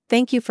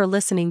Thank you for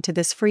listening to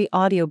this free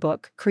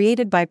audiobook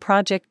created by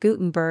Project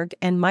Gutenberg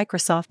and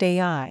Microsoft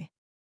AI.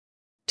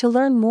 To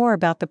learn more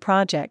about the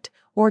project,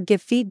 or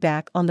give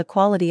feedback on the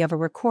quality of a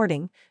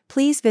recording,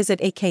 please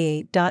visit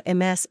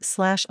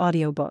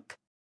aka.ms/audiobook.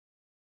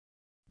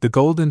 The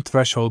Golden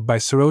Threshold by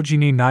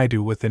Sarojini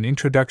Naidu, with an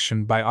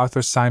introduction by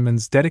Arthur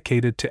Symons,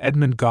 dedicated to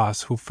Edmund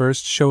Gosse, who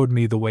first showed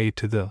me the way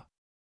to the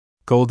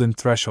Golden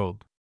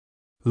Threshold.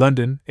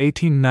 London,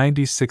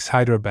 1896.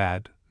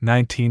 Hyderabad,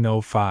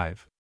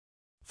 1905.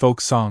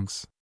 Folk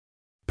songs.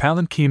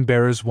 Palanquin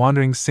bearers,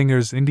 wandering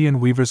singers, Indian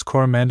weavers,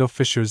 Coromandel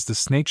fishers, the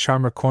snake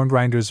charmer, corn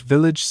grinders,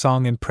 village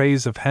song in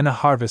praise of henna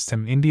harvest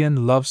hymn,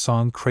 Indian love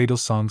song, cradle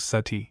song,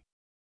 sati.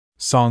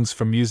 Songs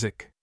for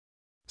music.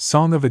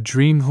 Song of a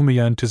dream,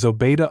 Humayun to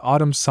Zobayda,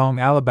 autumn song,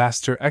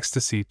 alabaster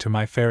ecstasy to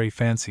my fairy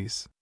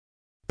fancies.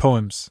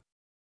 Poems.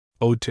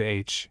 Ode to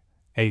H.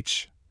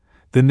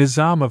 The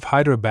Nizam of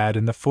Hyderabad,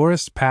 in the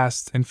forest,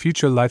 past and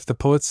future life, the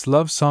poet's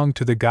love song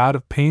to the god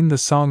of pain, the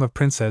song of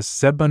Princess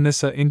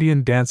Zeba-Nissa,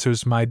 Indian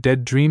dancers, my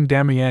dead dream,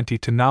 Damayanti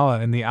to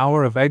Nala, in the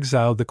hour of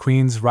exile, the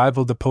queen's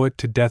rival, the poet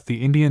to death,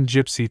 the Indian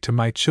gypsy to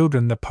my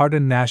children, the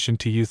pardon Nation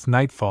to youth,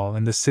 nightfall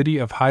in the city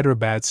of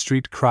Hyderabad,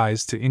 street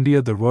cries to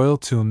India, the royal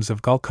tombs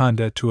of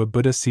Golconda to a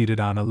Buddha seated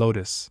on a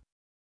lotus.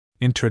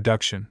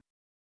 Introduction.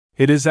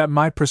 It is at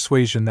my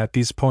persuasion that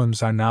these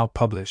poems are now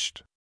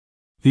published.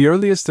 The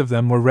earliest of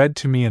them were read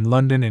to me in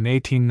London in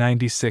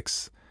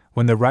 1896,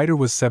 when the writer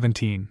was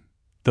 17.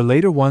 The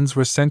later ones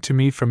were sent to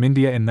me from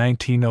India in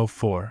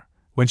 1904,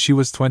 when she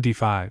was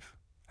 25,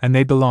 and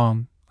they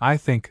belong, I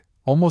think,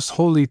 almost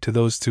wholly to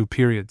those two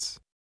periods.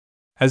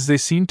 As they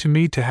seemed to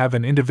me to have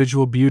an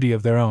individual beauty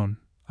of their own,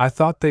 I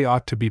thought they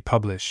ought to be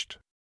published.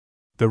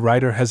 The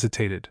writer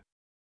hesitated.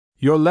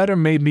 "Your letter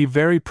made me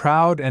very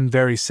proud and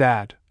very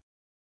sad,"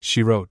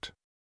 she wrote.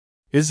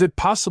 "Is it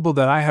possible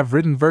that I have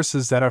written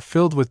verses that are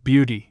filled with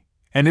beauty,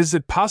 and is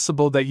it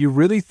possible that you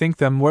really think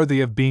them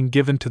worthy of being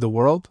given to the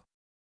world?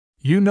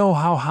 You know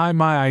how high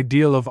my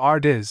ideal of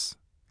art is,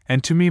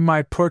 and to me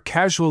my poor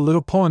casual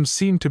little poems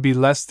seem to be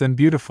less than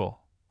beautiful.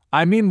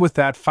 I mean with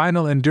that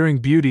final enduring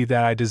beauty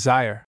that I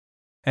desire."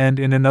 And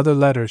in another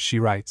letter she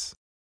writes,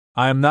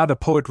 "I am not a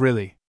poet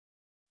really.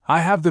 I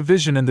have the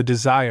vision and the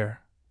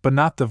desire, but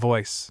not the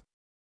voice.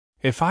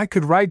 If I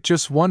could write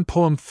just one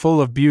poem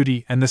full of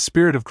beauty and the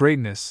spirit of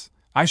greatness,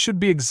 I should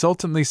be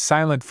exultantly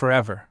silent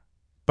forever.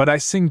 But I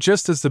sing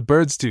just as the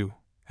birds do,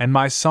 and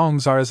my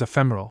songs are as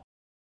ephemeral.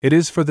 It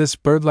is for this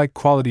bird-like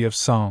quality of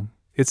song,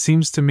 it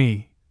seems to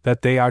me,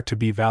 that they are to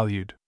be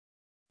valued.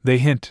 They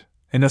hint,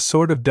 in a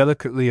sort of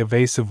delicately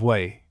evasive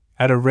way,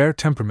 at a rare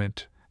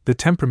temperament, the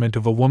temperament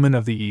of a woman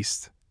of the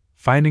East,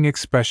 finding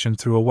expression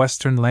through a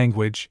Western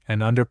language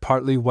and under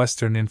partly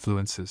Western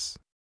influences.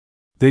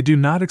 They do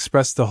not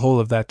express the whole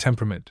of that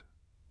temperament,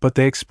 but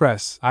they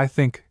express, I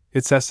think,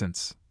 its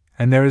essence,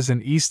 and there is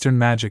an Eastern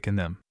magic in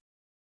them."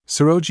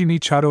 Sarojini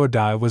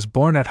Chattopadhyay was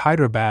born at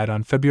Hyderabad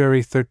on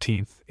February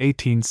 13,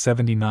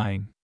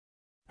 1879.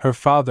 Her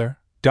father,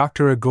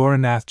 Dr.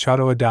 Agoranath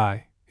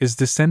Chattopadhyay, is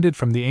descended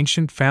from the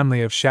ancient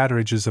family of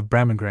Shattarajas of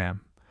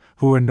Brahmangram,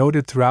 who were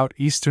noted throughout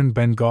eastern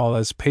Bengal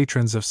as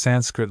patrons of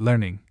Sanskrit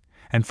learning,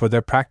 and for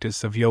their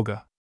practice of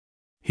yoga.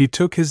 He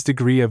took his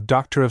degree of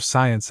Doctor of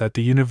Science at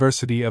the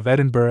University of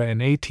Edinburgh in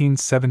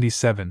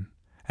 1877,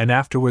 and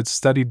afterwards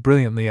studied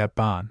brilliantly at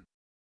Bonn.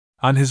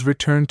 On his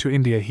return to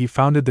India he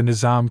founded the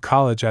Nizam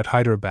College at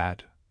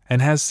Hyderabad,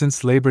 and has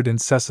since labored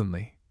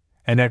incessantly,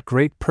 and at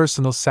great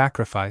personal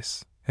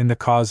sacrifice, in the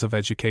cause of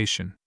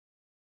education.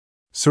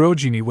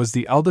 Sarojini was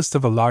the eldest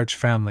of a large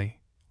family,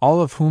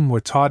 all of whom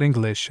were taught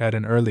English at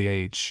an early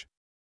age.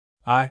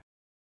 "I,"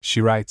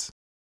 she writes,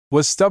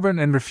 "was stubborn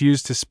and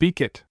refused to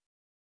speak it.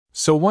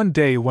 So one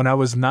day when I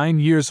was 9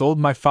 years old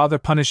my father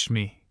punished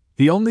me,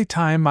 the only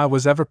time I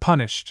was ever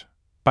punished,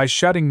 by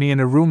shutting me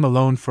in a room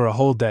alone for a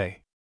whole day.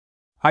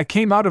 I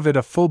came out of it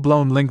a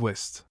full-blown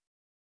linguist.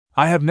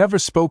 I have never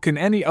spoken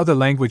any other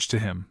language to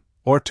him,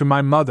 or to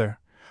my mother,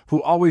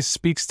 who always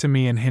speaks to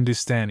me in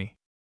Hindustani.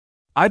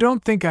 I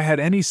don't think I had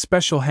any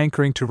special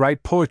hankering to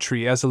write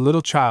poetry as a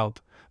little child,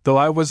 though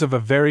I was of a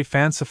very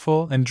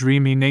fanciful and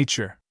dreamy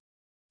nature.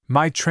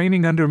 My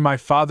training under my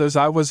father's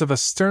eye was of a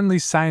sternly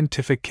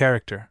scientific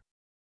character.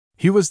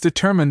 He was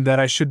determined that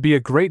I should be a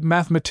great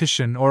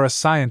mathematician or a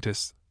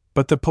scientist,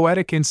 but the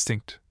poetic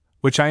instinct,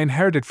 which I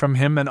inherited from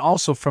him and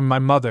also from my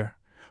mother,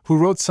 who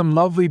wrote some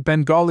lovely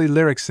Bengali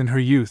lyrics in her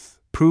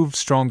youth, proved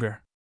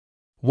stronger.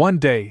 One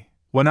day,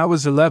 when I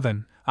was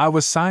 11, I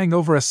was sighing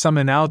over a sum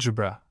in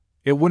algebra.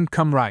 It wouldn't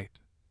come right,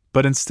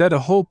 but instead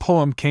a whole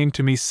poem came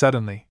to me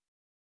suddenly.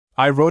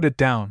 I wrote it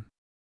down.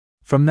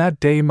 From that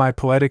day my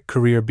poetic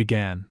career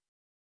began.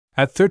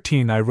 At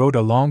 13 I wrote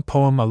a long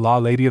poem, A La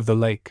Lady of the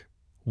Lake,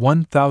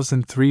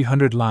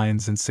 1,300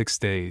 lines in 6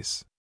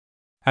 days.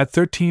 At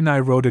 13 I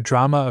wrote a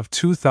drama of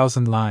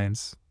 2,000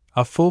 lines,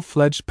 a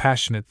full-fledged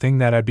passionate thing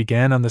that I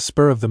began on the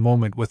spur of the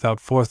moment without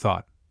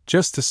forethought,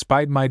 just to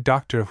spite my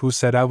doctor who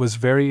said I was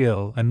very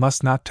ill and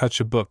must not touch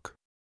a book.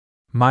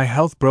 My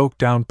health broke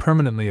down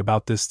permanently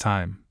about this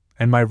time,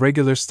 and my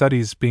regular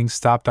studies being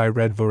stopped I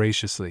read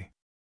voraciously.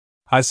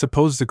 I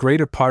suppose the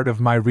greater part of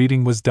my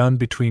reading was done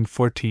between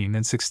 14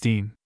 and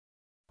 16.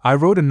 I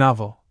wrote a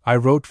novel, I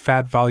wrote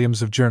fat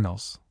volumes of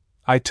journals.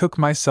 I took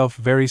myself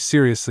very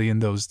seriously in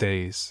those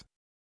days.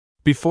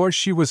 Before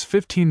she was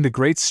 15, the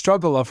great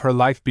struggle of her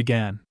life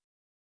began.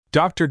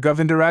 Dr.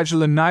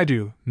 Govindarajan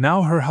Naidu,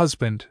 now her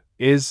husband,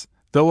 is,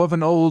 though of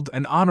an old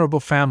and honorable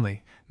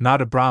family,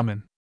 not a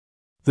Brahmin.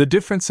 The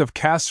difference of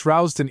caste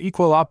roused an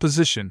equal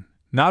opposition,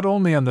 not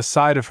only on the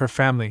side of her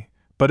family,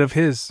 but of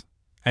his,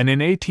 and in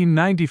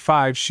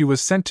 1895 she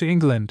was sent to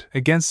England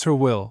against her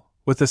will,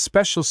 with a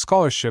special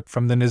scholarship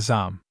from the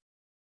Nizam.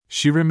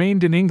 She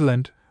remained in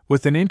England,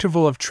 with an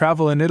interval of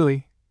travel in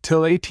Italy,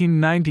 till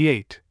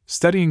 1898,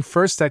 studying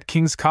first at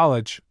King's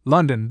College,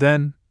 London,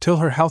 then, till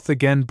her health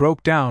again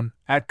broke down,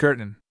 at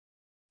Girton.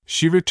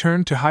 She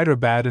returned to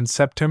Hyderabad in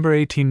September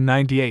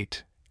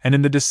 1898, and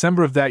in the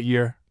December of that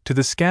year, to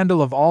the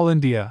scandal of all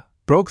India,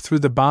 broke through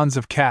the bonds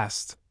of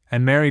caste,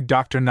 and married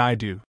Dr.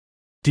 Naidu.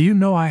 Do you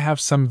know I have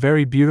some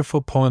very beautiful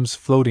poems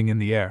floating in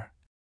the air?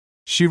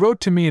 She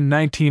wrote to me in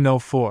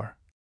 1904.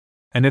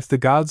 And if the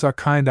gods are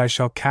kind, I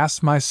shall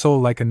cast my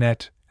soul like a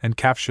net, and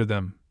capture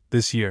them,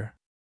 this year.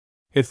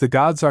 If the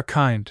gods are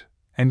kind,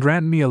 and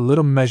grant me a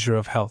little measure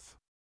of health.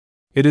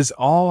 It is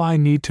all I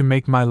need to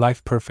make my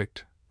life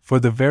perfect, for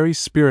the very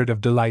spirit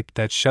of delight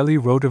that Shelley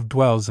wrote of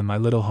dwells in my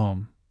little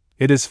home.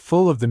 It is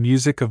full of the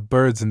music of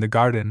birds in the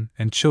garden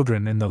and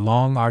children in the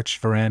long arched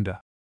veranda.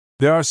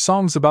 There are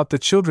songs about the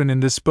children in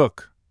this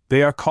book.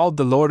 They are called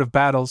the Lord of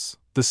Battles,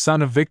 the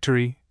Son of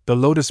Victory, the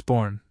Lotus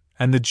Born,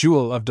 and the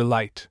Jewel of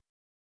Delight.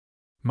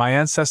 My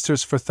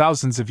ancestors for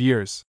thousands of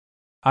years,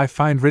 I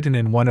find written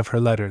in one of her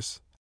letters,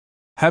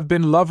 have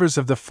been lovers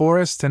of the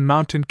forest and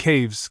mountain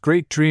caves,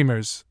 great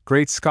dreamers,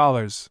 great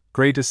scholars,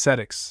 great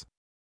ascetics.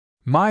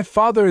 My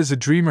father is a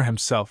dreamer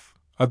himself,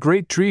 a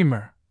great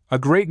dreamer, a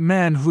great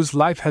man whose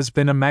life has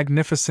been a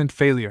magnificent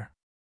failure.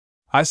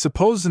 I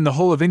suppose in the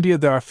whole of India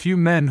there are few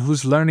men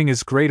whose learning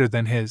is greater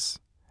than his,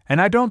 and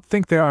I don't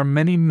think there are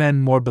many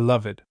men more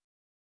beloved.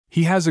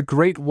 He has a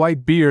great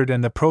white beard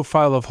and the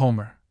profile of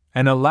Homer,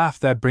 and a laugh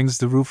that brings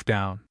the roof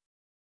down.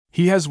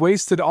 He has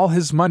wasted all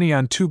his money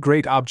on two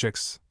great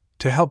objects,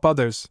 to help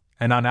others,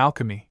 and on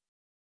alchemy.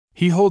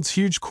 He holds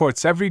huge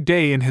courts every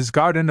day in his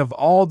garden of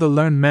all the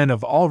learned men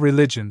of all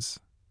religions,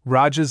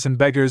 rajas and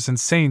beggars and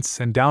saints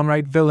and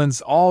downright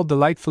villains, all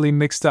delightfully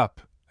mixed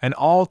up, and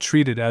all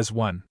treated as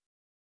one.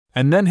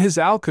 And then his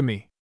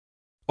alchemy!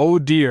 Oh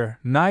dear,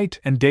 night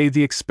and day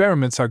the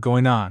experiments are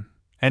going on,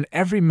 and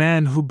every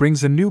man who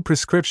brings a new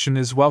prescription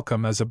is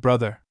welcome as a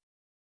brother.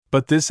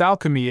 But this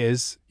alchemy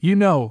is, you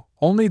know,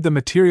 only the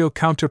material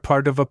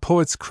counterpart of a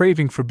poet's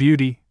craving for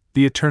beauty,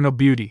 the eternal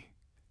beauty.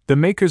 The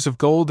makers of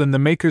gold and the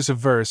makers of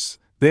verse,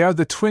 they are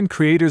the twin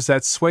creators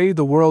that sway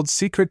the world's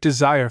secret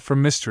desire for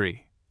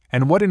mystery.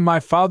 And what in my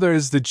father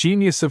is the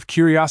genius of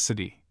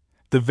curiosity,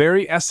 the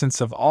very essence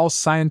of all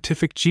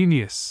scientific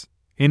genius,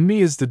 in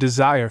me is the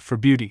desire for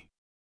beauty.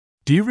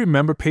 Do you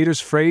remember Pater's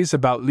phrase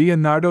about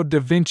Leonardo da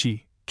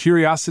Vinci,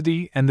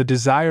 curiosity and the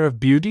desire of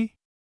beauty?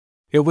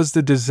 It was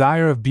the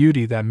desire of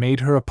beauty that made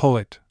her a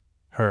poet.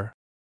 Her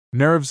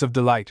nerves of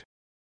delight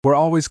were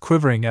always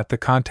quivering at the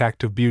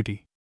contact of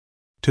beauty.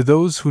 To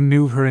those who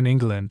knew her in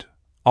England,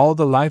 all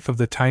the life of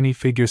the tiny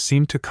figure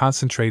seemed to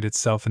concentrate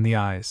itself in the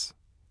eyes.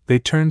 They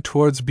turned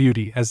towards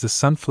beauty as the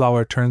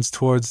sunflower turns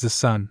towards the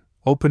sun,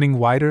 opening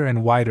wider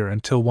and wider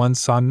until one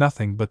saw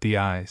nothing but the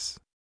eyes.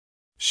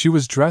 She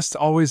was dressed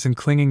always in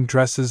clinging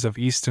dresses of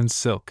Eastern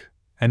silk,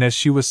 and as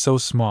she was so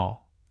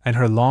small, and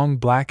her long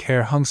black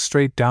hair hung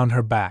straight down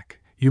her back,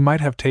 you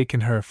might have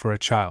taken her for a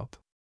child.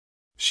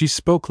 She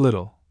spoke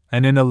little,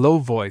 and in a low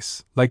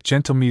voice, like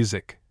gentle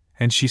music,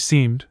 and she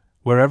seemed,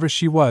 wherever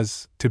she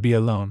was, to be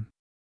alone.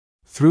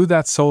 Through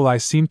that soul I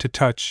seemed to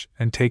touch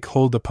and take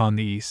hold upon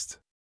the East.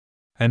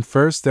 And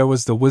first there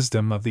was the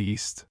wisdom of the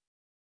East.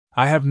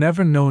 I have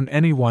never known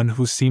anyone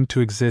who seemed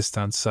to exist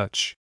on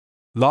such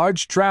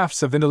large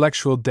draughts of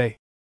intellectual day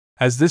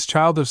as this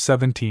child of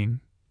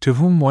 17, to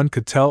whom one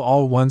could tell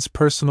all one's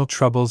personal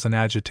troubles and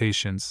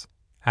agitations,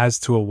 as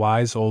to a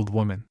wise old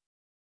woman.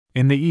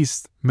 In the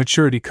East,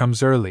 maturity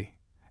comes early,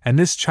 and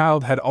this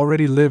child had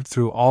already lived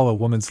through all a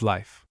woman's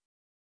life.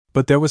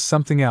 But there was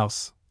something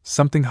else,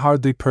 something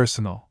hardly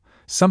personal,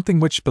 something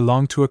which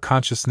belonged to a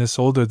consciousness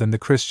older than the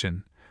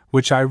Christian,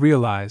 which I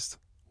realized,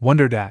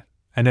 wondered at,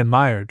 and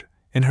admired,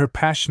 in her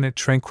passionate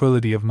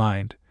tranquility of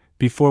mind,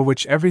 before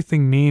which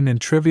everything mean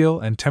and trivial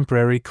and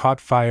temporary caught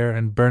fire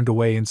and burned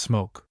away in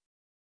smoke.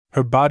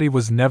 Her body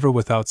was never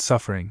without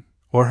suffering,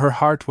 or her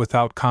heart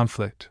without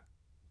conflict,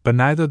 but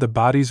neither the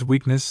body's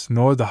weakness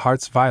nor the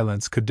heart's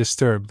violence could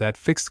disturb that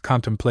fixed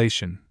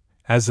contemplation,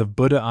 as of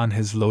Buddha on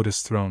his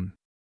lotus throne.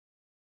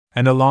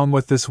 And along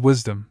with this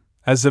wisdom,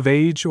 as of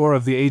age or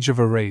of the age of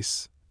a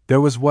race, there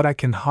was what I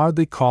can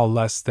hardly call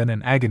less than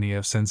an agony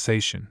of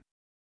sensation.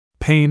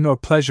 Pain or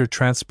pleasure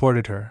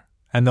transported her,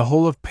 and the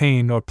whole of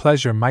pain or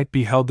pleasure might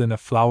be held in a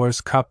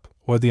flower's cup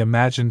or the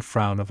imagined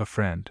frown of a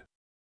friend.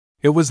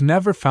 It was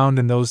never found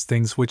in those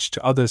things which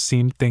to others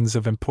seemed things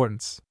of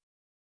importance.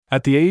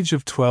 At the age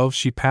of 12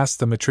 she passed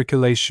the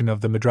matriculation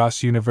of the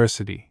Madras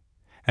University,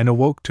 and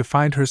awoke to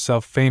find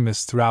herself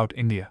famous throughout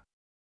India.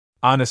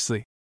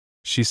 Honestly,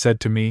 she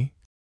said to me,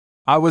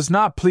 I was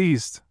not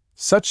pleased,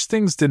 such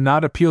things did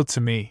not appeal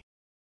to me.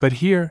 But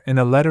here, in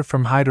a letter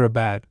from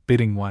Hyderabad,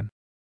 bidding one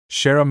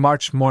share a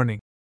March morning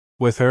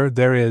with her,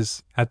 there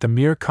is, at the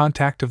mere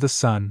contact of the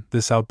sun,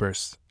 this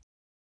outburst.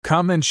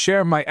 Come and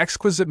share my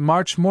exquisite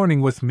March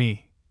morning with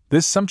me,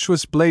 this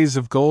sumptuous blaze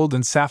of gold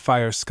and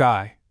sapphire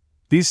sky,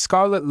 these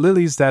scarlet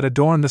lilies that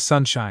adorn the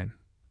sunshine,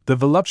 the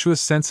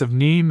voluptuous scents of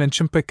neem and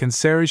chimpak and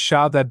sari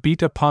shah that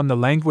beat upon the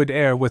languid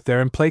air with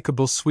their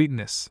implacable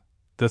sweetness,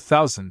 the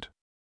thousand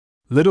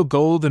little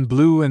gold and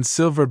blue and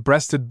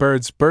silver-breasted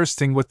birds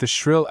bursting with the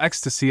shrill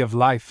ecstasy of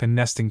life in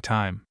nesting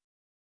time.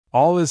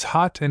 All is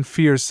hot and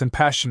fierce and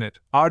passionate,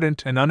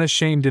 ardent and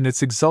unashamed in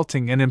its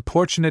exulting and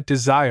importunate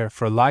desire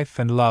for life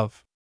and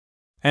love.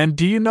 And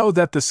do you know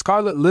that the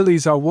scarlet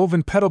lilies are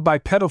woven petal by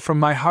petal from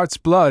my heart's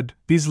blood?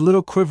 These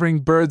little quivering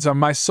birds are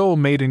my soul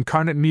made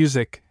incarnate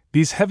music,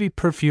 these heavy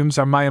perfumes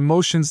are my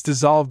emotions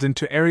dissolved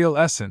into aerial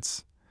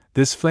essence.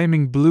 This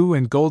flaming blue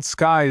and gold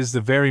sky is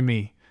the very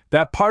me,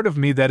 that part of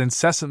me that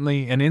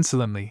incessantly and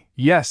insolently,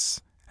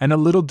 yes, and a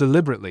little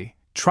deliberately,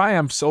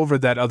 triumphs over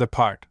that other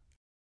part.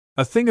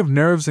 A thing of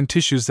nerves and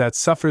tissues that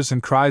suffers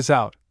and cries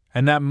out,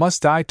 and that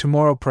must die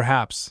tomorrow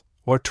perhaps,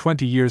 or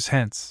 20 years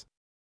hence.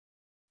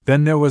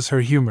 Then there was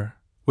her humor,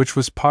 which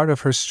was part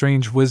of her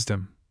strange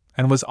wisdom,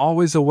 and was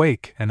always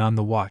awake and on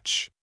the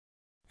watch.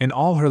 In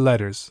all her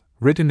letters,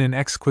 written in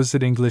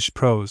exquisite English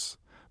prose,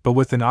 but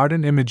with an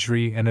ardent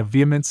imagery and a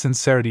vehement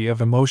sincerity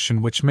of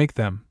emotion which make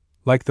them,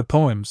 like the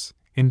poems,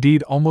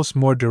 indeed almost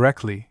more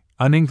directly,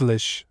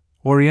 un-English,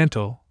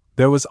 Oriental,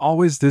 there was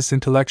always this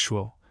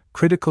intellectual,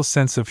 critical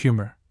sense of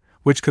humor,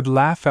 which could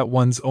laugh at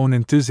one's own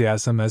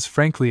enthusiasm as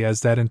frankly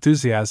as that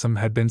enthusiasm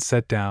had been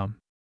set down.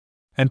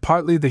 And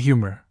partly the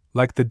humor,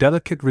 like the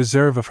delicate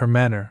reserve of her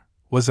manner,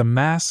 was a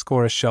mask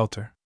or a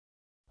shelter.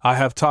 I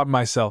have taught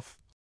myself,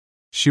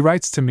 she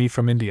writes to me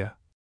from India,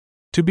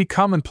 to be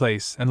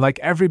commonplace and like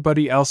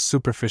everybody else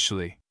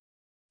superficially.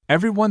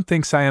 Everyone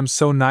thinks I am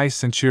so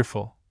nice and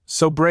cheerful,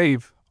 so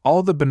brave,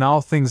 all the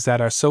banal things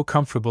that are so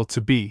comfortable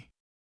to be.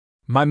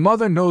 My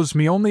mother knows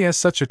me only as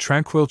such a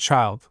tranquil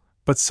child,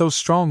 but so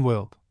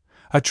strong-willed,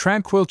 a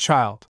tranquil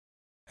child.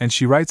 And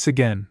she writes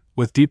again,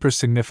 with deeper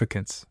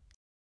significance.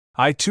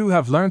 I too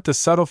have learnt the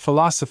subtle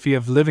philosophy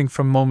of living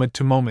from moment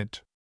to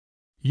moment.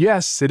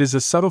 Yes, it is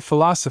a subtle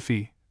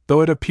philosophy,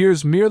 though it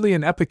appears merely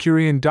an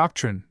Epicurean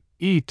doctrine,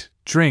 eat,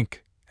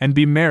 drink, and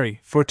be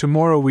merry, for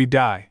tomorrow we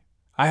die.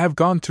 I have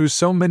gone through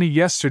so many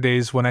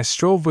yesterdays when I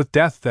strove with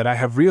death that I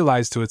have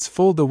realized to its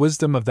full the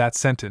wisdom of that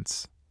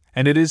sentence,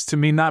 and it is to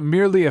me not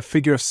merely a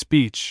figure of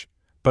speech,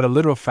 but a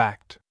literal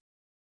fact.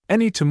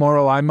 Any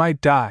tomorrow I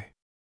might die.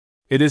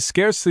 It is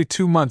scarcely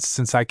 2 months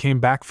since I came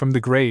back from the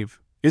grave.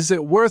 Is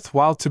it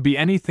worthwhile to be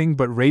anything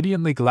but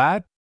radiantly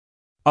glad?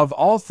 Of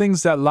all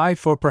things that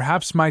life or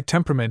perhaps my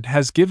temperament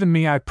has given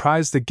me, I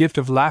prize the gift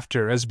of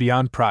laughter as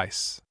beyond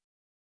price.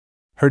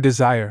 Her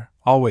desire,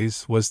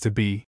 always, was to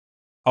be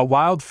a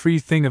wild free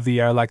thing of the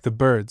air like the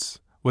birds,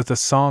 with a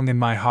song in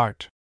my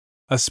heart.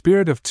 A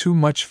spirit of too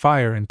much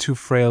fire and too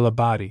frail a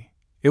body.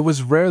 It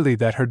was rarely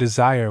that her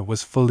desire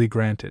was fully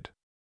granted.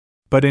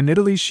 But in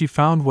Italy she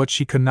found what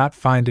she could not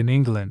find in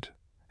England,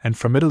 and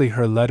from Italy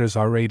her letters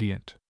are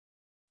radiant.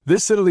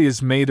 This Italy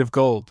is made of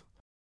gold,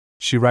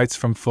 she writes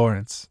from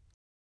Florence.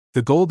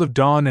 The gold of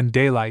dawn and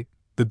daylight,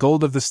 the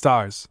gold of the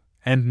stars,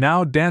 and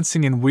now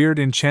dancing in weird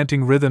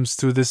enchanting rhythms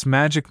through this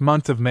magic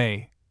month of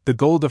May, the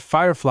gold of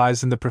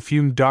fireflies in the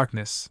perfumed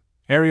darkness,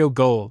 aerial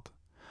gold.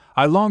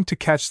 I long to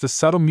catch the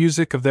subtle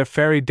music of their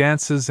fairy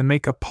dances and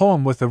make a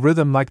poem with a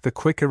rhythm like the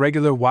quick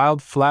irregular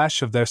wild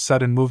flash of their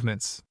sudden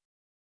movements.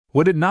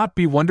 Would it not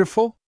be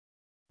wonderful?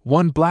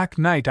 One black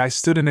night I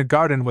stood in a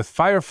garden with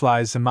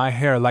fireflies in my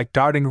hair like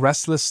darting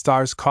restless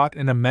stars caught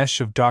in a mesh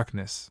of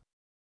darkness.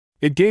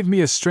 It gave me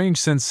a strange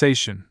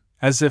sensation,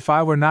 as if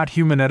I were not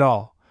human at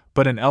all,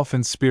 but an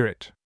elfin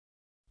spirit.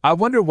 I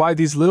wonder why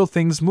these little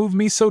things move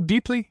me so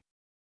deeply?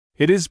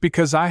 It is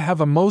because I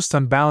have a most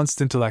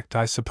unbalanced intellect,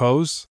 I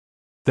suppose.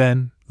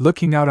 Then,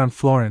 looking out on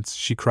Florence,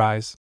 she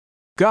cries,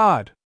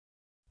 God!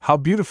 How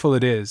beautiful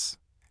it is,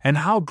 and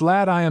how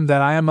glad I am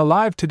that I am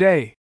alive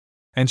today!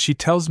 And she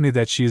tells me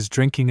that she is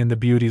drinking in the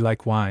beauty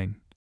like wine.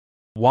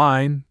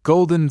 Wine,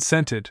 golden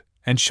scented,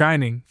 and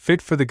shining,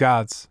 fit for the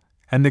gods,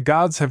 and the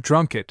gods have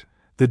drunk it,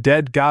 the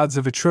dead gods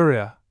of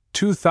Etruria,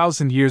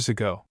 2,000 years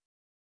ago.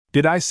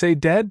 Did I say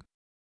dead?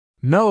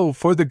 No,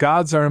 for the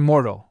gods are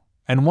immortal,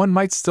 and one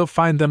might still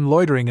find them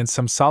loitering in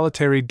some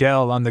solitary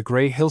dell on the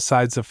grey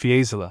hillsides of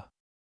Fiesole.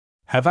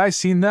 Have I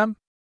seen them?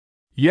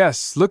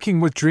 Yes, looking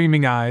with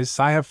dreaming eyes,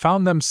 I have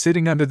found them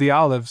sitting under the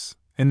olives,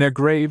 in their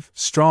grave,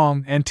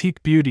 strong,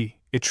 antique beauty,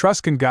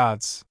 Etruscan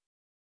gods.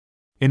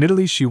 In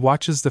Italy she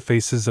watches the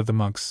faces of the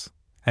monks,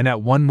 and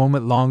at one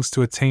moment longs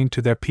to attain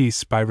to their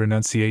peace by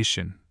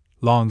renunciation,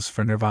 longs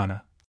for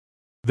nirvana.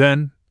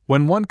 Then,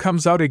 when one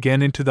comes out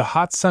again into the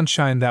hot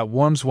sunshine that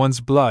warms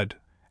one's blood,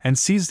 and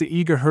sees the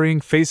eager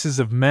hurrying faces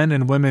of men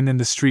and women in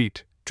the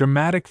street,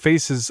 dramatic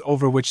faces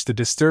over which the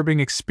disturbing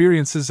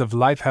experiences of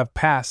life have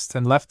passed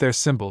and left their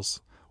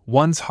symbols,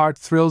 one's heart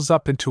thrills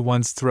up into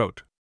one's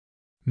throat.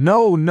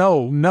 No,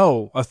 no,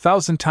 no,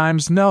 1,000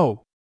 times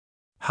no!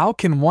 How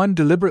can one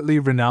deliberately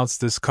renounce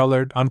this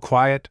colored,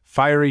 unquiet,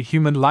 fiery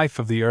human life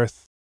of the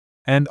earth?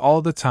 And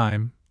all the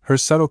time, her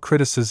subtle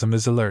criticism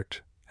is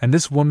alert, and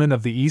this woman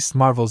of the East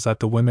marvels at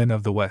the women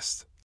of the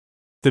West.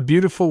 The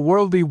beautiful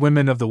worldly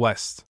women of the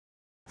West,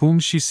 whom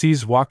she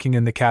sees walking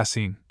in the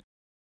Cascine,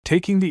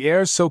 taking the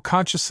air so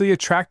consciously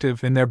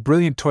attractive in their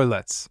brilliant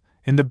toilettes,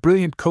 in the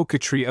brilliant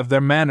coquetry of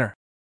their manner.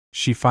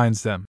 She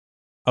finds them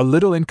a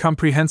little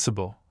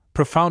incomprehensible,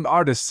 profound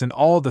artists in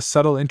all the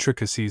subtle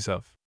intricacies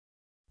of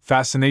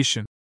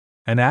fascination,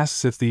 and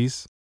asks if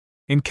these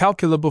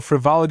incalculable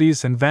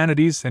frivolities and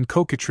vanities and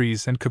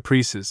coquetries and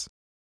caprices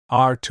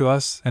are to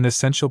us an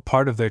essential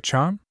part of their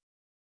charm?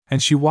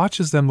 And she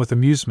watches them with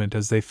amusement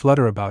as they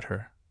flutter about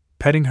her,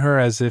 petting her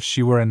as if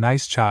she were a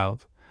nice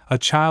child, a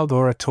child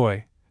or a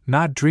toy,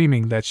 not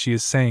dreaming that she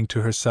is saying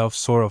to herself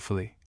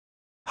sorrowfully,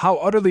 "How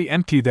utterly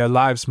empty their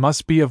lives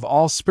must be of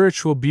all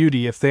spiritual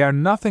beauty if they are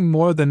nothing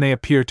more than they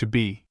appear to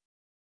be."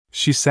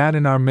 She sat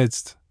in our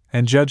midst,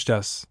 and judged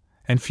us,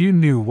 and few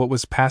knew what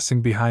was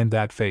passing behind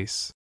that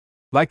face.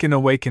 Like an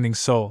awakening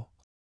soul,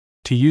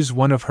 to use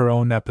one of her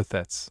own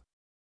epithets.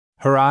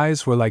 Her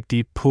eyes were like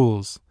deep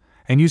pools,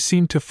 and you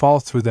seemed to fall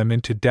through them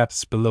into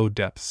depths below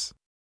depths.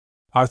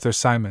 Arthur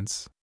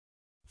Symons.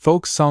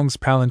 Folk songs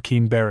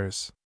palanquin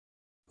bearers.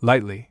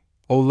 Lightly,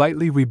 oh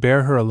lightly we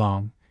bear her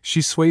along,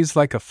 she sways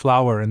like a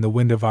flower in the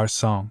wind of our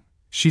song,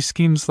 she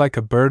schemes like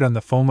a bird on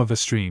the foam of a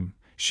stream,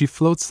 she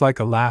floats like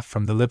a laugh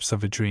from the lips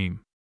of a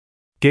dream.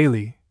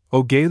 Gaily,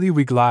 oh gaily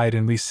we glide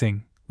and we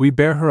sing, we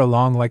bear her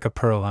along like a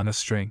pearl on a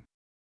string.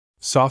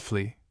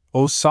 Softly,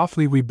 oh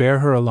softly we bear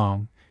her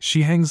along,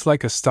 she hangs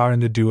like a star in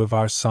the dew of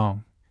our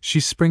song, she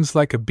springs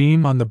like a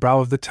beam on the brow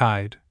of the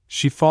tide,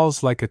 she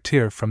falls like a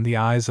tear from the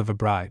eyes of a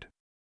bride.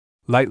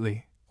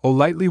 Lightly, oh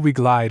lightly we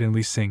glide and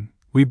we sing,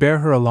 we bear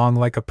her along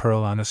like a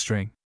pearl on a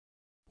string.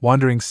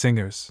 Wandering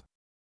Singers.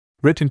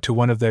 Written to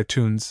one of their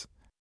tunes.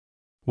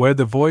 Where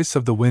the voice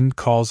of the wind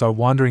calls our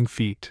wandering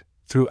feet,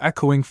 through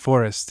echoing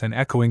forest and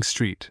echoing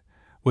street,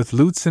 with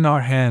lutes in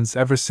our hands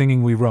ever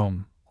singing we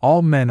roam,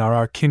 all men are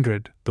our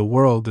kindred, the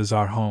world is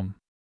our home.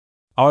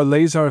 Our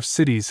lays are of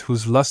cities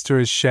whose luster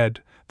is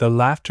shed, the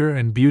laughter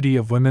and beauty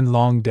of women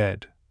long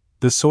dead,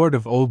 the sword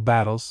of old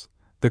battles,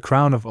 the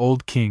crown of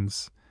old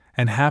kings,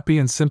 and happy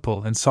and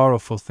simple and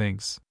sorrowful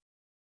things.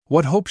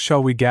 What hope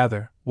shall we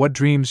gather, what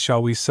dreams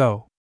shall we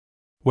sow?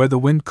 Where the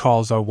wind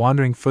calls our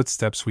wandering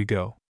footsteps we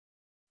go.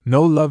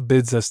 No love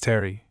bids us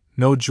tarry,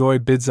 no joy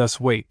bids us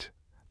wait,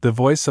 the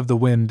voice of the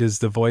wind is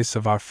the voice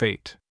of our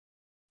fate.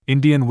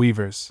 Indian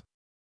Weavers.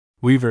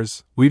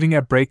 Weavers, weaving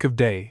at break of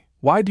day,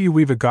 why do you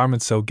weave a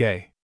garment so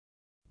gay?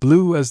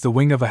 Blue as the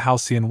wing of a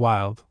halcyon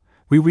wild,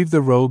 we weave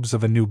the robes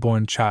of a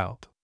newborn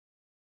child.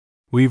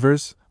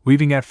 Weavers,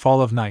 weaving at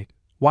fall of night,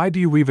 why do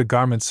you weave a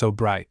garment so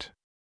bright?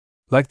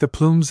 Like the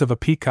plumes of a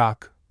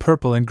peacock,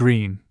 purple and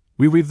green,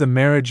 we weave the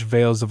marriage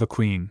veils of a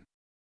queen.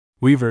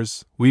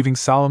 Weavers, weaving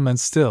solemn and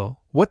still,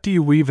 what do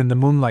you weave in the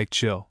moonlight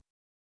chill?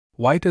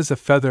 White as a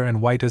feather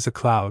and white as a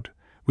cloud,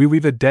 we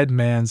weave a dead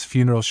man's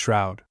funeral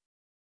shroud.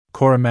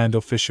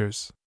 Coromandel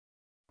Fishers.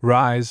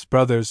 Rise,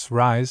 brothers,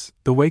 rise,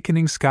 the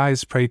wakening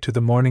skies pray to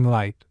the morning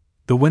light,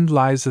 the wind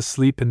lies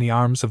asleep in the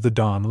arms of the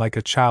dawn like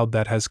a child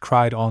that has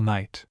cried all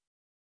night.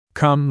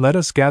 Come, let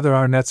us gather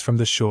our nets from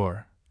the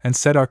shore, and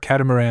set our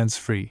catamarans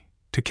free,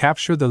 to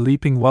capture the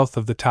leaping wealth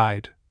of the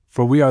tide,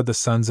 for we are the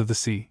sons of the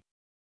sea.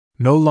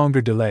 No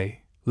longer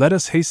delay, let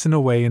us hasten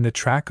away in the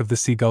track of the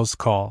seagull's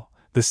call,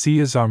 the sea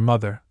is our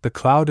mother, the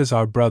cloud is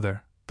our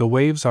brother, the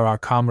waves are our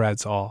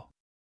comrades all.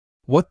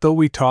 What though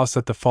we toss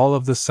at the fall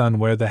of the sun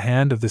where the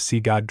hand of the sea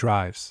god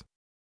drives?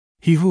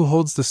 He who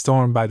holds the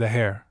storm by the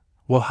hair,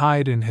 will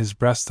hide in his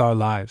breast our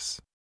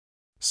lives.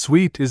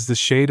 Sweet is the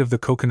shade of the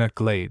coconut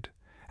glade,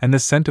 and the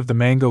scent of the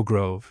mango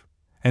grove,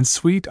 and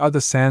sweet are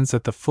the sands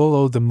at the full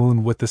o' the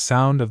moon with the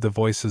sound of the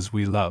voices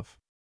we love.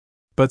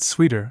 But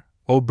sweeter,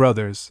 O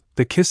brothers,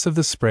 the kiss of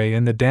the spray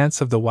and the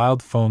dance of the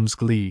wild foam's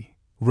glee.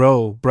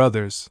 Row,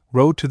 brothers,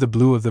 row to the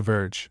blue of the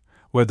verge,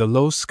 where the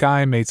low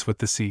sky mates with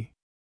the sea.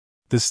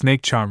 The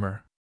snake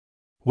charmer.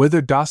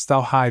 Whither dost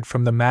thou hide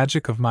from the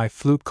magic of my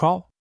flute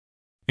call?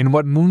 In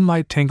what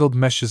moonlight tangled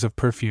meshes of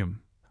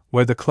perfume,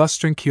 where the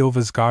clustering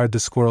kiovas guard the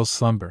squirrel's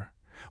slumber,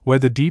 where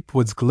the deep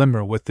woods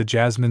glimmer with the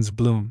jasmine's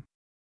bloom?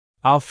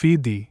 I'll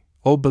feed thee,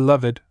 O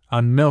beloved,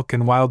 on milk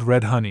and wild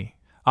red honey,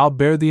 I'll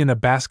bear thee in a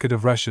basket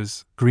of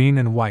rushes, green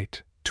and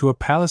white, to a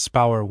palace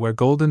bower where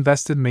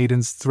golden-vested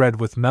maidens thread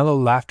with mellow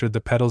laughter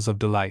the petals of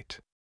delight.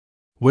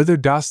 Whither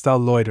dost thou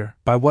loiter,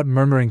 by what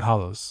murmuring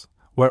hollows,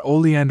 where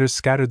oleanders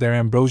scatter their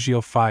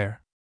ambrosial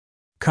fire?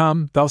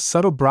 Come, thou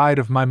subtle bride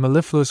of my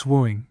mellifluous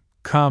wooing,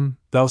 come,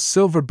 thou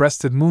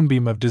silver-breasted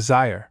moonbeam of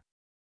desire.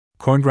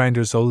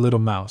 Corngrinders, O little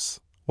mouse,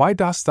 why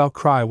dost thou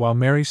cry while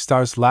merry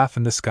stars laugh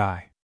in the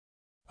sky?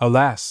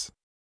 Alas!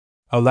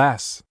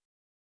 Alas!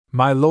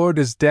 My lord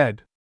is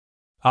dead!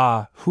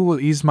 Ah, who will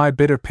ease my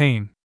bitter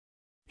pain?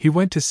 He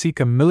went to seek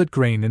a millet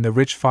grain in the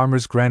rich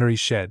farmer's granary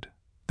shed.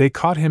 They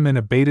caught him in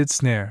a baited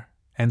snare,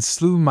 and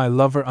slew my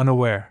lover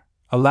unaware.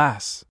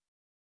 Alas!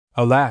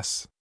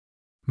 Alas!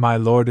 My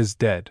lord is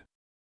dead.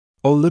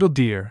 O little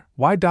dear,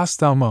 why dost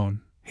thou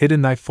moan, hid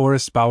in thy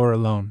forest bower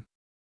alone?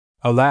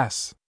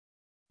 Alas!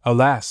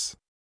 Alas!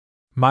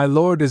 My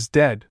lord is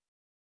dead!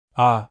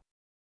 Ah!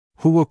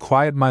 Who will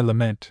quiet my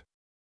lament?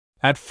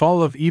 At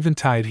fall of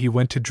eventide he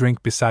went to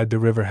drink beside the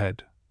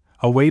riverhead.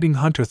 A waiting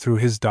hunter threw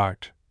his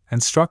dart,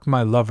 and struck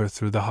my lover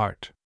through the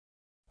heart.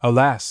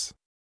 Alas!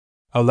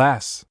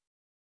 Alas!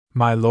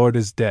 My lord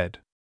is dead.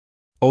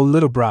 O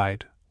little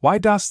bride, why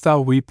dost thou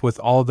weep with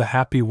all the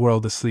happy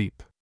world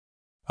asleep?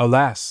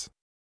 Alas!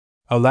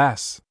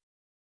 Alas!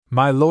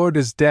 My lord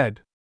is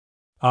dead!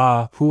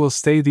 Ah, who will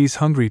stay these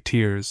hungry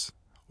tears,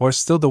 or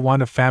still the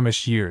want of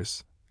famished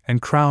years,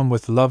 and crown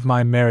with love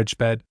my marriage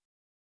bed?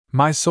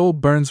 My soul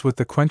burns with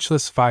the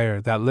quenchless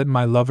fire that lit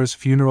my lover's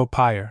funeral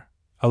pyre.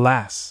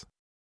 Alas!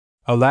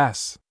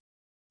 Alas!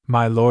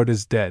 My lord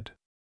is dead.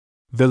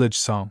 Village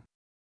Song.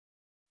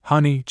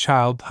 Honey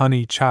child,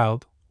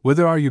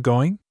 whither are you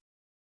going?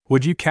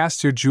 Would you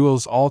cast your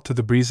jewels all to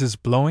the breezes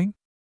blowing?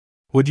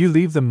 Would you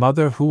leave the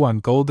mother who on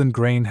golden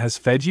grain has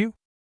fed you?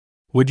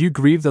 Would you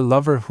grieve the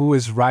lover who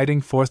is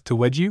riding forth to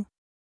wed you?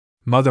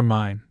 Mother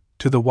mine,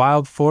 to the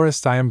wild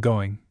forest I am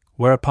going,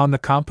 where upon the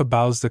campa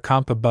boughs the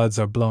campa buds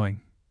are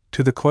blowing.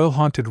 To the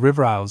coil-haunted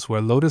river isles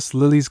where lotus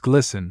lilies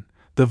glisten,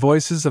 the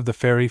voices of the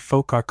fairy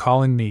folk are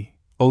calling me.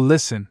 Oh,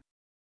 listen!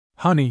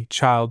 Honey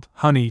child,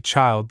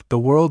 the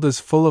world is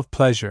full of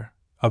pleasure,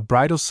 of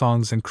bridal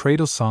songs and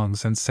cradle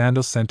songs and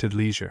sandal-scented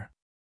leisure.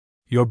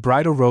 Your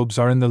bridal robes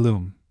are in the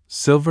loom,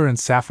 silver and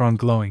saffron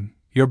glowing,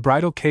 your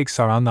bridal cakes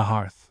are on the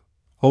hearth.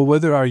 Oh,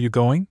 whither are you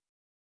going?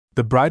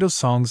 The bridal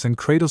songs and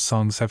cradle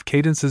songs have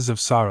cadences of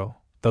sorrow,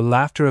 the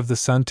laughter of the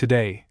sun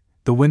today,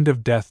 the wind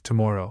of death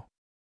tomorrow.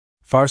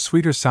 Far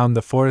sweeter sound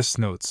the forest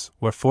notes,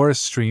 where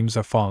forest streams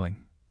are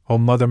falling. O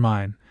mother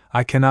mine,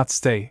 I cannot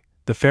stay,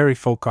 the fairy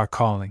folk are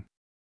calling.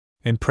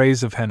 In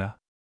praise of henna.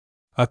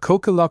 A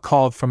kokila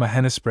called from a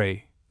henna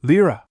spray,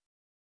 Lyra!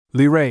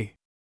 Lyrae!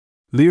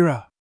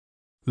 Lyra!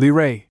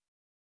 Lyrae!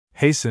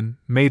 Hasten,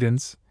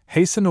 maidens,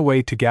 hasten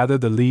away to gather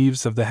the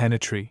leaves of the henna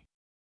tree.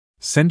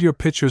 Send your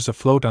pitchers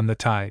afloat on the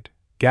tide,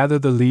 gather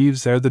the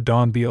leaves ere the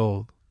dawn be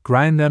old,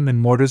 grind them in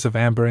mortars of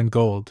amber and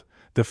gold,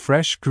 the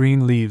fresh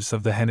green leaves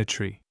of the henna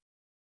tree.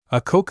 A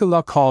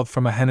kokila called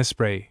from a henna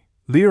spray,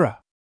 Lyra!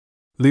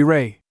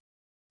 Lyrae!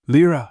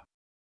 Lyra!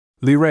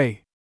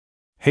 Lyrae!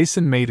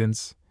 Hasten,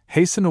 maidens,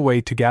 hasten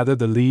away to gather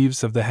the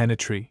leaves of the henna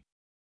tree.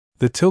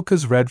 The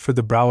tilka's red for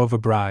the brow of a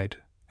bride,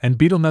 and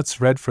betelnuts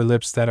red for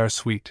lips that are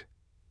sweet,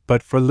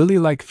 but for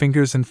lily-like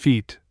fingers and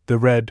feet, the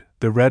red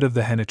of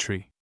the henna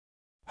tree.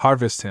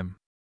 Harvest hymn.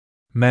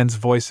 Men's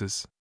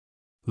voices.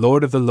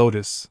 Lord of the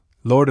lotus,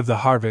 Lord of the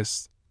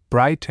harvest,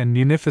 bright and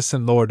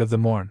munificent Lord of the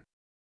morn.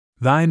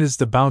 Thine is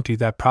the bounty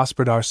that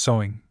prospered our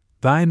sowing,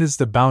 thine is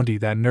the bounty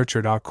that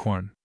nurtured our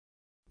corn.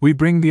 We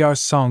bring thee our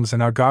songs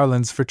and our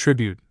garlands for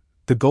tribute,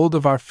 the gold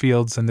of our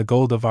fields and the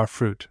gold of our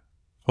fruit.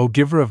 O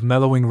giver of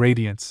mellowing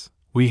radiance,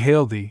 we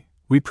hail thee,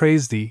 we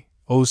praise thee,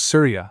 O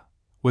Surya,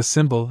 with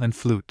cymbal and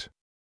flute.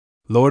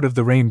 Lord of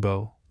the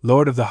rainbow,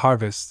 Lord of the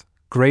harvest,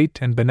 great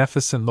and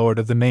beneficent Lord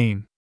of the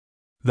main.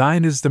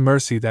 Thine is the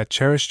mercy that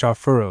cherished our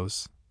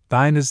furrows,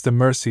 thine is the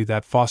mercy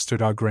that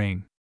fostered our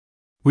grain.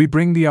 We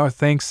bring thee our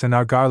thanks and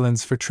our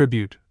garlands for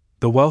tribute,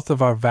 the wealth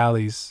of our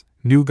valleys,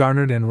 new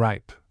garnered and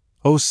ripe.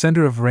 O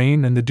sender of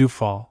rain and the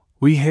dewfall,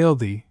 we hail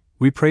thee,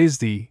 we praise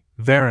thee,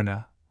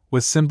 Varuna,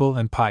 with cymbal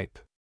and pipe.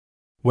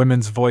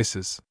 Women's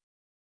voices.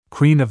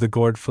 Queen of the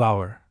gourd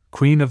flower,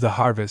 Queen of the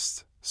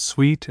harvest,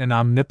 sweet and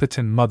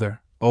omnipotent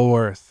Mother, O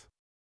earth.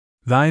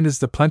 Thine is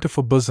the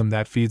plentiful bosom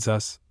that feeds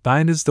us,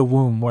 thine is the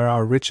womb where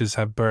our riches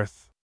have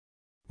birth.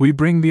 We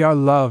bring thee our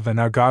love and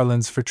our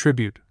garlands for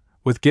tribute,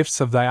 with gifts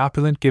of thy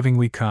opulent giving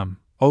we come,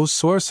 O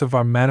source of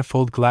our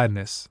manifold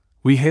gladness,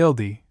 we hail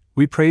thee,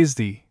 we praise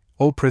thee,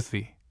 O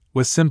Prithvi,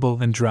 with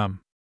cymbal and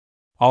drum.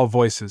 All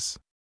voices.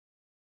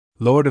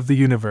 Lord of the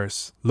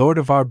universe, Lord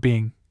of our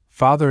being,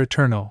 Father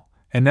eternal,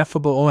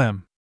 ineffable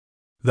Om.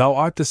 Thou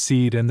art the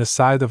seed and the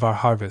scythe of our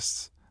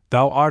harvests,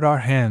 thou art our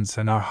hands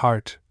and our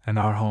heart and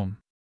our home.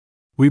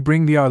 We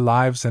bring thee our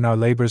lives and our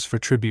labors for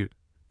tribute,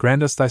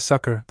 grant us thy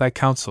succor, thy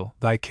counsel,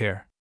 thy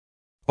care.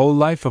 O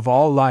life of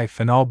all life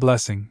and all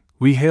blessing,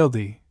 we hail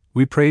thee,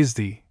 we praise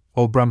thee,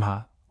 O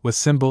Brahma, with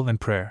cymbal and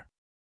prayer.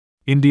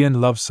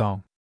 Indian Love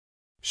Song.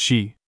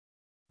 She.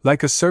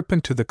 Like a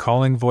serpent to the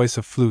calling voice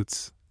of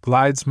flutes,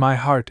 glides my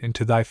heart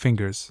into thy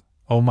fingers,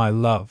 O my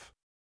love.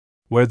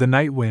 Where the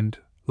night wind,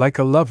 like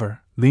a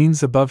lover,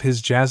 leans above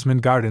his jasmine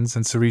gardens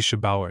and Sirisha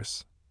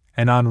bowers,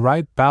 and on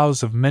ripe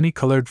boughs of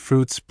many-colored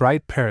fruits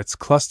bright parrots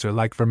cluster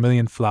like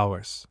vermilion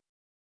flowers.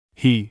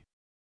 He,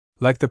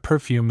 like the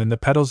perfume in the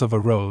petals of a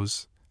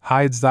rose,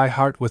 hides thy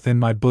heart within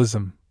my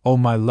bosom, O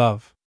my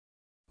love.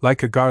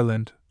 Like a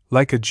garland,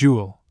 like a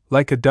jewel,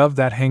 like a dove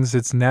that hangs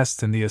its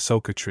nest in the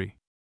asoka tree.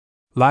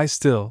 Lie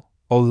still,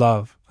 O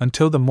love,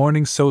 until the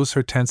morning sows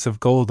her tents of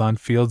gold on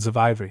fields of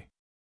ivory.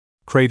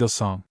 Cradle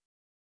song.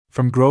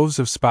 From groves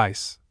of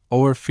spice,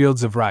 o'er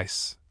fields of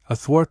rice,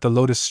 athwart the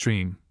lotus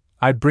stream,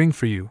 I'd bring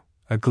for you,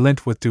 a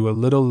glint with dew, a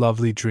little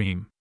lovely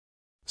dream.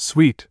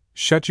 Sweet,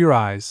 shut your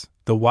eyes,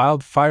 the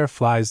wild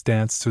fireflies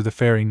dance through the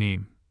fairy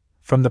neem.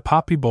 From the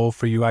poppy bowl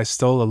for you I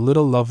stole a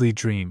little lovely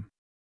dream.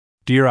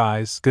 Dear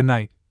eyes, good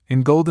night,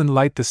 in golden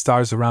light the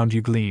stars around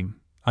you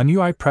gleam, on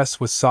you I press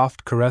with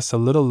soft caress a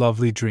little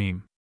lovely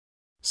dream.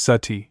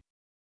 Sati.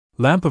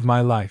 Lamp of my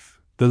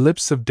life, the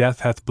lips of death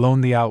hath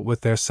blown thee out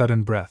with their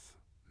sudden breath.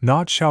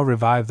 Naught shall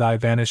revive thy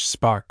vanished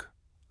spark.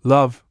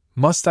 Love,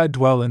 must I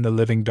dwell in the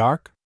living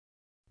dark?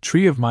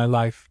 Tree of my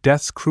life,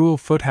 death's cruel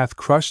foot hath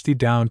crushed thee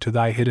down to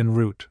thy hidden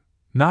root.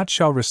 Naught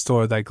shall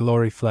restore thy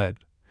glory fled.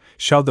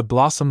 Shall the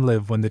blossom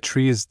live when the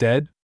tree is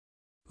dead?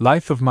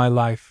 Life of my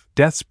life,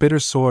 death's bitter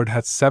sword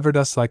hath severed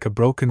us like a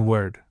broken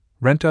word,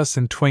 rent us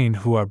in twain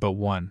who are but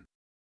one.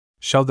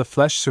 Shall the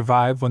flesh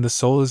survive when the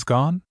soul is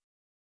gone?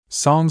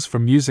 Songs for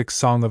music,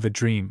 song of a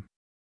dream.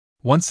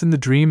 Once in the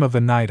dream of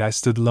a night I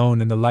stood lone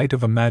in the light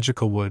of a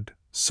magical wood,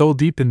 soul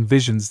deep in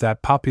visions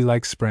that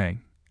poppy-like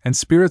sprang, and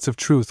spirits of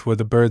truth were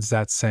the birds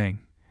that sang,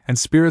 and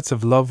spirits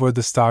of love were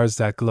the stars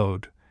that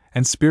glowed,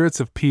 and spirits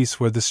of peace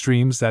were the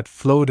streams that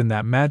flowed in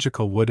that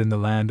magical wood in the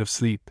land of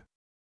sleep.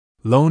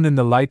 Lone in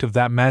the light of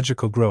that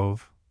magical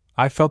grove,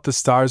 I felt the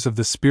stars of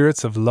the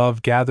spirits of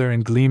love gather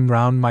and gleam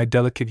round my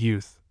delicate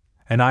youth,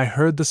 and I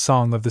heard the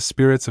song of the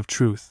spirits of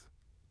truth.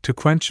 To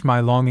quench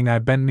my longing I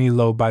bent me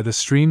low by the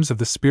streams of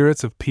the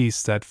spirits of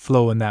peace that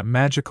flow in that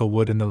magical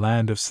wood in the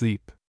land of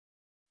sleep.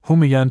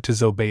 Humayun to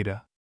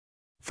Zobayda.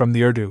 From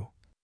the Urdu.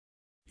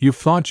 You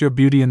flaunt your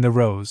beauty in the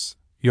rose,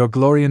 your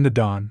glory in the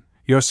dawn,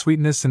 your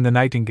sweetness in the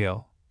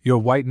nightingale, your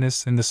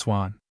whiteness in the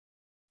swan.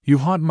 You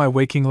haunt my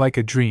waking like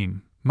a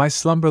dream, my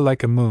slumber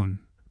like a moon,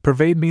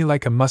 pervade me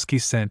like a musky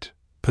scent,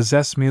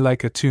 possess me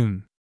like a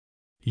tune.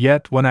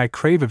 Yet when I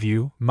crave of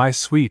you, my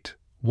sweet,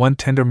 one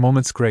tender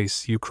moment's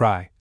grace, you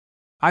cry,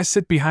 I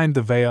sit behind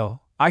the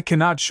veil, I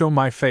cannot show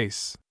my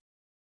face.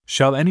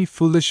 Shall any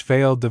foolish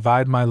veil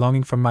divide my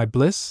longing from my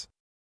bliss?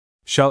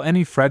 Shall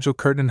any fragile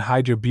curtain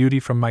hide your beauty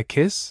from my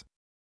kiss?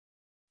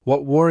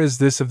 What war is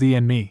this of thee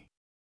and me?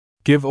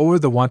 Give o'er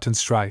the wanton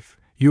strife,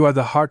 you are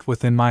the heart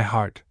within my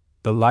heart,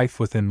 the life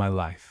within my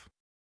life.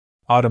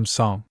 Autumn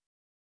Song.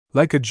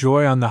 Like a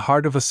joy on the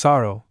heart of a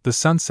sorrow, the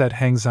sunset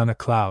hangs on a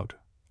cloud,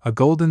 a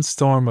golden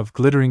storm of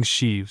glittering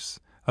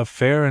sheaves, of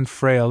fair and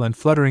frail and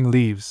fluttering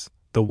leaves,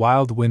 the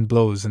wild wind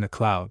blows in a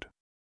cloud.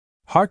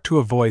 Hark to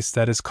a voice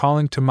that is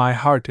calling to my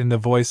heart in the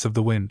voice of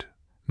the wind.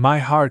 My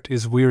heart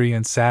is weary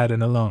and sad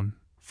and alone,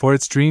 for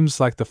its dreams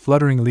like the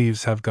fluttering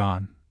leaves have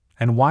gone,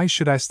 and why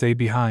should I stay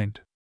behind?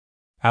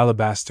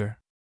 Alabaster.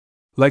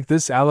 Like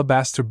this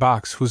alabaster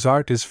box whose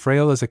art is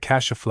frail as a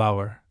cassia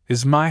flower,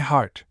 is my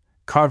heart,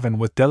 carven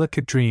with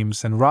delicate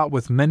dreams and wrought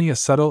with many a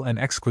subtle and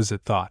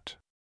exquisite thought.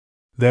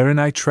 Therein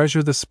I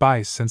treasure the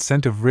spice and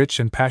scent of rich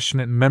and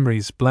passionate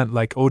memories blent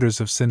like odors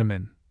of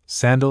cinnamon,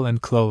 sandal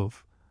and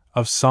clove,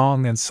 of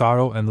song and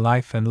sorrow and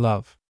life and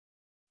love.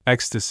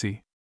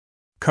 Ecstasy.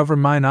 Cover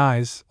mine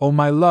eyes, O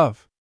my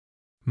love!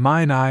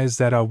 Mine eyes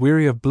that are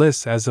weary of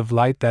bliss as of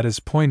light that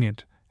is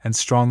poignant and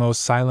strong, O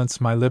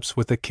silence my lips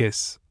with a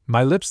kiss,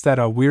 my lips that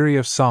are weary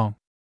of song.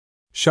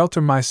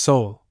 Shelter my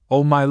soul,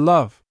 O my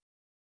love!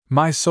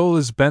 My soul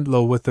is bent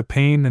low with the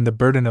pain and the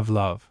burden of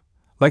love,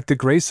 like the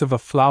grace of a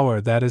flower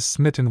that is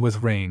smitten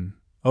with rain.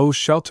 O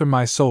shelter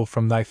my soul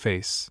from thy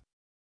face.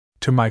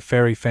 To my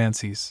fairy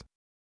fancies.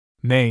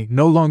 Nay,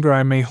 no longer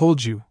I may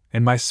hold you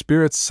in my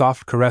spirit's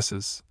soft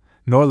caresses,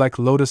 nor like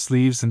lotus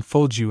leaves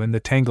enfold you in the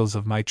tangles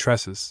of my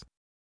tresses.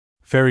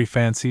 Fairy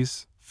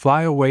fancies,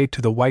 fly away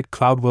to the white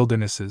cloud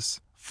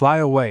wildernesses, fly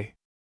away.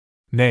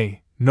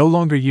 Nay, no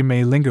longer ye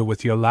may linger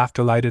with your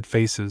laughter-lighted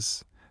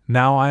faces,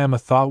 now I am a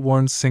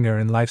thought-worn singer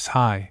in life's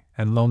high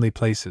and lonely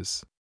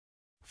places.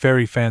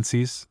 Fairy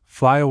fancies,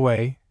 fly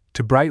away,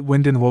 to bright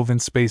wind-enwoven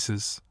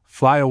spaces,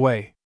 fly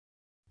away.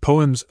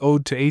 Poems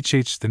Ode to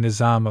H. the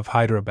Nizam of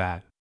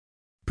Hyderabad.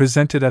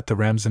 Presented at the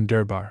Ramzan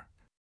Durbar.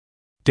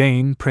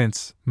 Deign,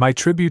 Prince, my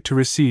tribute to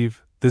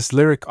receive, this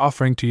lyric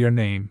offering to your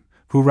name,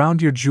 who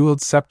round your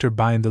jeweled scepter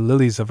bind the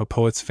lilies of a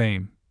poet's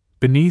fame,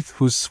 beneath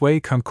whose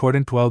sway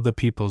concordant dwell the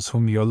peoples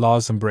whom your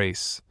laws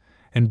embrace,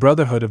 in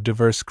brotherhood of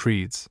diverse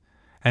creeds,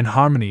 and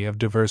harmony of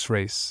diverse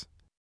race.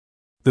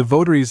 The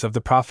votaries of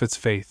the Prophet's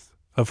faith,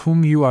 of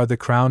whom you are the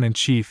crown and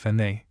chief, and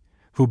they,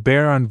 who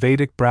bear on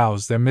Vedic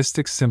brows their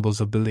mystic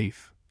symbols of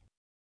belief.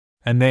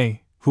 And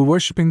they, who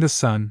worshipping the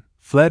sun,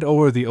 fled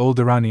o'er the old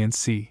Iranian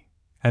sea,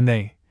 and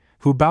they,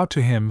 who bow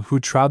to him who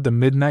trod the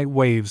midnight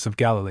waves of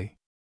Galilee.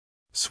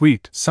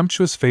 Sweet,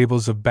 sumptuous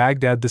fables of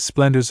Baghdad, the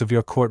splendors of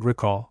your court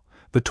recall,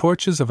 the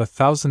torches of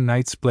 1,000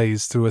 nights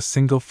blaze through a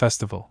single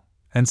festival,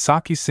 and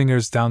Saki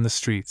singers down the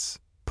streets,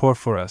 pour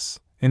for us,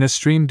 in a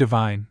stream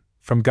divine,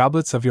 from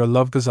goblets of your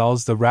love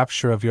ghazals the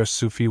rapture of your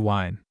Sufi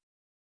wine.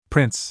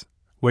 Prince,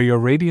 where your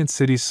radiant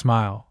cities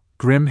smile,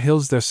 grim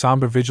hills their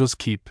somber vigils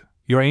keep,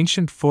 your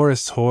ancient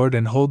forests hoard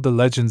and hold the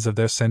legends of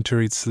their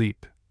centuried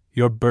sleep,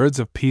 your birds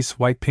of peace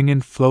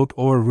white-pinioned float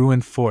o'er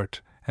ruined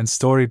fort and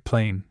storied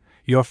plain,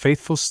 your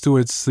faithful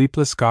stewards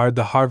sleepless guard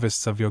the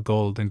harvests of your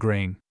gold and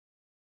grain.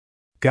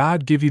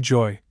 God give you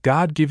joy,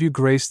 God give you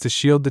grace to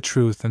shield the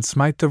truth and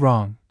smite the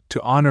wrong,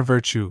 to honor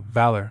virtue,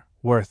 valor,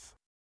 worth,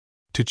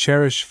 to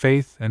cherish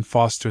faith and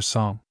foster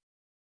song.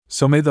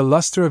 So may the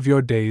luster of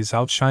your days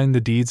outshine the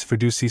deeds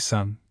Firdousi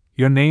sung,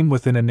 your name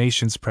within a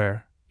nation's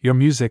prayer, your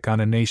music on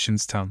a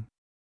nation's tongue.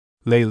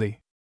 Layli.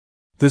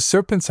 The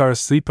serpents are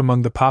asleep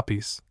among the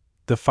poppies,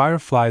 the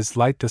fireflies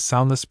light the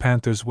soundless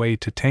panther's way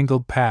to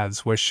tangled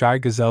paths where shy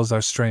gazelles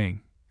are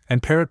straying,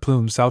 and parrot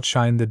plumes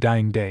outshine the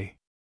dying day.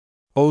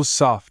 Oh,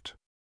 soft!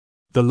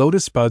 The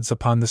lotus buds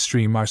upon the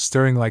stream are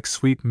stirring like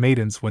sweet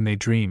maidens when they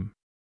dream.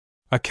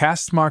 A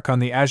caste mark on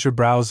the azure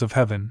brows of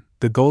heaven,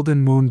 the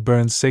golden moon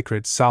burns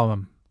sacred,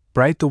 solemn,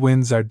 bright the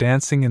winds are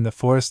dancing in the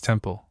forest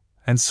temple,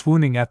 and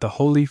swooning at the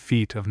holy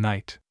feet of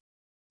night.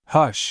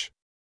 Hush!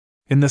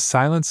 In the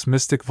silence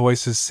mystic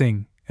voices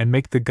sing, and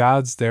make the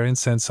gods their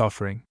incense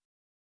offering.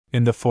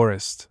 In the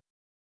forest.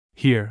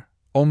 Here,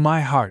 O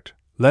my heart,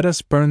 let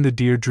us burn the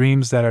dear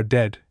dreams that are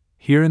dead.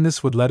 Here in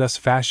this wood let us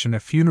fashion a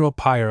funeral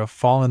pyre of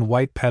fallen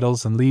white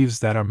petals and leaves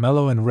that are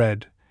mellow and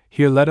red.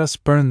 Here let us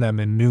burn them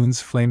in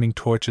noon's flaming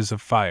torches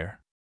of fire.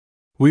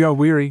 We are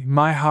weary,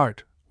 my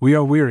heart, we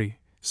are weary,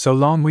 so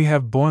long we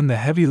have borne the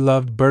heavy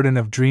loved burden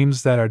of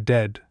dreams that are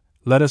dead.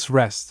 Let us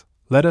rest,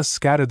 let us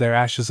scatter their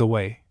ashes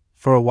away,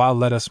 for a while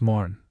let us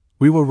mourn.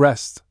 We will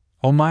rest,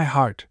 O my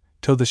heart,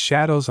 till the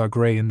shadows are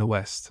gray in the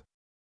west.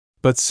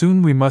 But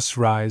soon we must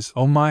rise,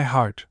 O my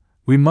heart,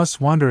 we must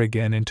wander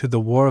again into the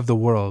war of the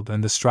world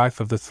and the strife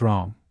of the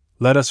throng.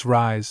 Let us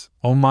rise,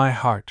 O my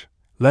heart,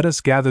 let us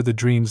gather the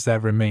dreams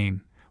that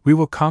remain. We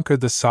will conquer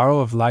the sorrow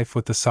of life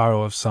with the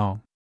sorrow of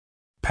song.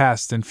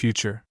 Past and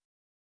future.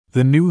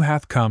 The new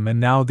hath come and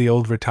now the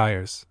old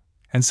retires,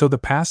 and so the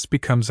past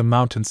becomes a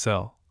mountain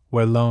cell,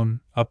 where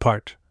lone,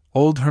 apart,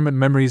 old hermit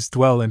memories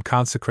dwell in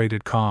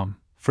consecrated calm,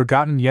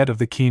 forgotten yet of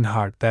the keen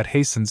heart that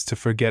hastens to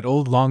forget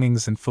old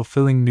longings and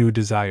fulfilling new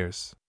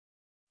desires.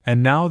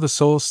 And now the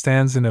soul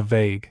stands in a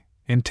vague,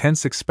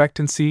 intense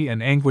expectancy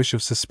and anguish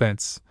of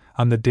suspense,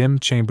 on the dim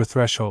chamber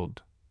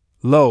threshold.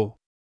 Lo!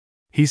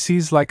 He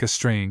sees like a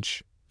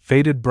strange,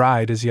 faded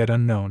bride as yet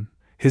unknown,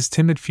 his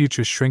timid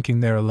future shrinking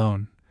there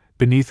alone,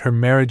 beneath her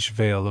marriage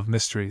veil of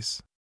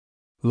mysteries.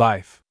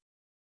 Life.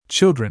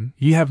 Children,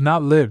 ye have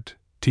not lived,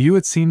 to you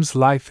it seems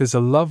life is a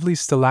lovely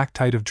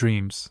stalactite of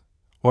dreams,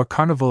 or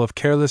carnival of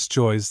careless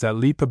joys that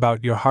leap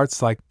about your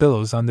hearts like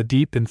billows on the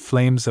deep in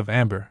flames of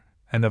amber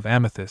and of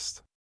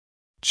amethyst.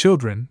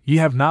 Children, ye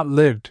have not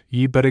lived,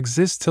 ye but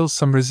exist till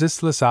some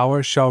resistless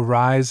hour shall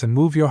rise and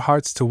move your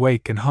hearts to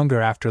wake and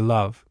hunger after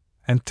love,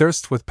 and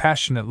thirst with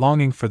passionate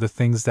longing for the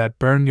things that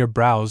burn your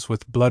brows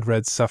with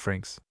blood-red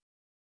sufferings.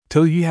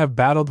 Till ye have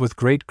battled with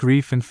great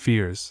grief and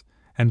fears,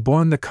 and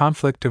borne the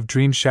conflict of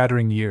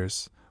dream-shattering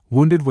years,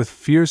 wounded with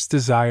fierce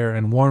desire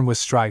and worn with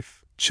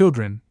strife.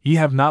 Children, ye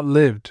have not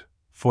lived,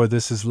 for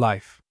this is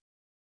life.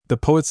 The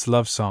poet's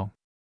love song.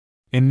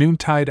 In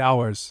noontide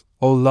hours,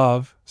 O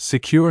love,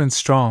 secure and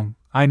strong,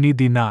 I need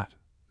thee not.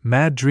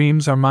 Mad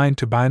dreams are mine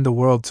to bind the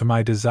world to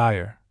my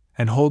desire,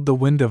 and hold the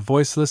wind of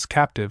voiceless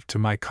captive to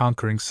my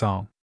conquering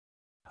song.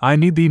 I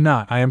need thee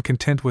not, I am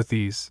content with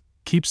these.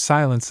 Keep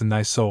silence in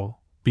thy soul,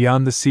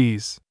 beyond the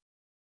seas.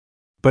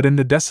 But in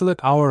the desolate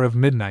hour of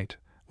midnight,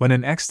 when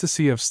an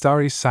ecstasy of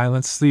starry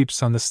silence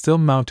sleeps on the still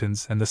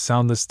mountains and the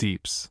soundless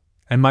deeps,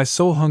 and my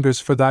soul hungers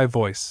for thy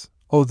voice,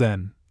 O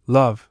then,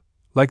 love,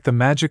 like the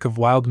magic of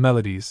wild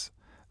melodies,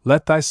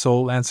 let thy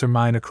soul answer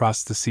mine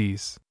across the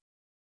seas.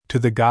 To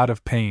the god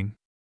of pain.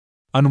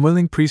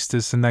 Unwilling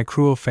priestess in thy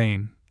cruel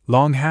fane,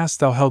 long hast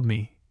thou held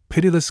me,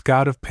 pitiless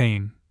god of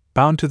pain,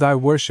 bound to thy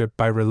worship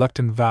by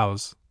reluctant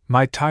vows,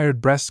 my tired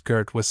breast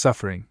girt with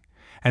suffering,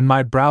 and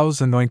my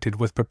brows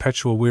anointed with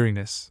perpetual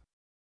weariness.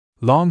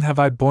 Long have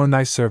I borne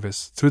thy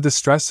service through the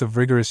stress of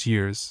rigorous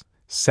years,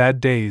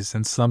 sad days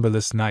and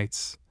slumberless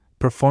nights,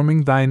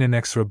 performing thine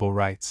inexorable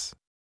rites.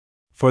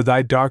 For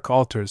thy dark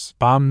altars,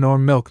 balm nor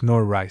milk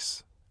nor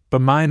rice,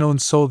 but mine own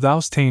soul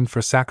thou'st ta'en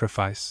for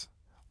sacrifice,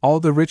 all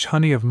the rich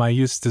honey of my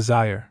youth's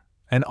desire,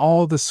 and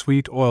all the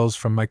sweet oils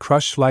from my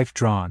crushed life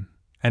drawn,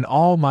 and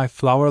all my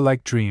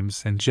flower-like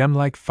dreams and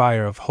gem-like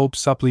fire of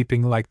hopes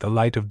upleaping like the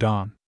light of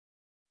dawn.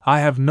 I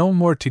have no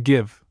more to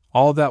give,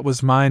 all that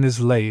was mine is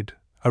laid,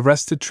 a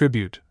wrested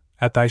tribute,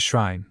 at thy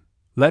shrine.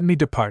 Let me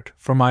depart,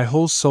 for my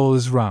whole soul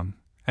is wrung,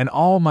 and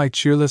all my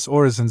cheerless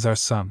orisons are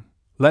sung.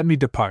 Let me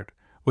depart,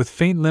 with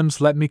faint limbs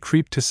let me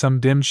creep to some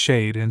dim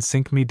shade and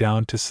sink me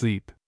down to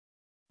sleep.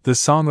 The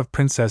song of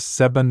Princess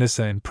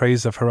Zeba-Nissa in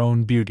praise of her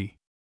own beauty.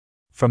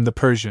 From the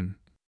Persian.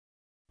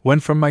 When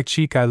from my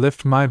cheek I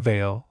lift my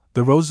veil,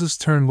 the roses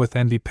turn with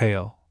envy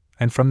pale,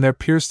 and from their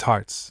pierced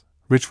hearts,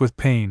 rich with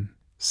pain,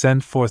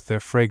 send forth their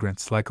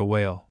fragrance like a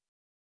wail.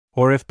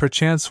 Or if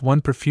perchance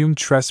one perfumed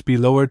tress be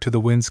lowered to the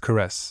wind's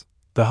caress,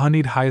 the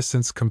honeyed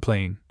hyacinths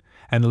complain,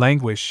 and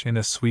languish in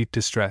a sweet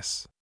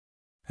distress.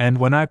 And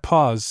when I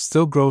pause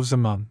still groves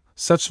among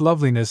such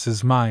loveliness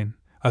as mine,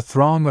 A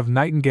throng of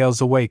nightingales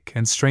awake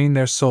and strain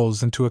their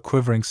souls into a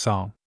quivering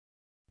song.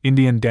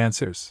 Indian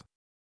dancers.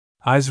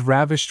 Eyes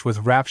ravished with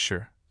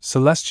rapture,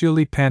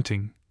 celestially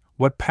panting,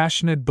 what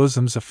passionate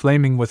bosoms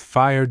aflaming with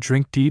fire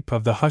drink deep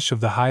of the hush of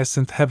the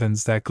hyacinth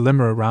heavens that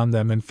glimmer around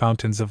them in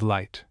fountains of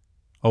light.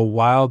 O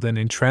wild and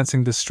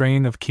entrancing the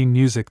strain of keen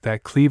music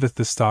that cleaveth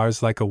the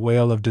stars like a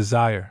wail of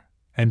desire,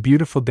 and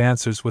beautiful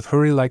dancers with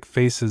houri-like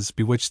faces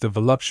bewitch the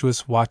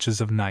voluptuous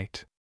watches of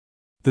night.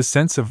 The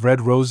scents of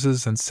red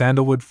roses and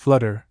sandalwood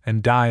flutter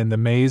and die in the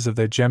maze of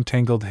their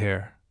gem-tangled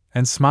hair,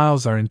 and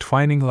smiles are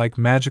entwining like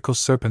magical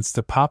serpents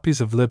the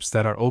poppies of lips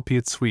that are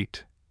opiate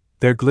sweet.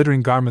 Their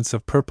glittering garments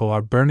of purple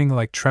are burning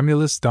like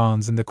tremulous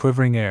dawns in the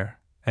quivering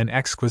air, and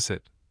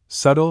exquisite,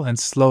 subtle and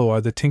slow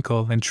are the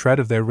tinkle and tread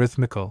of their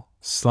rhythmical,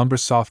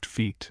 slumber-soft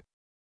feet.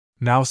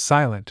 Now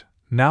silent,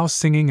 now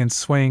singing and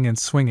swaying and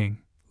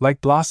swinging,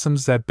 like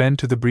blossoms that bend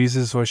to the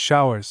breezes or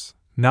showers,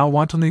 now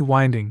wantonly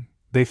winding,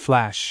 they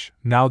flash,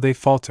 now they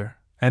falter,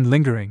 and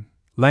lingering,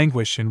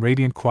 languish in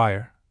radiant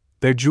choir,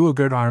 their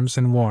jewel-girt arms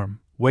and warm,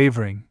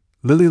 wavering,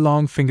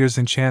 lily-long fingers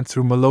enchant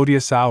through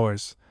melodious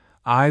hours,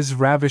 eyes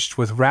ravished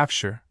with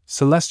rapture,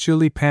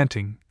 celestially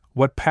panting,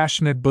 what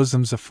passionate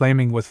bosoms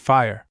aflaming with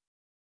fire.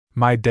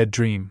 My dead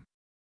dream.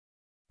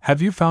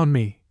 Have you found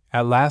me,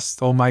 at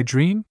last, O my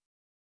dream?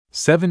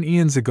 7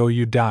 eons ago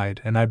you died,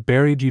 and I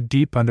buried you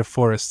deep under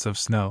forests of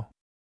snow.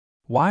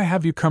 Why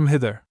have you come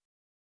hither?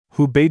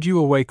 Who bade you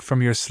awake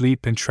from your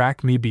sleep and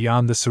track me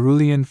beyond the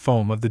cerulean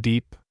foam of the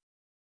deep?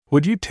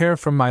 Would you tear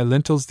from my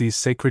lintels these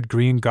sacred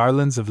green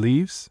garlands of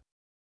leaves?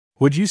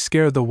 Would you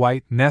scare the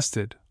white,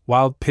 nested,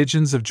 wild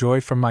pigeons of joy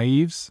from my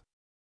eaves?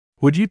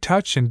 Would you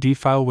touch and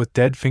defile with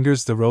dead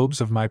fingers the robes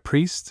of my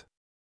priest?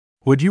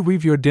 Would you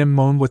weave your dim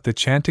moan with the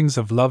chantings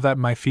of love at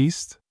my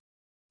feast?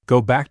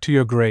 Go back to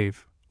your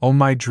grave, O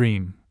my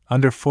dream,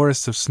 under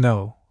forests of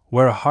snow,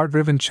 where a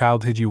heart-riven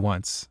child hid you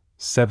once,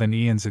 7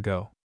 eons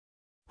ago.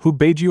 Who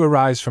bade you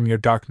arise from your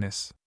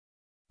darkness?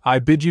 I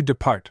bid you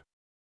depart.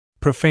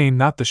 Profane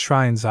not the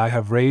shrines I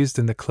have raised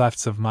in the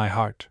clefts of my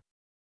heart.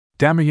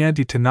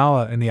 Damayanti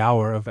Tanala in the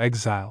hour of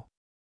exile.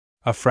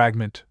 A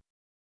fragment.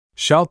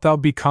 Shalt thou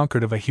be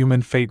conquered of a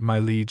human fate, my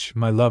liege,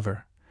 my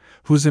lover,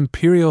 whose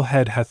imperial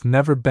head hath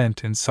never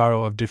bent in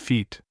sorrow of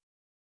defeat?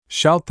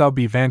 Shalt thou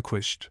be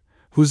vanquished,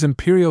 whose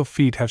imperial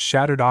feet have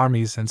shattered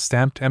armies and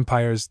stamped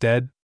empires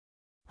dead?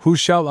 Who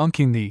shall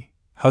unking thee,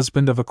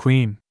 husband of a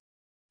queen?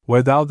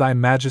 Wear thou thy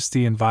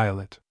majesty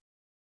inviolate.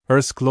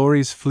 Earth's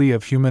glories flee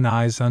of human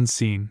eyes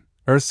unseen,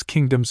 earth's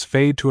kingdoms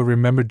fade to a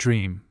remembered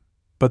dream,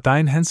 but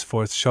thine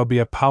henceforth shall be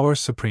a power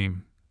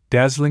supreme,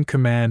 dazzling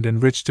command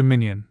and rich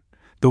dominion,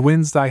 the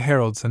winds thy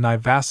heralds and thy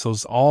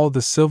vassals, all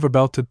the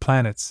silver-belted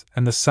planets,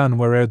 and the sun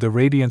where'er the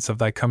radiance of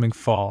thy coming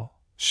fall,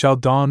 shall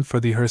dawn for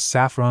thee her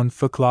saffron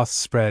footcloths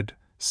spread,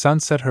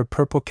 sunset her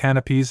purple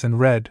canopies and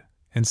red,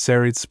 in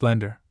serried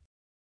splendor,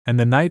 and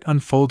the night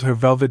unfold her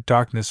velvet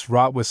darkness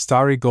wrought with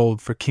starry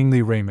gold for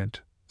kingly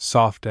raiment,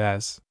 soft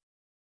as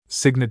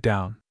signet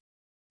down.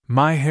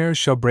 My hair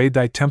shall braid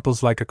thy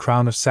temples like a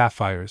crown of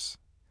sapphires,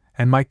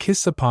 and my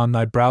kiss upon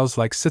thy brows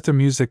like cithar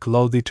music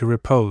lull thee to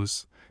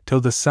repose,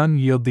 till the sun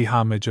yield thee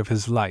homage of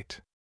his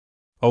light.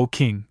 O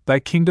king,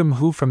 thy kingdom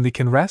who from thee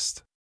can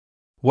wrest?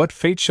 What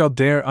fate shall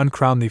dare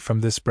uncrown thee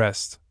from this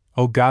breast,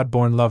 O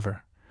God-born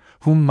lover,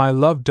 whom my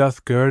love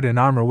doth gird in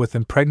armor with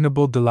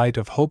impregnable delight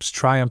of hope's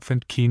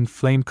triumphant keen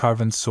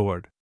flame-carven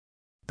sword?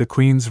 The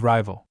queen's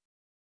rival.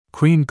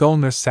 Queen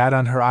Gulnar sat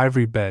on her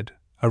ivory bed,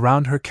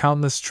 around her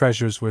countless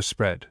treasures were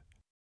spread.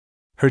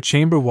 Her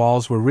chamber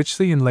walls were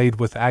richly inlaid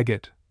with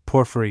agate,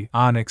 porphyry,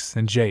 onyx,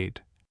 and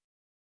jade.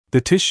 The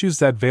tissues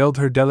that veiled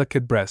her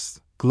delicate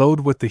breast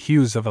glowed with the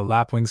hues of a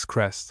lapwing's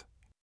crest.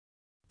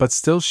 But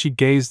still she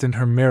gazed in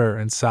her mirror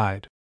and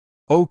sighed,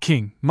 O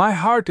king, my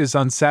heart is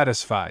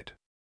unsatisfied.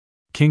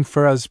 King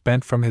Firaz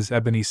bent from his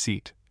ebony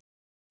seat.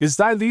 Is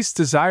thy least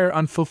desire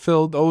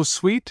unfulfilled, O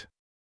sweet?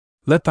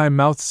 Let thy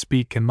mouth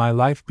speak and my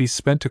life be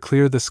spent to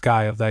clear the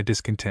sky of thy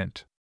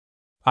discontent.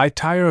 I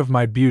tire of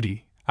my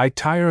beauty, I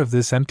tire of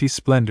this empty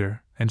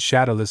splendor and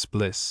shadowless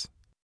bliss.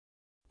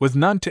 With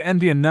none to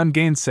envy and none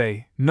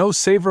gainsay, no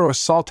savor or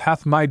salt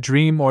hath my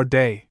dream or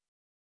day.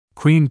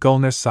 Queen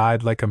Gulnar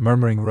sighed like a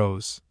murmuring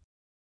rose.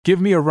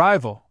 Give me a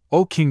rival,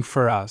 O King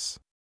Firaz.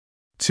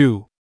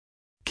 2.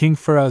 King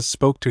Firaz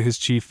spoke to his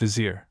chief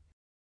vizier.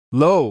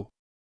 Lo!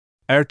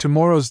 Ere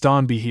tomorrow's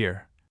dawn be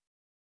here,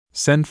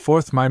 send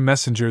forth my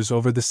messengers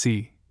over the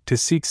sea, to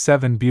seek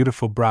 7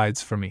 beautiful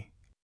brides for me.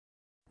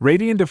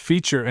 Radiant of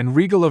feature and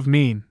regal of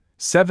mien,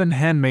 7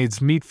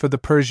 handmaids meet for the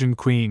Persian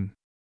queen.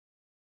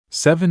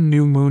 7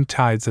 new moon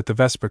tides at the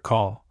vesper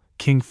call,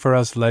 King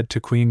Firaz led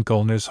to Queen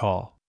Gulnar's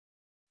hall.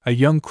 A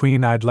young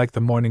queen eyed like the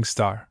morning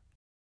star.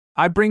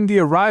 I bring thee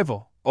a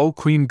rival, O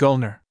Queen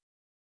Gulnar.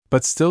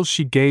 But still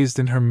she gazed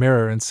in her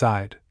mirror and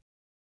sighed.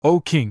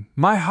 O king,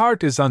 my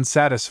heart is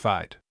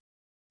unsatisfied.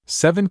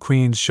 7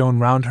 queens shone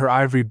round her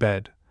ivory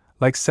bed,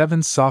 like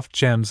 7 soft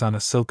gems on a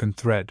silken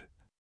thread.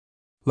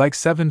 Like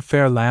 7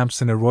 fair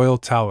lamps in a royal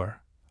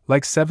tower,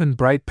 like 7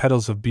 bright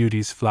petals of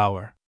beauty's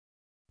flower.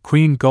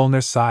 Queen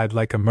Gulnar sighed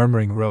like a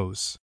murmuring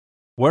rose.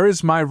 Where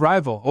is my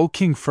rival, O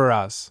King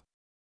Faraz?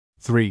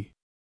 3.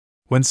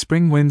 When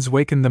spring winds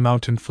wakened the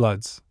mountain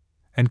floods,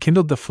 and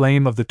kindled the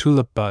flame of the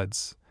tulip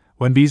buds,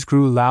 when bees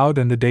grew loud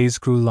and the days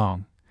grew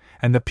long,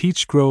 and the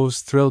peach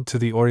groves thrilled to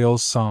the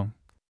oriole's song,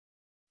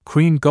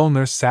 Queen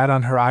Gulnar sat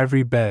on her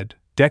ivory bed,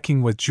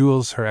 decking with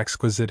jewels her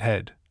exquisite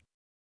head.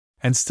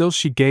 And still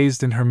she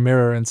gazed in her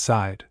mirror and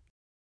sighed,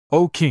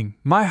 O King,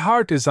 my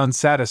heart is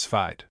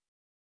unsatisfied.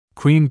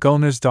 Queen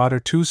Gulnar's daughter,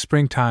 2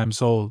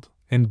 springtimes old,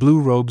 in blue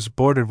robes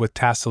bordered with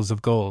tassels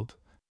of gold,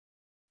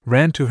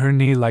 ran to her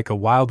knee like a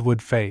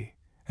wildwood fay,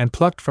 and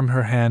plucked from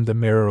her hand the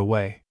mirror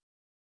away.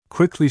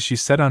 Quickly she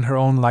set on her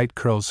own light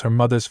curls her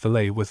mother's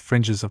fillet with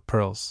fringes of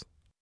pearls.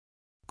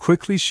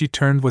 Quickly she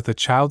turned with a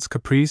child's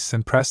caprice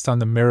and pressed on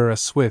the mirror a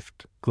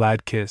swift,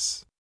 glad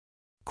kiss.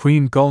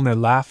 Queen Gulnar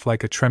laughed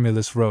like a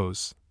tremulous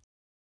rose.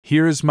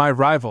 Here is my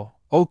rival,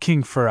 O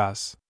King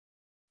Faraz,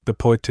 the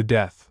poet to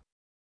death.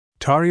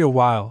 Tarry a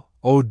while,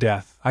 O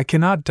death, I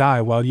cannot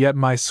die while yet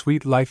my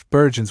sweet life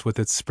burgeons with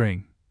its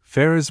spring.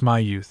 Fair is my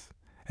youth,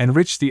 and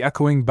rich the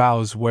echoing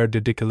boughs where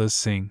didiculas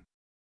sing.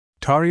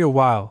 Tarry a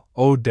while,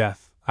 O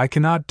death, I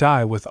cannot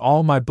die with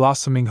all my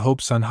blossoming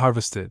hopes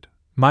unharvested,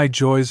 my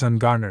joys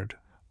ungarnered,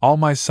 all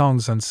my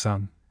songs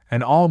unsung,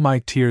 and all my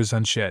tears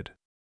unshed.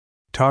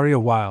 Tarry a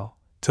while,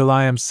 till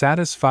I am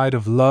satisfied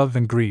of love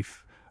and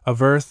grief,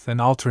 of earth and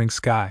altering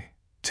sky,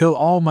 till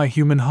all my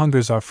human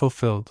hungers are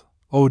fulfilled,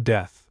 O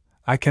death,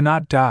 I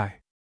cannot die.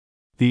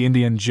 The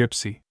Indian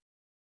Gypsy.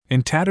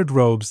 In tattered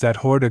robes that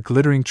hoard a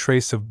glittering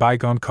trace of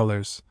bygone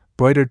colors,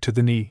 broidered to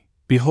the knee,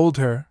 behold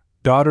her,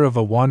 daughter of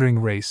a wandering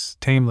race,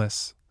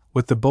 tameless,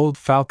 with the bold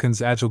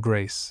falcon's agile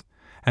grace,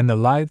 and the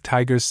lithe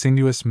tiger's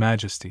sinuous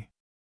majesty.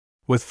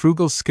 With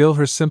frugal skill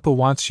her simple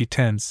wants she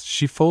tends,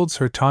 she folds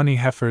her tawny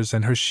heifers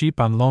and her sheep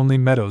on lonely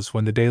meadows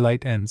when the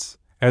daylight ends,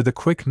 ere the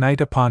quick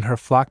night upon her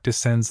flock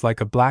descends like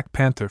a black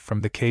panther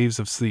from the caves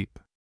of sleep.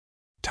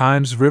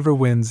 Time's river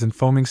winds and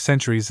foaming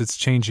centuries its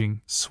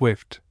changing,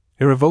 swift,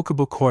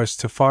 irrevocable course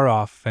to far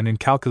off and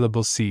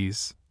incalculable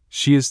seas,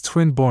 she is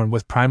twin-born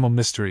with primal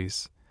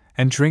mysteries,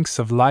 and drinks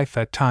of life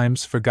at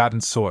times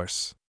forgotten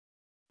source.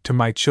 To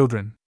my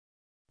children,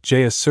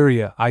 Jaya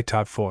Surya I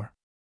taught for.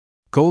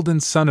 Golden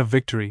sun of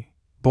victory,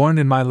 born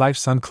in my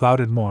life's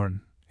unclouded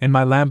morn, in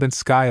my lambent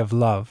sky of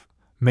love,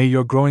 may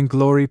your growing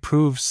glory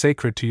prove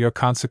sacred to your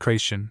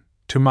consecration,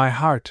 to my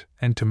heart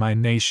and to my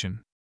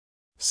nation.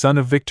 Son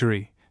of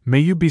victory, may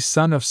you be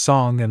son of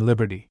song and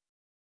liberty.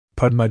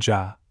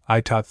 Padmaja, I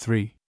taught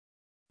 3.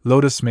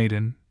 Lotus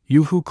maiden,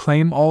 you who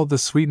claim all the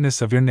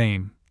sweetness of your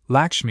name,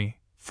 Lakshmi,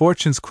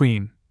 fortune's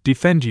queen,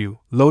 defend you,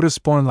 lotus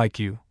born like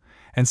you,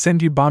 and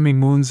send you balmy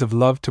moons of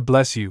love to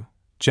bless you,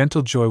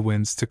 gentle joy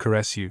winds to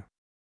caress you.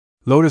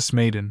 Lotus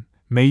maiden,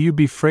 may you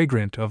be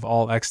fragrant of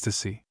all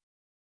ecstasy.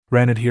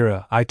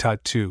 Ranadhira, I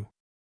taught 2.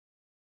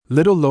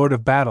 Little lord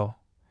of battle,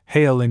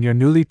 hail in your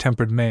newly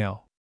tempered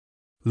mail.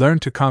 Learn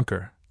to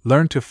conquer,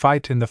 learn to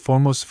fight in the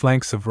foremost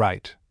flanks of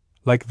right,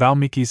 like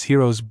Valmiki's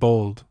heroes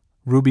bold,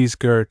 rubies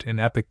girt in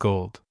epic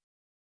gold.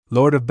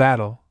 Lord of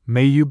battle,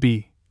 may you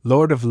be,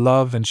 lord of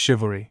love and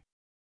chivalry.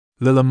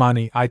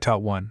 Lilamani, I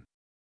taught 1.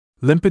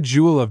 Limpid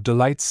jewel of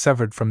delight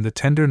severed from the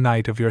tender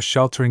night of your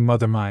sheltering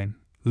mother mine,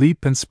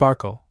 leap and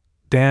sparkle,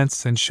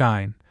 dance and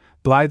shine,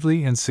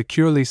 blithely and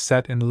securely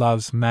set in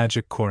love's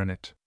magic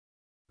coronet.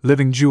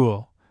 Living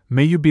jewel,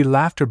 may you be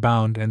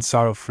laughter-bound and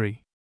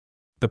sorrow-free.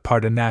 The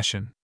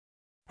Pardanashan.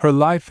 Her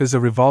life is a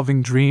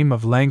revolving dream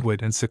of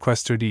languid and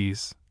sequestered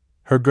ease.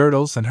 Her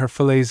girdles and her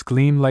fillets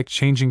gleam like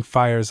changing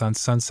fires on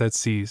sunset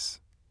seas.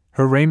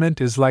 Her raiment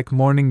is like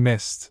morning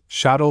mist,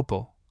 shot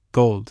opal,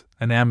 gold,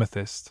 and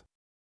amethyst.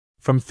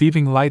 From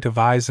thieving light of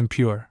eyes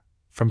impure,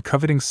 from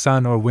coveting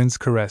sun or wind's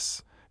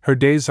caress, her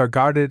days are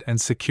guarded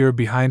and secure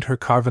behind her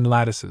carven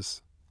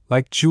lattices,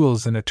 like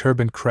jewels in a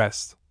turbaned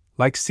crest,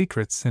 like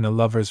secrets in a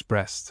lover's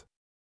breast.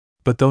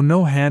 But though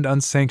no hand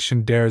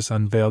unsanctioned dares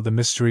unveil the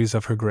mysteries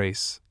of her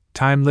grace,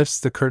 time lifts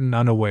the curtain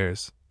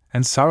unawares,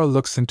 and sorrow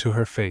looks into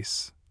her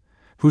face.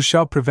 Who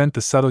shall prevent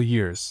the subtle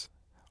years,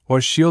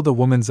 or shield a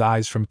woman's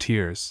eyes from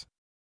tears?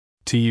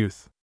 To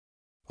youth.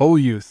 O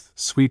youth,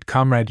 sweet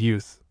comrade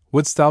youth,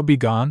 wouldst thou be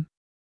gone?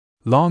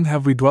 Long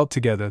have we dwelt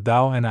together,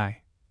 thou and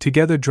I,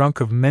 together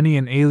drunk of many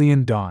an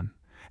alien dawn,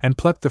 and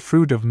plucked the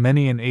fruit of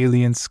many an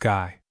alien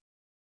sky.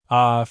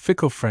 Ah,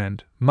 fickle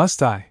friend,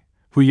 must I,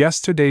 who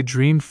yesterday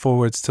dreamed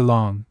forwards to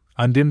long,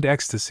 undimmed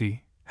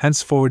ecstasy,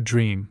 henceforward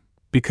dream,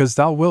 because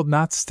thou wilt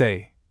not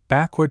stay,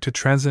 backward to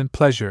transient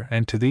pleasure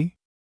and to thee?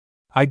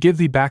 I give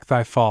thee back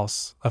thy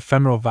false,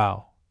 ephemeral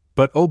vow,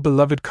 but, O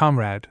beloved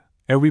comrade,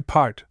 ere we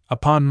part,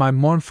 upon my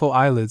mournful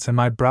eyelids and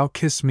my brow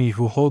kiss me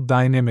who hold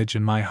thine image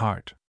in my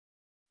heart.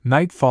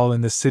 Nightfall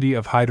in the city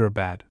of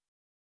Hyderabad.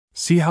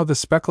 See how the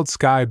speckled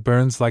sky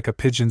burns like a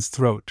pigeon's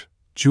throat,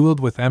 jeweled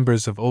with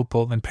embers of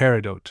opal and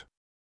peridot.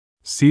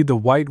 See the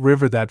white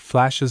river that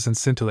flashes and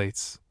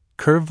scintillates,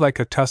 curved like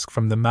a tusk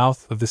from the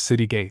mouth of the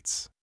city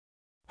gates.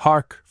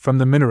 Hark, from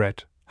the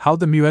minaret, how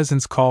the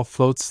muezzin's call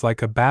floats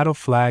like a battle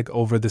flag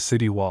over the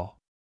city wall.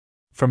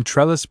 From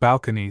trellised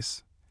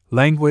balconies,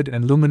 Languid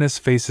and luminous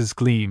faces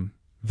gleam,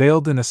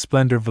 veiled in a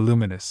splendor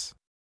voluminous.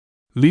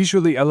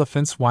 Leisurely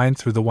elephants wind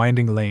through the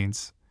winding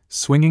lanes,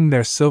 swinging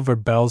their silver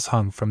bells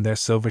hung from their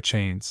silver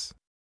chains.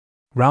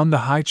 Round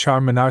the high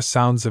Charminar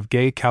sounds of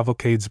gay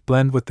cavalcades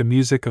blend with the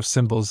music of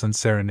cymbals and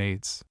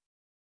serenades.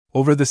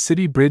 Over the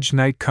city bridge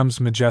night comes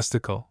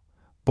majestical,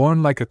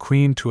 borne like a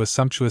queen to a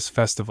sumptuous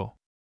festival.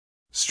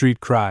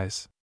 Street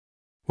cries.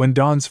 When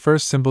dawn's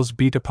first cymbals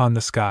beat upon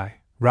the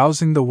sky,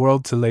 rousing the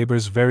world to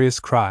labor's various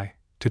cry,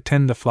 to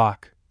tend the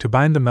flock, to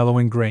bind the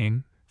mellowing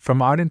grain,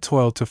 from ardent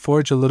toil to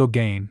forge a little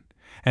gain,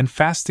 and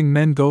fasting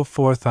men go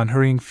forth on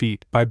hurrying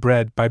feet, by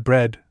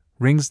bread,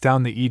 rings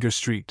down the eager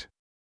street.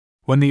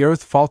 When the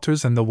earth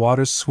falters and the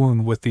waters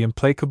swoon with the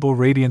implacable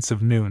radiance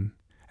of noon,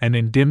 and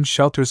in dim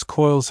shelters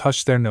coils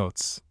hush their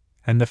notes,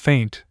 and the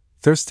faint,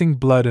 thirsting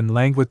blood in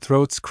languid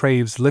throats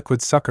craves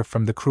liquid succor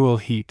from the cruel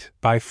heat,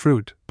 by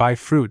fruit,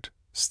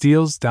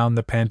 steals down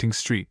the panting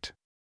street.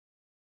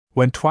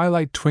 When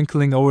twilight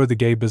twinkling o'er the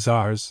gay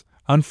bazaars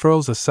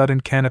unfurls a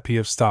sudden canopy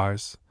of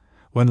stars,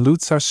 when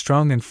lutes are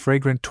strung and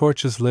fragrant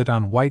torches lit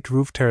on white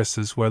roof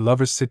terraces where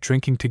lovers sit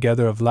drinking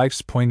together of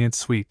life's poignant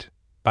sweet,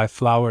 by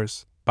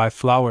flowers,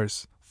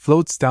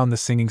 floats down the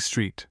singing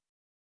street.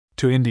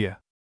 To India.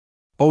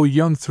 O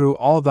young through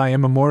all thy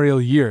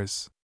immemorial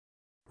years!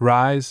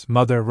 Rise,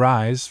 mother,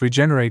 rise,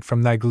 regenerate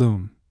from thy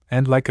gloom,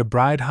 and like a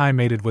bride high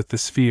mated with the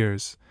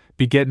spheres,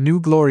 beget new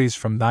glories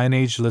from thine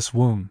ageless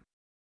womb.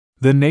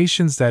 The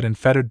nations that in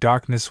fettered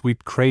darkness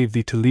weep crave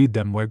thee to lead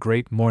them where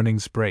great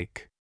mornings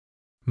break.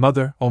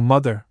 Mother, O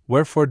mother,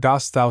 wherefore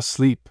dost thou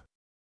sleep?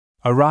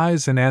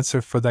 Arise and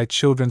answer for thy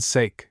children's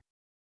sake.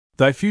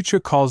 Thy future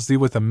calls thee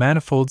with a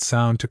manifold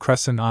sound to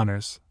crescent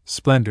honors,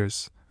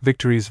 splendors,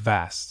 victories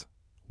vast.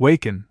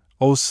 Waken,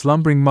 O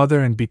slumbering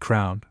mother, and be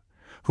crowned,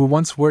 who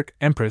once wert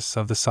empress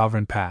of the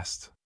sovereign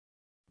past.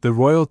 The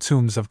royal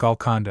tombs of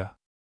Golconda.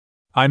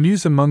 I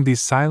muse among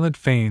these silent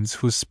fanes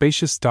whose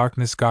spacious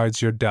darkness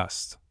guards your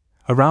dust.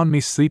 Around me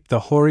sleep the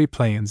hoary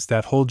plains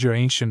that hold your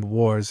ancient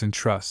wars in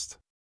trust.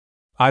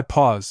 I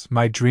pause,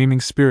 my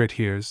dreaming spirit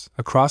hears,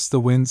 across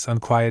the wind's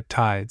unquiet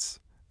tides,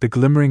 the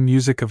glimmering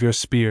music of your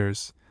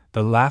spears,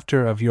 the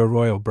laughter of your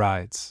royal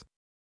brides.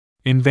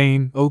 In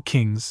vain, O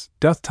kings,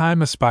 doth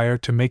time aspire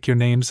to make your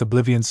names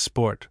oblivion's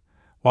sport,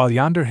 while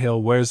yonder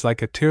hill wears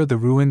like a tear the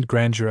ruined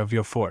grandeur of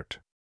your fort.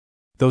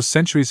 Though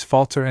centuries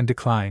falter and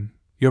decline,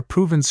 your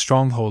proven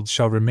strongholds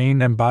shall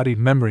remain embodied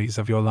memories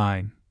of your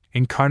line,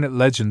 incarnate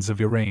legends of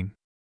your reign.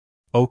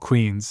 O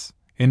queens,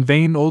 in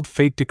vain old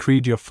fate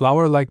decreed your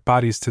flower-like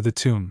bodies to the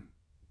tomb.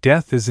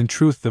 Death is in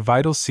truth the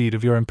vital seed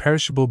of your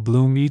imperishable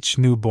bloom. Each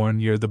newborn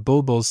year the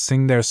bulbuls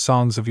sing their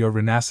songs of your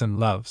renascent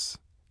loves.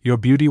 Your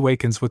beauty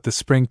wakens with the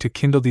spring to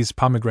kindle these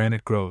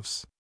pomegranate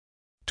groves.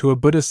 To a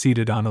Buddha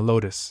seated on a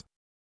lotus.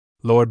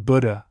 Lord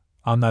Buddha,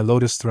 on thy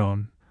lotus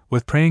throne,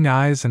 with praying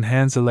eyes and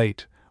hands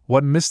elate,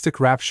 what mystic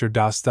rapture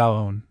dost thou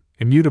own,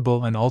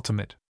 immutable and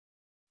ultimate?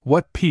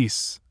 What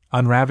peace,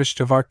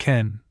 unravished of our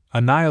ken,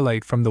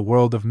 annihilate from the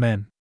world of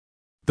men?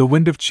 The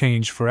wind of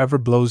change forever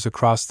blows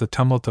across the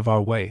tumult of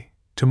our way.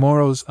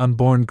 Tomorrow's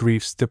unborn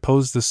griefs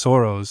depose the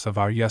sorrows of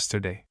our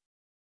yesterday.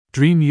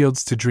 Dream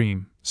yields to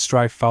dream,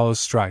 strife follows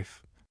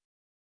strife,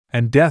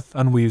 and death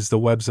unweaves the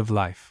webs of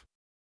life.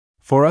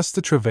 For us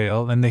the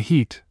travail and the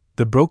heat,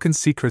 the broken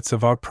secrets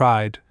of our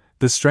pride,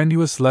 the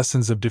strenuous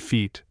lessons of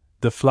defeat,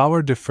 the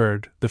flower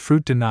deferred, the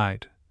fruit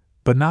denied,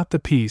 but not the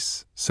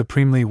peace,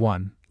 supremely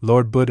won,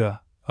 Lord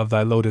Buddha, of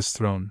thy lotus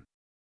throne.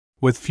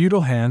 With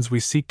futile hands we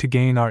seek to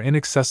gain our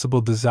inaccessible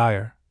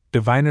desire,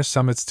 diviner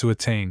summits to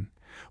attain,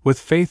 with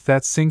faith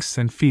that sinks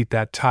and feet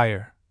that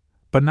tire,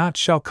 but not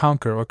shall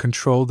conquer or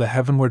control the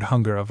heavenward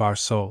hunger of our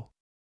soul.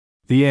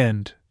 The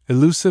end,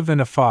 elusive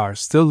and afar,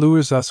 still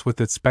lures us with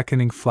its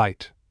beckoning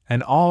flight,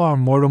 and all our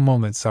mortal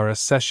moments are a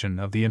session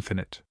of the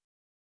infinite.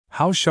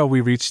 How shall we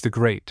reach the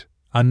great,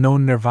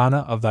 unknown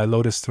nirvana of thy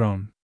lotus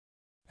throne?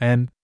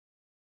 And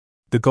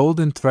The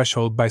Golden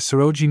Threshold by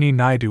Sarojini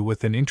Naidu,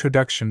 with an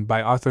introduction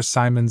by Arthur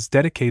Symons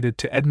dedicated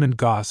to Edmund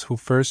Gosse, who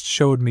first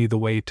showed me the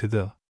way to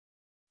the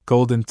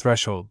Golden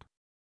Threshold.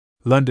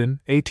 London,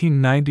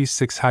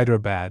 1896.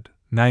 Hyderabad,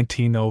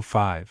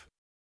 1905.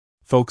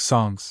 Folk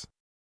songs.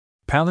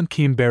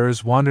 Palanquin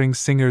bearers, wandering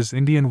singers,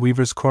 Indian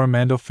weavers,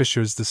 Coromandel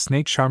fishers, the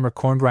snake charmer,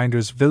 corn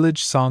grinders,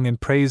 village song in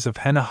praise of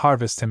henna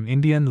harvest hymn,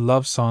 Indian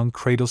love song,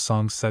 cradle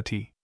song,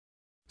 sati.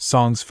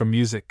 Songs for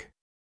music.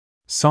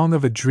 Song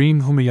of a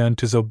dream, Humayun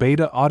to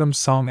Zobayda, autumn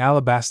song,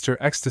 alabaster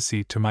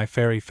ecstasy to my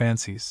fairy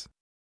fancies.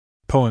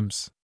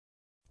 Poems.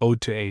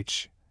 Ode to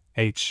H.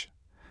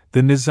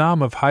 The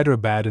Nizam of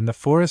Hyderabad in the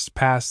forest,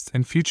 past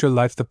and future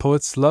life, the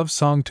poet's love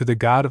song to the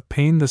god of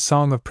pain, the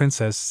song of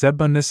Princess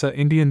Zeba-Nissa,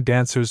 Indian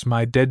dancers,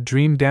 my dead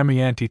dream,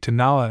 Damayanti to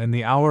Nala in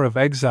the hour of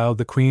exile,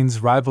 the queen's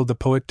rival, the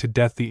poet to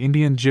death, the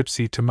Indian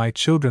gypsy to my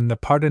children, the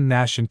pardon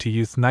Nashin to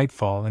youth,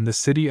 nightfall in the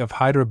city of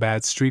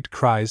Hyderabad, street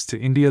cries to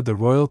India, the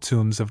royal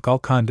tombs of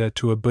Golconda,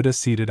 to a Buddha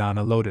seated on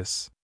a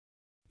lotus.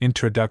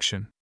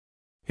 Introduction.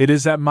 It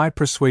is at my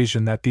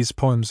persuasion that these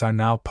poems are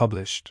now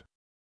published.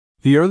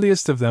 The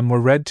earliest of them were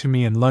read to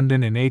me in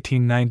London in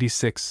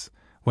 1896,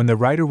 when the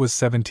writer was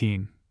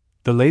 17.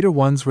 The later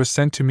ones were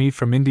sent to me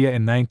from India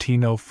in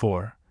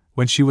 1904,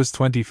 when she was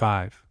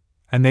 25,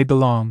 and they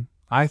belong,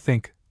 I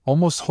think,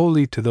 almost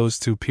wholly to those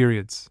two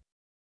periods.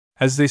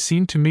 As they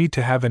seem to me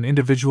to have an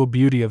individual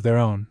beauty of their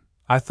own,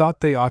 I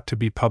thought they ought to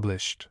be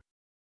published.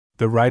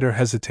 The writer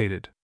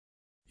hesitated.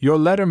 "Your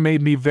letter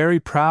made me very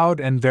proud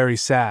and very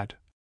sad,"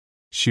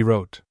 she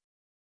wrote.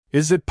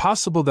 "Is it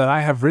possible that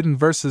I have written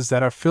verses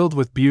that are filled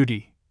with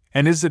beauty,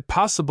 and is it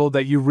possible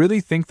that you really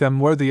think them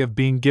worthy of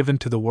being given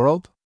to the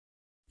world?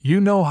 You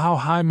know how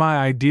high my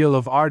ideal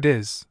of art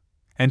is,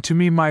 and to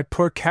me my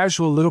poor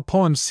casual little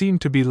poems seem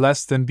to be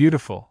less than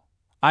beautiful.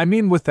 I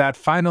mean with that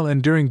final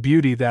enduring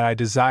beauty that I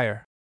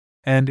desire."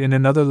 And in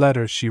another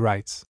letter she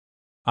writes,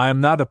 "I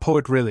am not a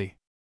poet really.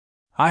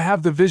 I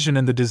have the vision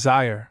and the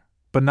desire,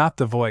 but not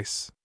the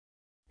voice.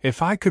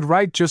 If I could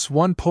write just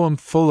one poem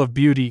full of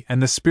beauty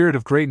and the spirit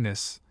of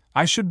greatness,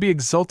 I should be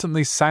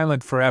exultantly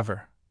silent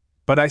forever.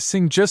 But I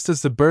sing just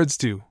as the birds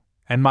do,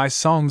 and my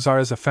songs are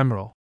as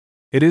ephemeral.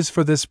 It is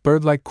for this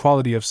bird-like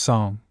quality of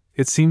song,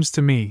 it seems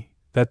to me,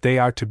 that they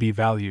are to be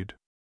valued.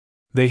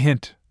 They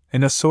hint,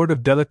 in a sort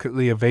of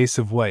delicately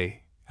evasive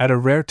way, at a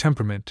rare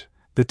temperament,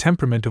 the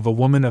temperament of a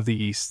woman of the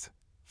East,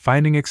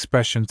 finding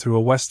expression through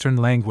a Western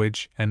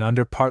language and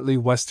under partly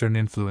Western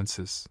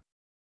influences.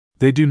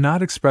 They do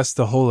not express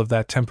the whole of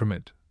that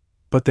temperament,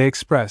 but they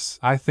express,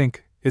 I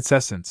think, its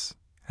essence,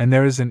 and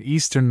there is an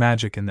Eastern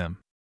magic in them."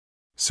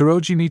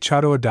 Sarojini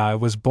Chattopadhyay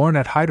was born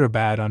at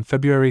Hyderabad on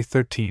February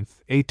 13,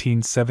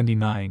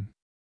 1879.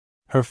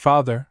 Her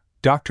father,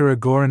 Dr.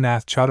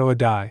 Agoranath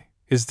Chattopadhyay,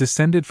 is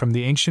descended from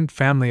the ancient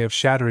family of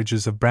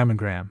Shattarajas of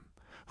Brahmangram,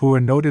 who were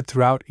noted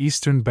throughout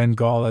eastern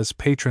Bengal as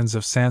patrons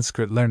of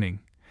Sanskrit learning,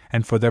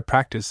 and for their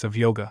practice of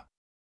yoga.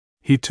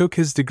 He took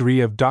his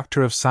degree of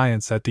Doctor of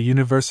Science at the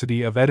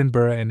University of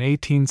Edinburgh in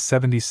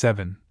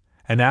 1877,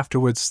 and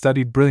afterwards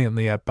studied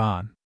brilliantly at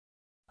Bonn.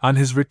 On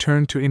his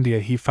return to India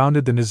he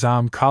founded the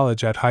Nizam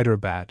College at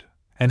Hyderabad,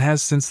 and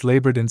has since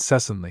labored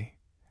incessantly,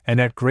 and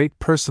at great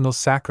personal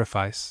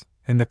sacrifice,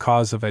 in the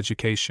cause of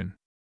education.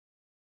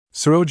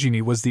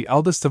 Sarojini was the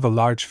eldest of a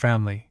large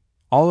family,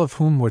 all of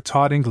whom were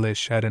taught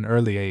English at an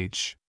early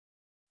age.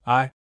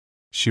 "I,"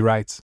 she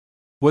writes,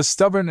 "was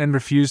stubborn and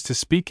refused to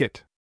speak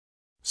it.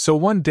 So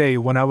one day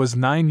when I was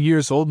 9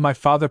 years old my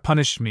father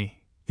punished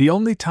me, the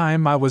only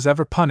time I was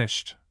ever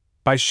punished,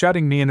 by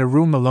shutting me in a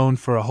room alone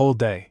for a whole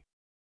day.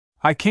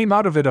 I came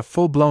out of it a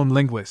full-blown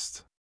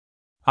linguist.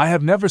 I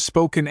have never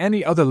spoken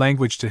any other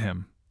language to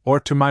him,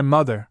 or to my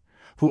mother,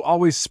 who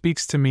always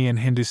speaks to me in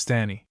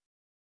Hindustani.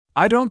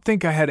 I don't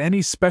think I had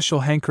any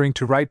special hankering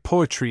to write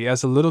poetry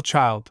as a little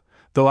child,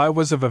 though I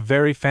was of a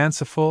very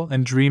fanciful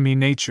and dreamy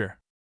nature.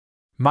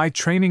 My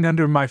training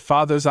under my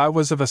father's eye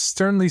was of a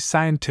sternly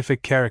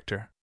scientific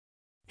character.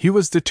 He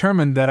was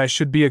determined that I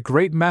should be a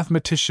great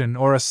mathematician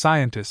or a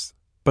scientist,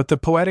 but the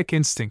poetic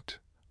instinct,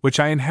 which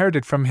I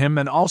inherited from him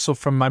and also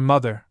from my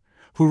mother,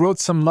 who wrote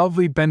some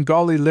lovely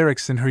Bengali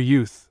lyrics in her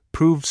youth,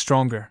 proved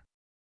stronger.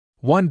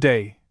 One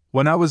day,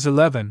 when I was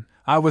 11,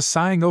 I was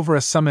sighing over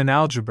a sum in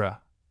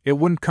algebra. It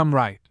wouldn't come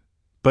right,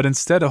 but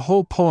instead a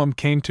whole poem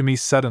came to me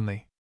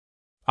suddenly.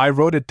 I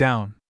wrote it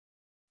down.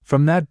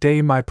 From that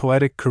day my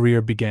poetic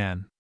career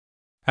began.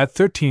 At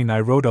 13 I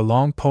wrote a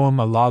long poem,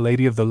 A La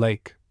Lady of the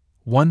Lake,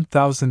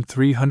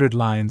 1,300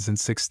 lines in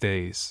 6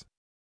 days.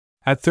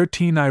 At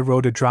 13 I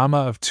wrote a drama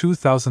of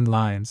 2,000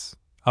 lines,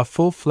 a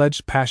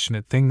full-fledged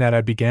passionate thing that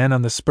I began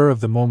on the spur of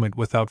the moment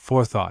without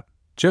forethought,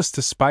 just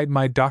to spite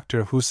my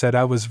doctor who said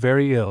I was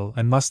very ill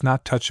and must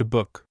not touch a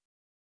book.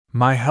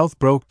 My health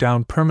broke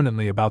down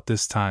permanently about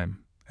this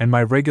time, and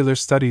my regular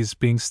studies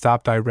being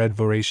stopped I read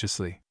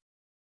voraciously.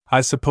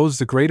 I suppose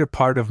the greater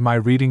part of my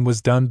reading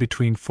was done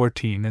between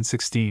 14 and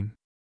 16.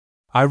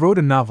 I wrote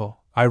a novel,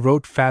 I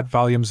wrote fat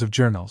volumes of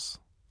journals.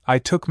 I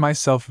took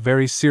myself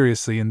very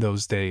seriously in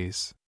those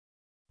days.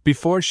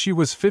 Before she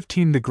was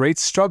 15 the great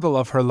struggle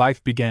of her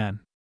life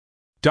began.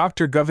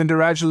 Dr.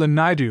 Govindarajalan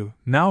Naidu,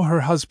 now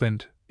her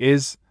husband,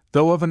 is,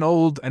 though of an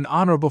old and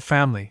honorable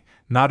family,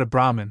 not a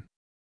Brahmin.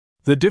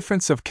 The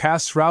difference of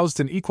caste roused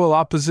an equal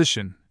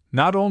opposition,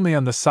 not only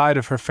on the side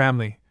of her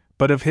family,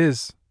 but of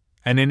his,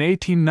 and in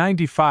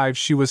 1895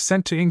 she was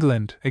sent to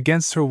England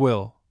against her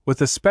will,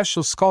 with a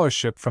special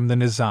scholarship from the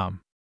Nizam.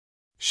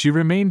 She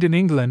remained in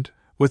England,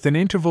 with an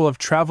interval of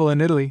travel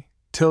in Italy,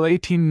 till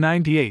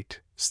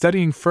 1898,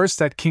 studying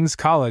first at King's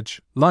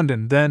College,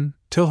 London, then,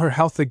 till her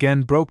health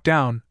again broke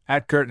down,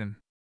 at Girton.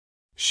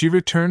 She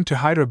returned to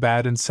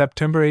Hyderabad in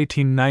September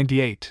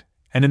 1898,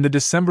 and in the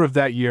December of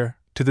that year,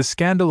 to the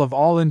scandal of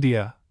all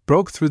India,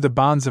 broke through the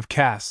bonds of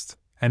caste,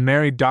 and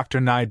married Dr.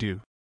 Naidu.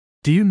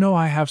 Do you know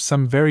I have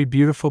some very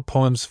beautiful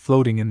poems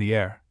floating in the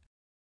air?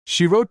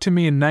 She wrote to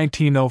me in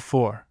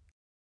 1904.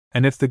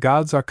 And if the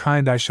gods are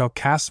kind I shall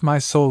cast my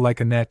soul like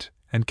a net,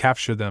 and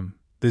capture them,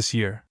 this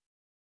year.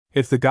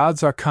 If the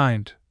gods are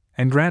kind,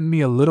 and grant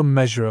me a little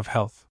measure of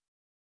health.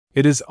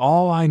 It is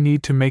all I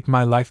need to make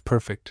my life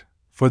perfect,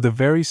 for the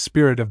very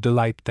spirit of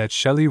delight that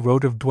Shelley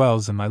wrote of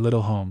dwells in my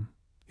little home.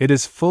 It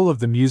is full of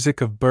the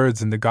music of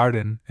birds in the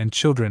garden and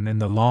children in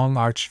the long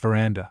arched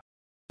veranda.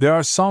 There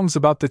are songs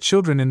about the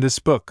children in this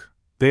book.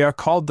 They are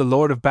called the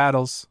Lord of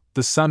Battles,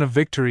 the Son of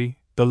Victory,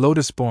 the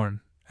Lotus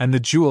Born, and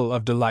the Jewel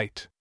of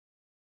Delight.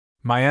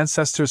 My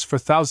ancestors for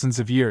thousands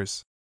of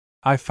years,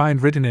 I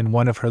find written in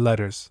one of her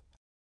letters,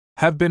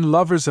 have been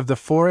lovers of the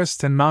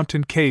forest and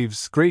mountain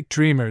caves, great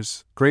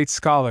dreamers, great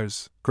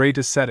scholars, great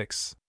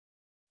ascetics.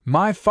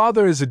 My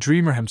father is a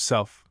dreamer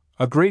himself,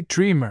 a great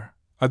dreamer,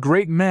 a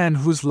great man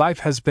whose life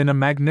has been a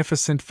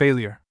magnificent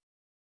failure.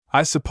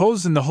 I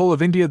suppose in the whole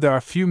of India there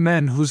are few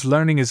men whose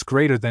learning is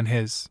greater than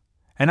his,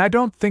 and I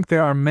don't think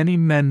there are many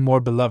men more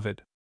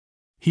beloved.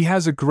 He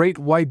has a great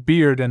white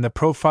beard and the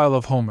profile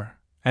of Homer,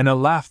 and a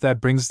laugh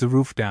that brings the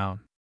roof down.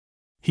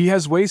 He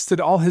has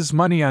wasted all his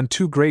money on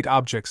two great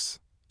objects,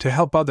 to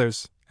help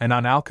others, and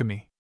on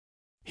alchemy.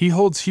 He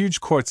holds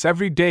huge courts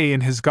every day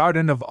in his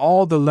garden of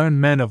all the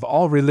learned men of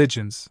all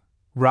religions,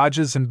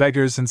 rajas and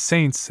beggars and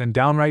saints and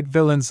downright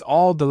villains,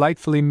 all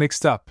delightfully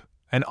mixed up,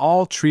 and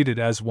all treated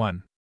as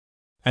one.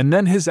 And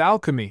then his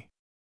alchemy!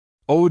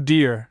 Oh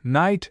dear,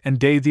 night and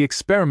day the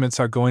experiments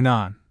are going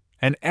on,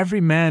 and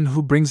every man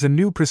who brings a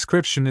new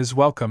prescription is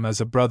welcome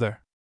as a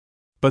brother.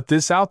 But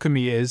this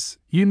alchemy is,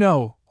 you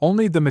know,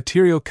 only the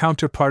material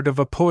counterpart of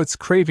a poet's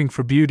craving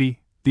for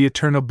beauty, the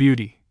eternal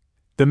beauty.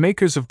 The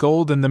makers of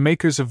gold and the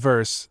makers of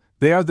verse,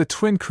 they are the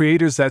twin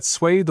creators that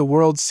sway the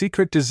world's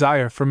secret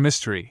desire for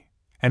mystery.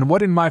 And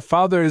what in my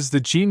father is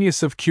the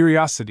genius of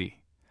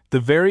curiosity,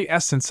 the very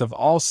essence of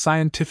all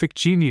scientific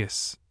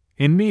genius,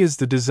 in me is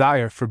the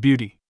desire for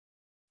beauty.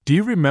 Do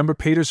you remember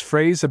Pater's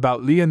phrase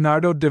about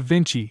Leonardo da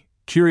Vinci,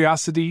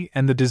 curiosity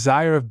and the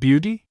desire of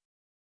beauty?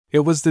 It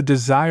was the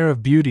desire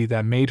of beauty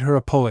that made her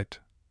a poet.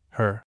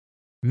 Her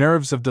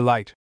nerves of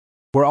delight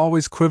were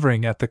always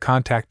quivering at the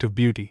contact of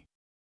beauty.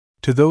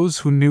 To those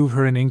who knew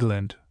her in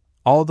England,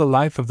 all the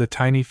life of the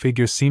tiny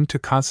figure seemed to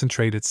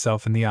concentrate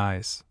itself in the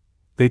eyes.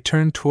 They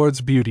turned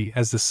towards beauty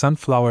as the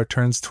sunflower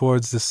turns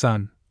towards the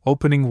sun,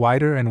 opening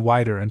wider and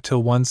wider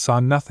until one saw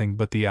nothing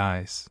but the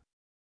eyes.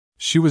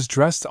 She was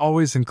dressed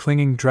always in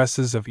clinging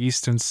dresses of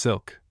Eastern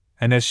silk,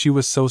 and as she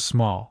was so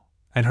small,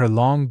 and her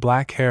long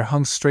black hair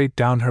hung straight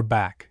down her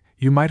back,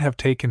 you might have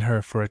taken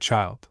her for a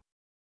child.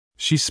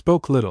 She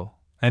spoke little,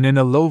 and in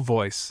a low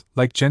voice,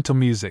 like gentle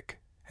music,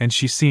 and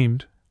she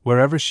seemed,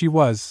 wherever she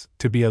was,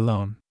 to be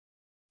alone.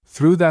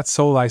 Through that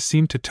soul I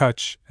seemed to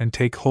touch and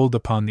take hold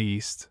upon the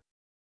East.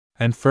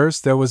 And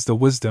first there was the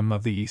wisdom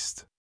of the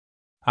East.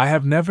 I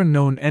have never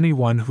known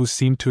anyone who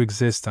seemed to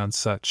exist on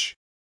such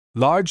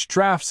large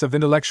draughts of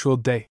intellectual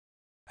day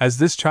as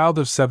this child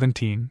of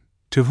 17,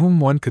 to whom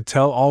one could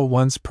tell all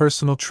one's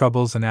personal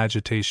troubles and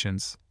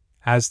agitations,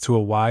 as to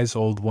a wise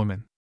old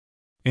woman.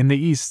 In the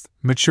East,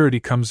 maturity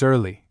comes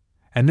early,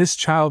 and this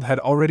child had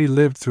already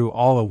lived through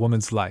all a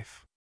woman's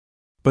life.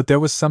 But there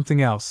was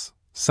something else,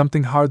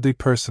 something hardly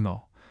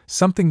personal,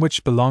 something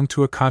which belonged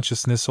to a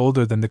consciousness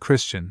older than the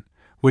Christian,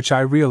 which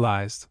I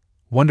realized,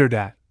 wondered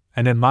at,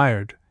 and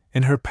admired,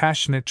 in her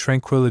passionate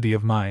tranquility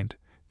of mind,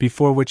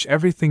 before which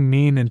everything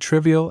mean and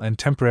trivial and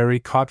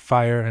temporary caught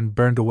fire and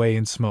burned away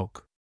in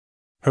smoke.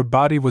 Her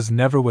body was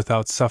never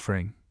without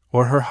suffering,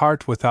 or her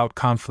heart without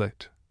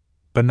conflict,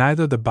 but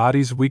neither the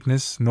body's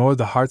weakness nor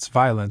the heart's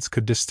violence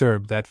could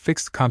disturb that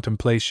fixed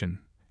contemplation,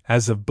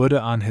 as of Buddha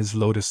on his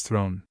lotus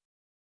throne.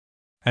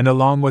 And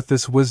along with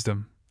this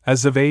wisdom,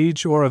 as of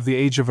age or of the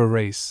age of a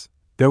race,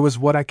 there was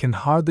what I can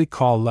hardly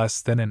call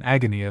less than an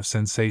agony of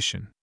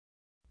sensation.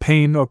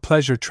 Pain or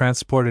pleasure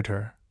transported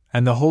her,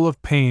 and the whole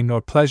of pain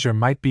or pleasure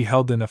might be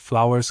held in a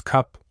flower's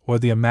cup or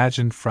the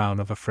imagined frown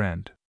of a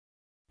friend.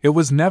 It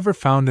was never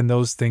found in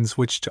those things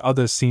which to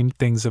others seemed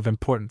things of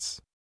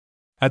importance.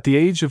 At the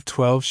age of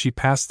 12 she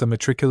passed the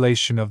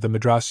matriculation of the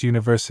Madras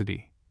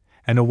University,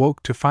 and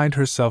awoke to find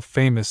herself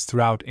famous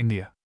throughout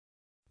India.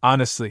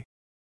 Honestly,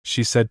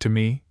 she said to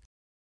me,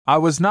 I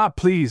was not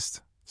pleased,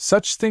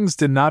 such things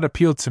did not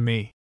appeal to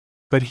me.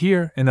 But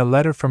here, in a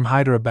letter from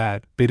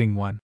Hyderabad, bidding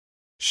one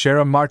share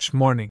a March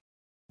morning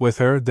with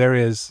her, there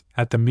is,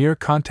 at the mere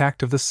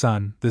contact of the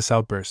sun, this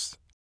outburst.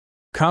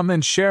 Come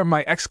and share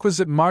my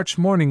exquisite March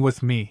morning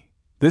with me,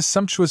 this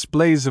sumptuous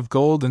blaze of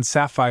gold and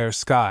sapphire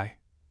sky,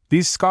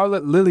 these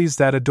scarlet lilies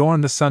that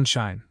adorn the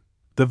sunshine,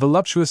 the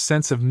voluptuous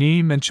scents of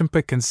neem and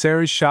chimpak and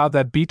sari shah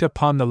that beat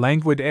upon the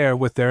languid air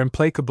with their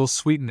implacable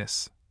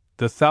sweetness,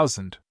 the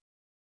thousand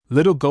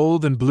little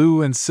gold and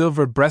blue and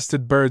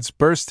silver-breasted birds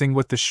bursting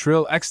with the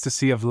shrill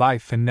ecstasy of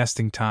life in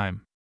nesting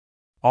time.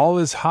 All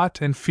is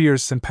hot and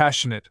fierce and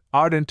passionate,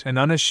 ardent and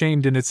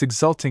unashamed in its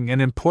exulting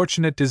and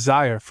importunate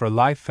desire for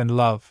life and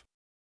love.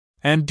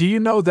 And do you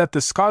know that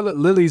the scarlet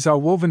lilies are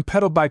woven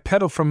petal by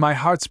petal from my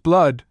heart's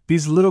blood?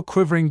 These little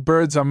quivering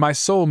birds are my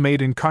soul made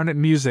incarnate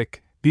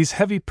music, these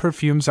heavy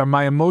perfumes are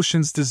my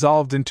emotions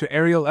dissolved into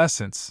aerial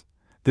essence,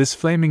 this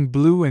flaming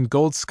blue and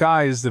gold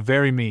sky is the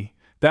very me,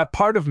 that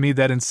part of me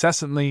that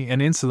incessantly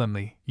and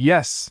insolently,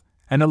 yes,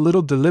 and a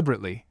little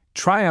deliberately,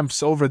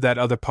 triumphs over that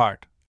other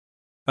part.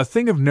 A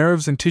thing of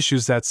nerves and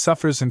tissues that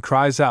suffers and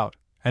cries out,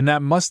 and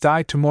that must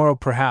die tomorrow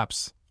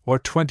perhaps, or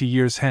 20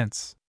 years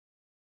hence.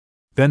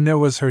 Then there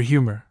was her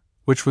humor,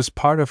 which was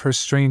part of her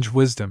strange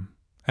wisdom,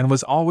 and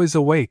was always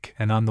awake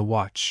and on the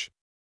watch.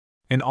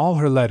 In all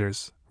her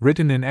letters,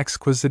 written in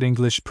exquisite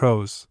English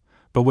prose,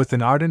 but with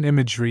an ardent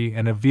imagery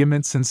and a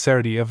vehement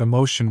sincerity of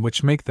emotion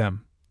which make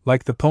them,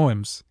 like the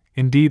poems,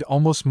 indeed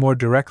almost more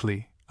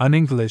directly,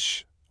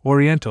 un-English,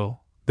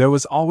 Oriental, there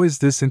was always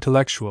this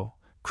intellectual,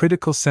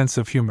 critical sense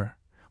of humor,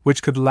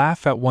 which could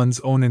laugh at one's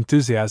own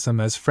enthusiasm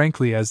as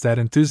frankly as that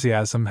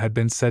enthusiasm had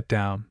been set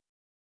down.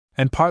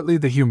 And partly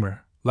the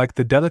humor, like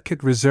the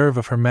delicate reserve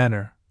of her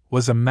manner,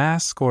 was a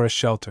mask or a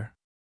shelter.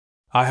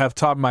 I have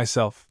taught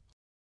myself,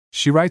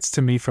 she writes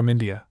to me from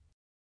India,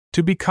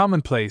 to be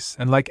commonplace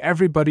and like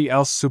everybody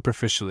else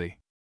superficially.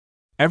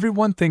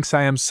 Everyone thinks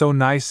I am so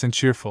nice and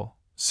cheerful,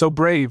 so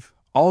brave,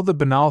 all the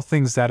banal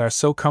things that are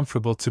so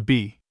comfortable to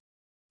be.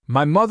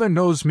 My mother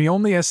knows me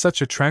only as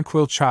such a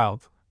tranquil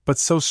child, but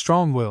so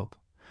strong-willed,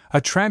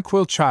 a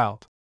tranquil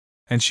child.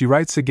 And she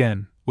writes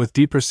again, with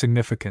deeper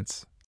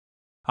significance.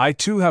 I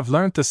too have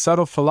learnt the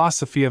subtle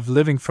philosophy of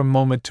living from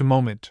moment to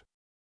moment.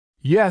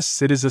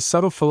 Yes, it is a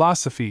subtle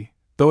philosophy,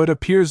 though it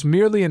appears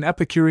merely an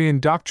Epicurean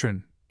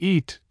doctrine,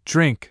 eat,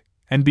 drink,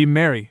 and be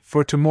merry,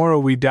 for tomorrow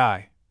we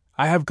die.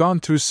 I have gone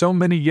through so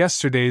many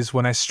yesterdays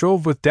when I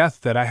strove with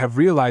death that I have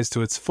realized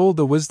to its full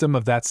the wisdom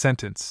of that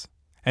sentence,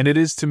 and it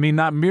is to me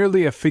not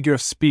merely a figure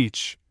of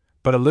speech,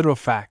 but a literal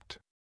fact.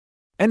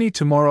 Any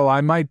tomorrow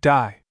I might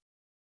die.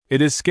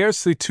 It is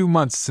scarcely 2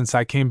 months since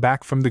I came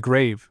back from the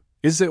grave.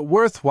 Is it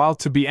worth while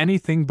to be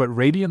anything but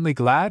radiantly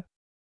glad?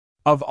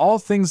 Of all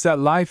things that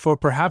life or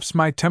perhaps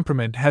my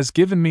temperament has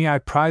given me, I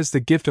prize the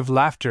gift of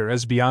laughter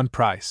as beyond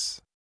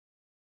price.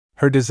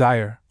 Her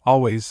desire,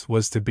 always,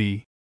 was to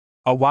be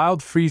a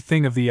wild free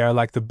thing of the air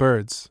like the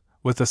birds,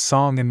 with a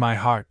song in my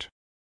heart.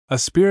 A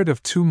spirit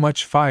of too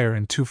much fire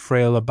and too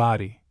frail a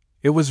body.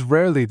 It was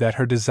rarely that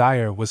her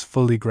desire was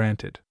fully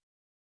granted.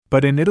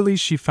 But in Italy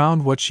she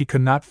found what she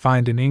could not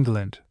find in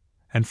England,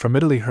 and from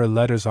Italy her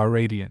letters are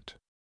radiant.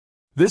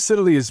 This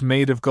Italy is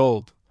made of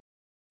gold,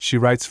 she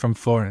writes from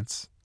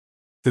Florence.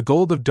 The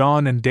gold of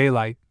dawn and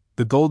daylight,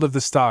 the gold of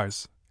the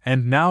stars,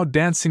 and now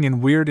dancing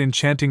in weird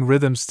enchanting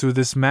rhythms through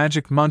this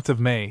magic month of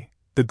May,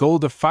 the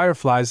gold of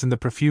fireflies in the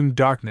perfumed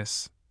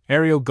darkness,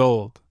 aerial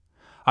gold.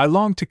 I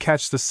long to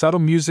catch the subtle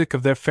music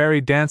of their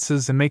fairy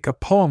dances and make a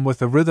poem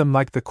with a rhythm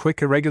like the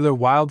quick irregular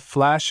wild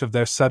flash of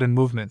their sudden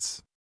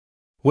movements.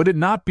 Would it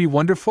not be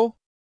wonderful?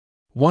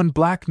 One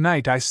black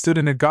night I stood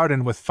in a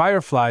garden with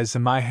fireflies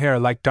in my hair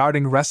like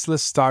darting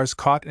restless stars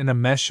caught in a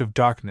mesh of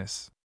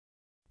darkness.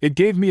 It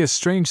gave me a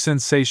strange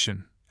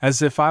sensation,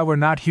 as if I were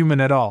not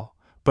human at all,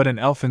 but an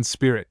elfin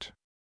spirit.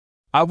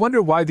 I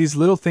wonder why these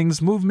little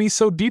things move me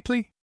so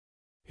deeply?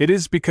 It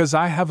is because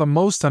I have a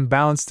most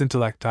unbalanced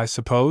intellect, I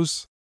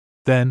suppose.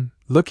 Then,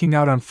 looking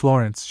out on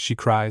Florence, she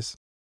cries,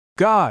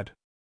 God!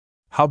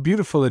 How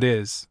beautiful it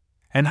is,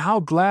 and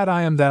how glad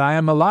I am that I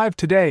am alive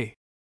today!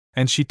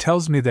 And she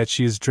tells me that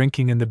she is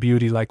drinking in the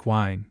beauty like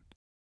wine.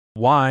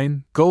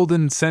 Wine,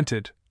 golden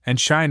scented, and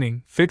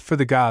shining, fit for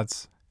the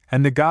gods,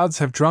 and the gods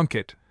have drunk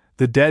it,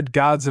 the dead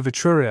gods of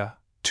Etruria,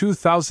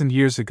 2,000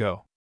 years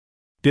ago.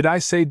 Did I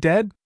say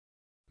dead?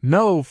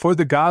 No, for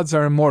the gods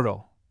are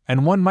immortal,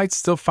 and one might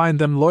still find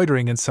them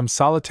loitering in some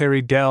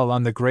solitary dell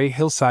on the grey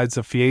hillsides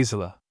of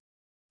Fiesole.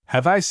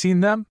 Have I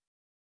seen them?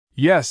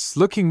 Yes,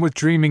 looking with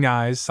dreaming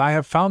eyes, I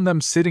have found them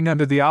sitting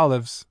under the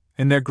olives,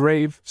 in their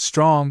grave,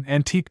 strong,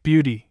 antique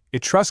beauty,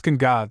 Etruscan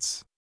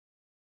gods.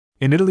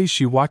 In Italy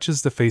she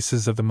watches the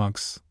faces of the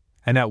monks,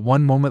 and at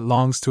one moment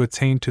longs to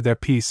attain to their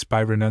peace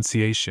by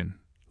renunciation,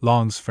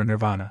 longs for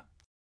nirvana.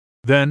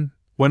 Then,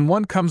 when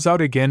one comes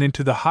out again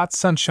into the hot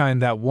sunshine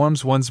that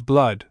warms one's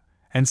blood,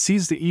 and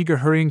sees the eager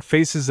hurrying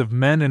faces of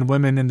men and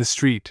women in the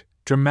street,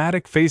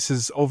 dramatic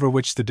faces over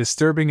which the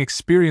disturbing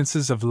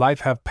experiences of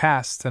life have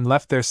passed and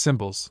left their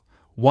symbols,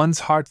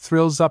 one's heart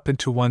thrills up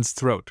into one's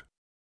throat.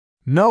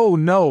 No,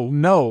 no,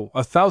 no,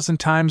 1,000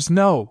 times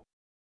no!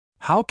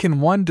 How can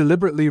one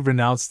deliberately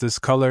renounce this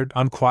colored,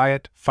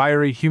 unquiet,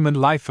 fiery human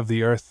life of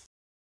the earth?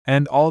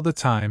 And all the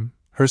time,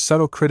 her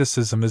subtle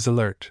criticism is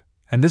alert,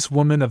 and this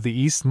woman of the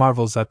East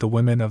marvels at the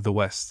women of the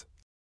West.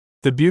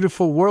 The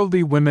beautiful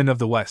worldly women of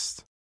the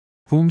West,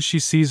 whom she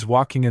sees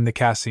walking in the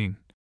Cascine,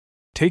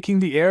 taking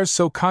the air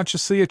so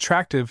consciously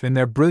attractive in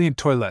their brilliant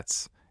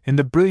toilettes, in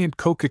the brilliant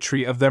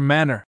coquetry of their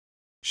manner.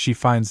 She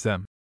finds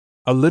them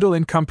a little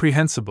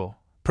incomprehensible,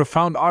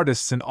 profound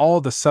artists in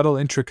all the subtle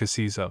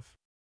intricacies of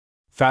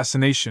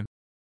fascination,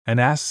 and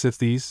asks if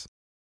these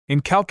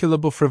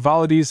incalculable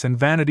frivolities and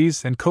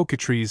vanities and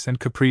coquetries and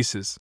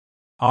caprices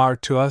are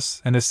to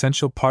us an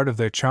essential part of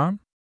their charm?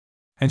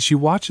 And she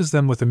watches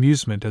them with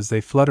amusement as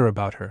they flutter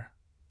about her,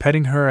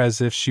 petting her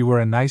as if she were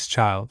a nice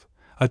child,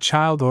 a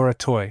child or a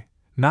toy,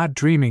 not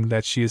dreaming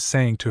that she is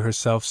saying to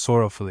herself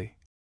sorrowfully,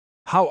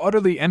 how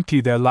utterly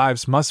empty their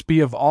lives must be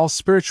of all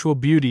spiritual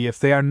beauty if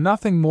they are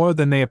nothing more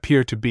than they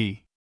appear to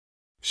be.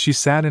 She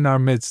sat in our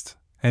midst,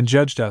 and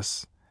judged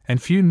us,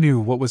 and few knew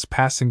what was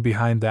passing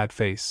behind that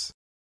face.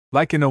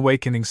 Like an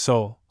awakening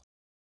soul,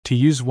 to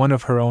use one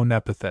of her own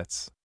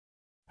epithets.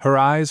 Her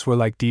eyes were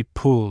like deep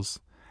pools,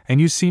 and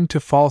you seemed to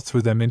fall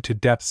through them into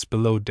depths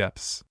below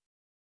depths.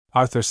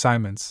 Arthur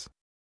Symons.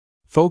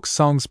 Folk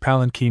songs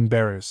palanquin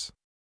bearers.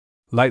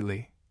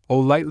 Lightly, oh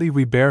lightly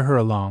we bear her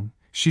along,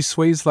 she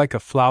sways like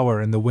a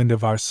flower in the wind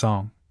of our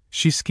song,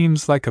 she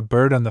schemes like a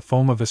bird on the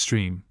foam of a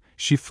stream,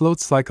 she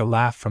floats like a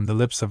laugh from the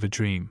lips of a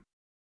dream.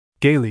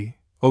 Gaily,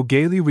 oh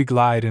gaily we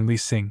glide and we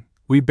sing,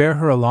 we bear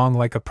her along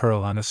like a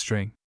pearl on a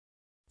string.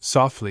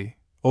 Softly,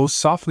 oh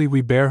softly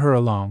we bear her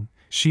along,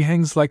 she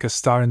hangs like a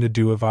star in the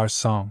dew of our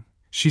song,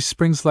 she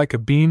springs like a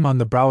beam on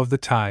the brow of the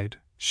tide,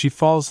 she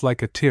falls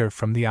like a tear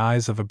from the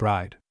eyes of a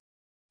bride.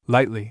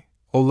 Lightly,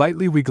 oh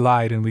lightly we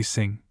glide and we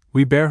sing,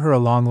 we bear her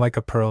along like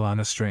a pearl on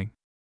a string.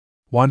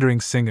 Wandering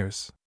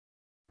singers.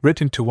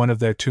 Written to one of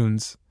their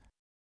tunes.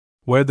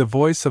 Where the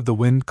voice of the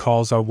wind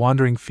calls our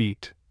wandering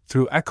feet,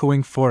 through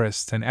echoing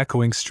forest and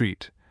echoing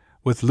street,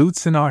 with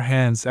lutes in our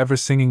hands ever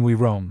singing we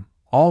roam,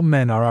 all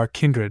men are our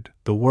kindred,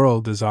 the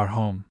world is our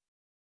home.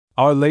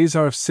 Our lays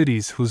are of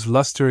cities whose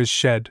luster is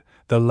shed,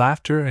 the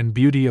laughter and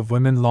beauty of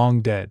women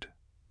long dead,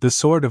 the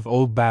sword of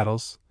old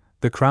battles,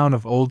 the crown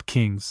of old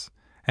kings,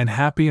 and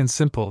happy and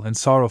simple and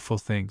sorrowful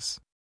things.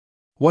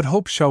 What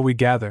hopes shall we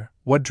gather,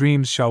 what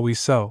dreams shall we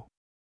sow?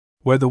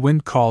 Where the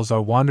wind calls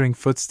our wandering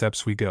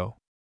footsteps we go.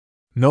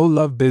 No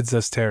love bids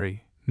us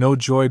tarry, no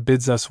joy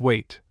bids us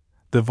wait,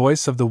 the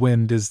voice of the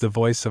wind is the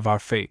voice of our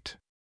fate.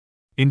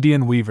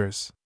 Indian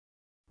weavers.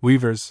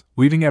 Weavers,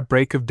 weaving at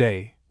break of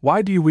day,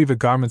 why do you weave a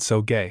garment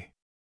so gay?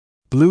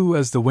 Blue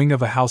as the wing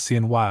of a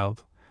halcyon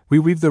wild, we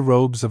weave the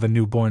robes of a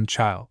newborn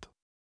child.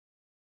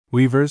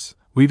 Weavers,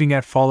 weaving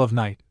at fall of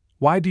night,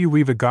 why do you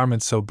weave a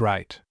garment so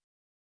bright?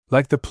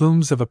 Like the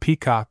plumes of a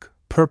peacock,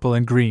 purple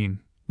and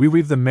green, we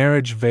weave the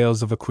marriage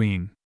veils of a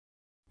queen.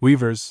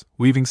 Weavers,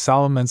 weaving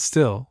solemn and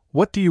still,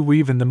 what do you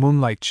weave in the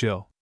moonlight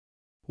chill?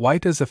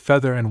 White as a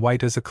feather and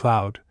white as a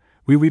cloud,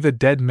 we weave a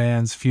dead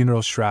man's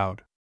funeral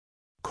shroud.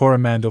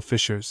 Coromandel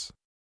fishers.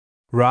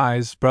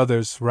 Rise,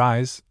 brothers,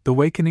 rise, the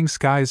wakening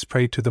skies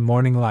pray to the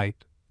morning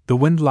light, the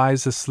wind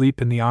lies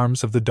asleep in the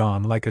arms of the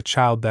dawn like a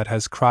child that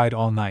has cried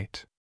all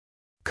night.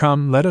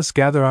 Come, let us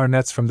gather our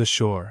nets from the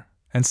shore,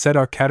 and set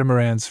our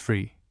catamarans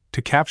free,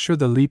 to capture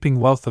the leaping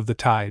wealth of the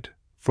tide,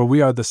 for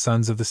we are the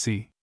sons of the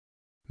sea.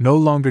 No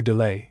longer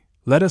delay,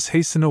 let us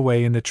hasten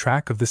away in the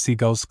track of the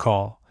seagull's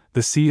call,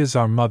 the sea is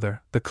our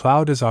mother, the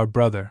cloud is our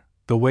brother,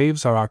 the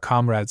waves are our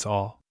comrades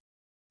all.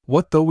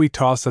 What though we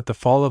toss at the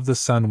fall of the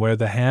sun where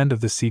the hand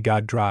of the sea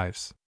god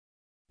drives?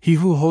 He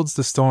who holds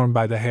the storm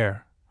by the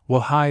hair,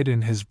 will hide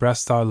in his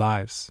breast our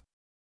lives.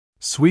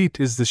 Sweet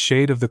is the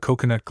shade of the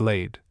coconut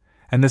glade,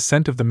 and the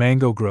scent of the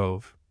mango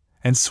grove,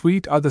 and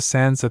sweet are the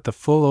sands at the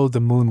full o'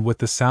 the moon with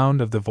the sound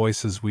of the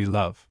voices we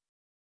love.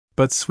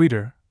 But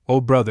sweeter,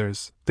 O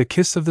brothers, the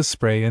kiss of the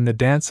spray and the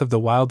dance of the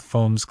wild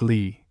foam's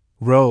glee.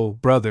 Row,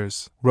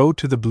 brothers, row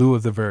to the blue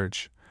of the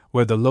verge,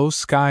 where the low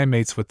sky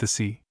mates with the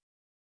sea.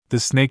 The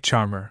snake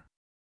charmer.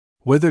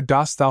 Whither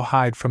dost thou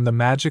hide from the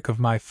magic of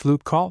my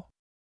flute call?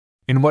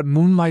 In what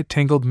moonlight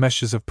tangled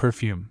meshes of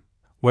perfume,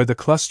 where the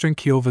clustering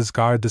kiovas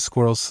guard the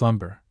squirrel's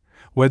slumber,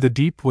 where the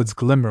deep woods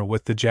glimmer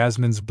with the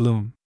jasmine's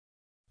bloom?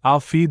 I'll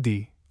feed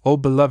thee, O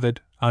beloved,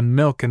 on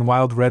milk and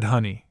wild red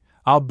honey.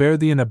 I'll bear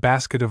thee in a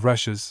basket of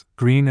rushes,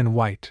 green and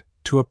white,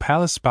 to a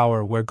palace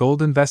bower where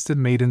golden-vested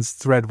maidens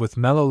thread with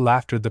mellow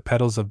laughter the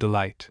petals of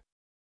delight.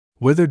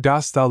 Whither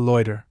dost thou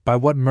loiter, by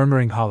what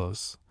murmuring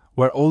hollows,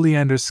 where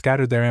oleanders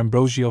scatter their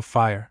ambrosial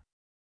fire?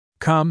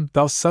 Come,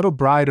 thou subtle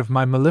bride of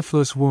my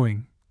mellifluous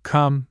wooing,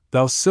 come,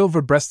 thou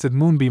silver-breasted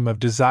moonbeam of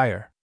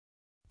desire.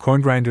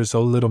 Corngrinders,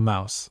 O little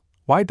mouse,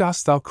 why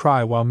dost thou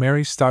cry while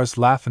merry stars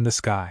laugh in the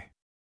sky?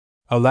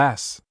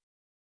 Alas!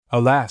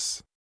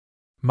 Alas!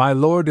 My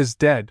lord is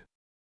dead!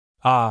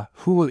 Ah,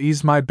 who will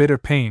ease my bitter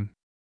pain?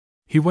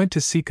 He went to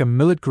seek a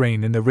millet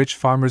grain in the rich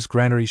farmer's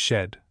granary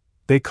shed.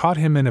 They caught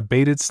him in a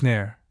baited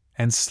snare,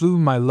 and slew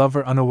my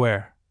lover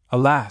unaware.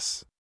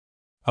 Alas!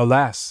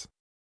 Alas!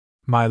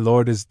 My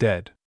lord is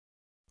dead.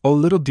 O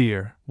little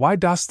dear, why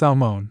dost thou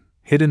moan,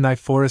 hid in thy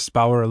forest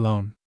bower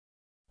alone?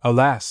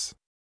 Alas!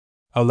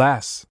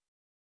 Alas!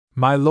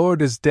 My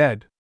lord is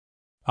dead!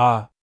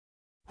 Ah!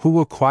 Who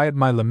will quiet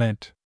my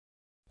lament?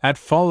 At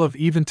fall of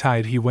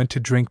eventide he went to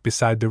drink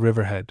beside the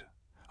riverhead.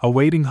 A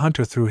wading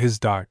hunter threw his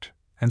dart,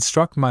 and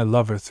struck my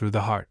lover through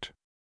the heart.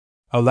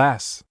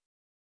 Alas!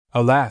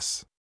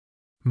 Alas!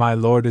 My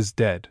lord is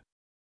dead.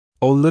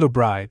 O little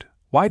bride,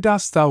 why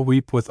dost thou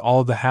weep with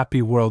all the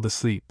happy world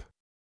asleep?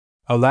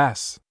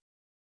 Alas!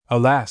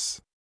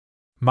 Alas!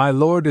 My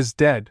lord is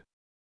dead!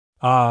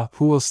 Ah,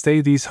 who will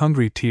stay these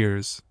hungry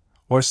tears,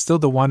 or still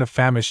the want of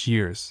famished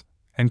years,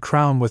 and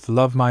crown with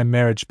love my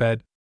marriage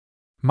bed?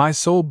 My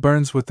soul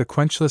burns with the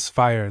quenchless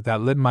fire that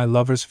lit my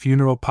lover's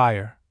funeral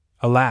pyre.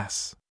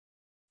 Alas!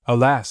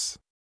 Alas!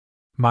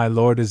 My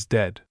lord is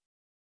dead.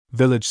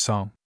 Village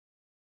Song.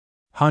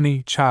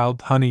 Honey,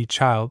 child,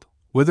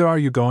 whither are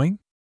you going?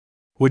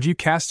 Would you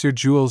cast your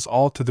jewels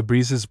all to the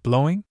breezes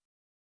blowing?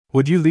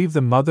 Would you leave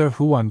the mother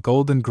who on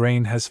golden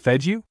grain has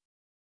fed you?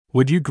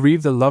 Would you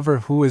grieve the lover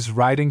who is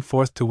riding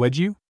forth to wed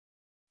you?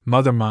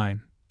 Mother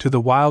mine, to the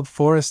wild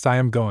forest I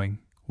am going,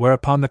 where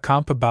upon the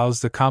campa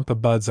boughs the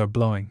campa buds are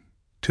blowing,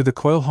 to the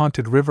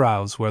coil-haunted river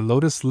isles where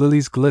lotus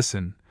lilies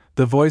glisten,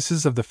 The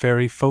voices of the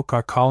fairy folk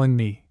are calling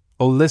me,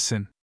 oh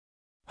listen!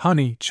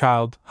 Honey,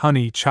 child,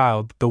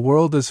 the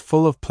world is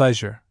full of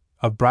pleasure,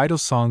 of bridal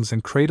songs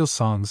and cradle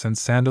songs and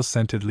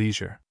sandal-scented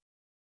leisure.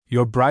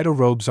 Your bridal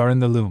robes are in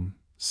the loom,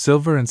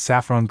 silver and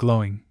saffron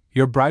glowing,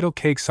 your bridal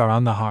cakes are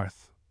on the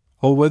hearth.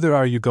 Oh, whither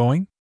are you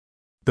going?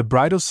 The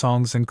bridal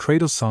songs and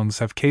cradle songs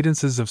have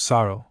cadences of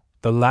sorrow,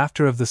 the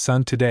laughter of the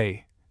sun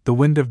today, the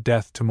wind of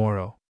death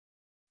tomorrow.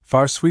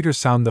 Far sweeter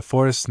sound the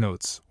forest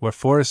notes, where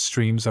forest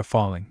streams are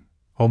falling.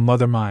 O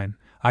mother mine,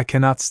 I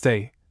cannot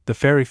stay, the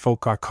fairy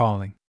folk are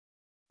calling.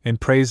 In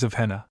praise of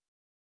henna.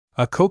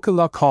 A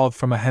kokila called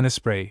from a henna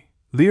spray,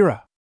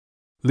 Lyra!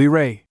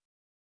 Lyrae!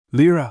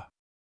 Lyra!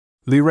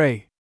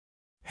 Lyrae!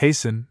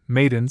 Hasten,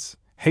 maidens,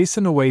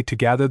 hasten away to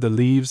gather the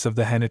leaves of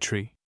the henna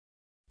tree.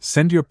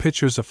 Send your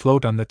pitchers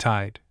afloat on the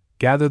tide,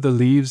 gather the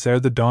leaves ere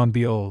the dawn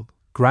be old,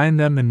 grind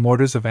them in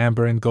mortars of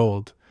amber and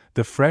gold,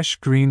 the fresh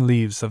green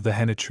leaves of the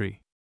henna tree.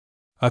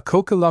 A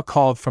kokila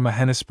called from a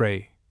henna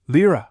spray,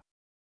 Lyra!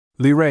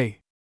 Lyrae!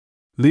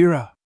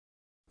 Lyra!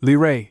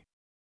 Lyrae!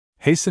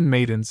 Hasten,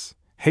 maidens,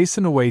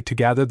 hasten away to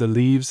gather the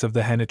leaves of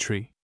the henna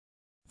tree.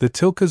 The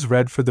tilka's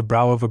red for the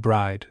brow of a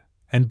bride,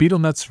 and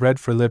betelnuts red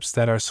for lips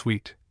that are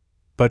sweet,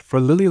 but for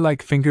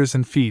lily-like fingers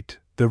and feet,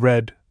 the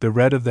red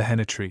of the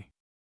henna tree.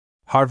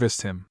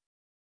 Harvest hymn.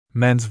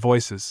 Men's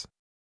voices.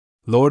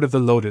 Lord of the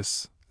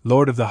lotus,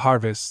 Lord of the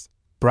harvest,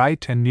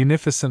 bright and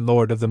munificent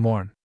Lord of the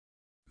morn.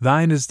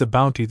 Thine is the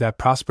bounty that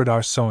prospered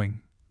our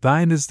sowing,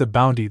 thine is the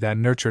bounty that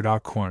nurtured our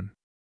corn.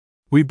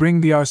 We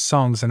bring thee our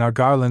songs and our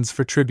garlands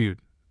for tribute,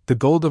 the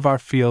gold of our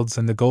fields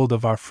and the gold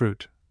of our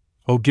fruit.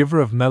 O giver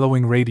of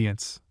mellowing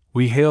radiance,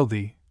 we hail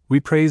thee, we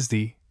praise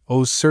thee,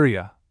 O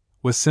Surya,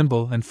 with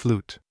cymbal and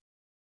flute.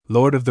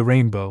 Lord of the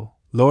rainbow,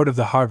 Lord of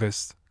the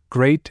harvest,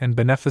 great and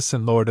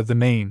beneficent Lord of the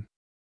main.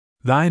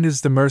 Thine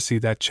is the mercy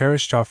that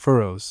cherished our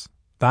furrows,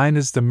 thine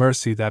is the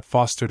mercy that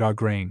fostered our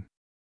grain.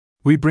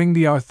 We bring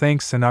thee our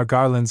thanks and our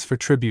garlands for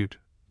tribute,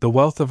 the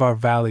wealth of our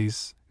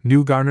valleys,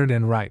 new garnered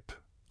and ripe.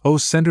 O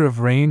sender of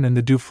rain and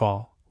the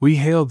dewfall, we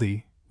hail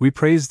thee, we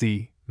praise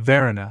thee,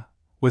 Varuna,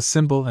 with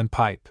cymbal and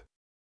pipe.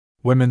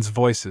 Women's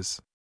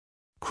voices.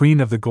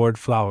 Queen of the gourd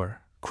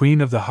flower,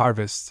 Queen of the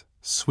harvest,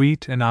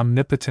 sweet and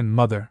omnipotent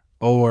Mother,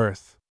 O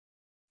earth.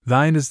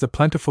 Thine is the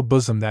plentiful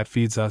bosom that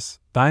feeds us,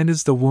 thine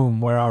is the womb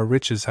where our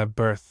riches have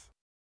birth.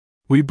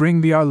 We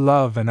bring thee our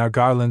love and our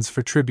garlands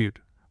for tribute,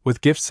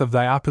 with gifts of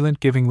thy opulent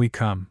giving we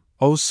come,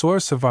 O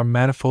source of our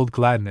manifold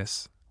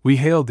gladness, we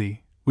hail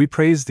thee, we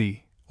praise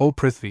thee, O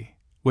Prithvi,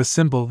 with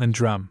cymbal and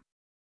drum.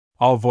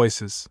 All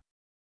voices.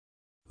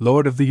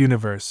 Lord of the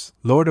universe,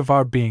 Lord of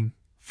our being,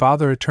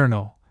 Father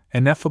eternal,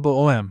 ineffable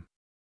Om.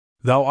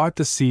 Thou art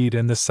the seed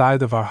and the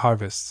scythe of our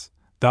harvests,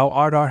 thou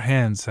art our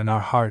hands and our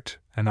heart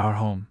and our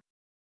home.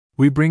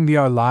 We bring thee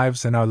our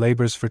lives and our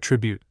labors for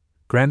tribute,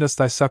 grant us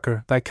thy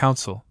succor, thy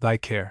counsel, thy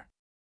care.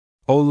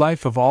 O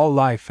life of all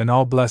life and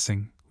all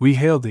blessing, we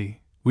hail thee,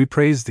 we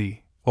praise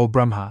thee, O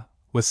Brahma,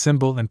 with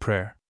cymbal and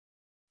prayer.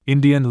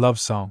 Indian love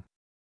song.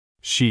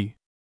 She.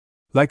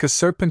 Like a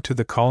serpent to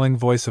the calling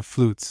voice of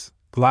flutes,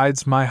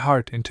 glides my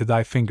heart into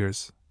thy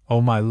fingers,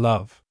 O my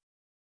love.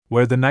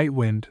 Where the night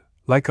wind,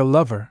 like a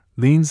lover,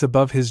 leans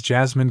above his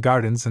jasmine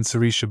gardens and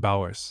cerisha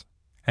bowers,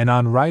 and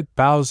on ripe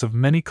boughs of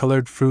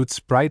many-colored fruits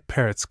bright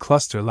parrots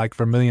cluster like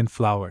vermilion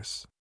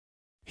flowers.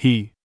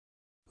 He,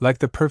 like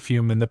the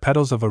perfume in the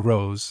petals of a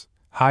rose,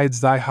 hides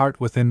thy heart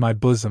within my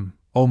bosom,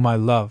 O my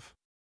love.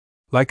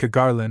 Like a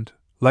garland,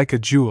 like a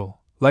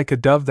jewel, like a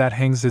dove that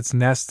hangs its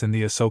nest in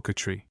the asoka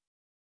tree.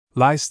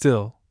 Lie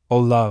still, O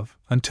love,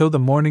 until the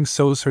morning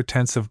sows her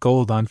tents of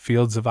gold on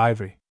fields of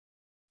ivory.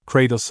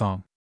 Cradle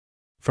song.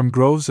 From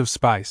groves of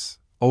spice,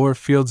 o'er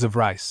fields of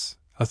rice,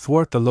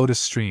 athwart the lotus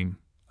stream,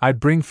 I'd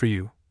bring for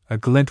you, a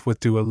glint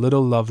with dew, a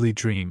little lovely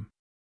dream.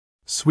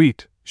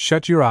 Sweet,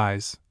 shut your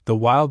eyes, the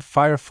wild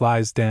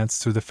fireflies dance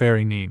through the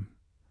fairy neem.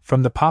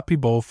 From the poppy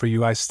bowl for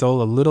you I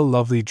stole a little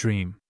lovely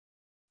dream.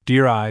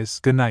 Dear eyes,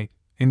 good night,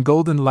 in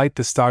golden light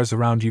the stars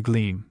around you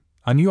gleam,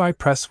 on you I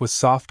press with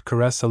soft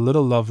caress a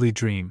little lovely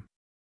dream.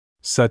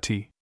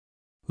 Sati.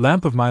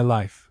 Lamp of my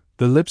life,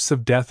 the lips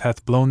of death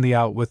hath blown thee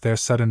out with their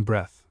sudden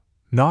breath,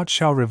 naught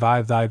shall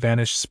revive thy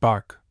vanished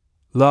spark.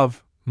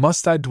 Love,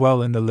 must I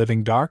dwell in the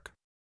living dark?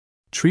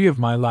 Tree of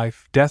my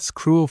life, death's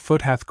cruel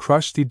foot hath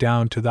crushed thee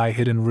down to thy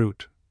hidden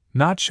root,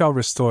 naught shall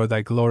restore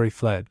thy glory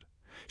fled.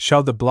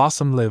 Shall the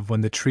blossom live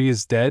when the tree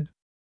is dead?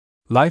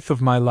 Life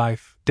of my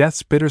life,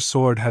 death's bitter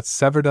sword hath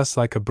severed us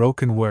like a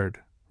broken word,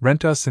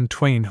 rent us in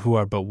twain who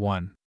are but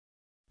one.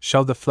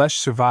 Shall the flesh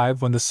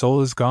survive when the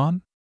soul is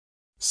gone?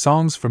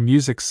 Songs for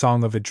music,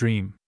 song of a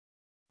dream.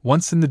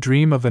 Once in the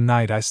dream of a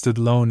night I stood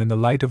lone in the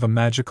light of a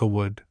magical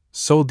wood,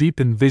 soul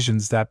deep in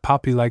visions that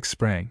poppy-like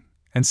sprang,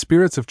 and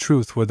spirits of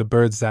truth were the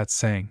birds that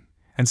sang,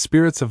 and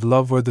spirits of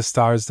love were the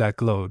stars that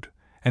glowed,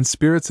 and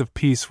spirits of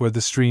peace were the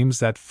streams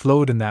that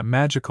flowed in that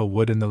magical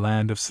wood in the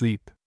land of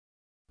sleep.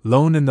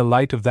 Lone in the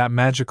light of that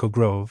magical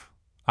grove,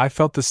 I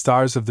felt the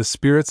stars of the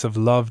spirits of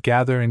love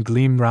gather and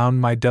gleam round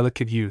my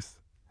delicate youth,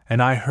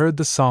 and I heard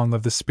the song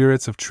of the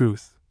spirits of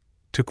truth,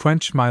 To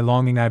quench my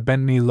longing I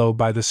bent me low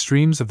by the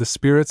streams of the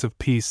spirits of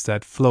peace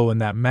that flow in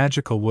that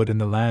magical wood in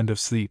the land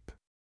of sleep.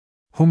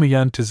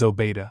 Humayun to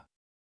Zobeida.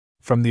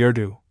 From the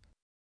Urdu.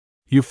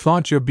 You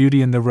flaunt your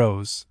beauty in the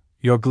rose,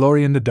 your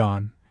glory in the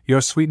dawn,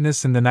 your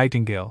sweetness in the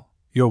nightingale,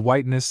 your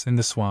whiteness in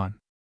the swan.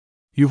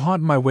 You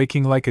haunt my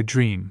waking like a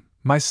dream,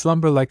 my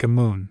slumber like a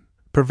moon,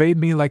 pervade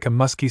me like a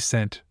musky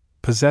scent,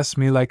 possess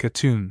me like a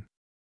tune.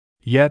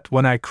 Yet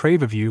when I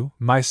crave of you,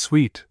 my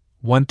sweet,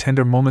 one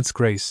tender moment's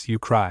grace, you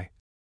cry,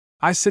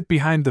 I sit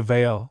behind the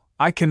veil,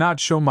 I cannot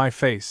show my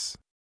face.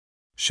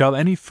 Shall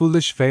any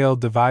foolish veil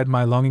divide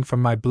my longing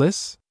from my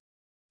bliss?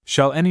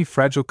 Shall any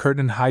fragile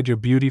curtain hide your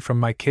beauty from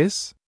my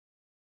kiss?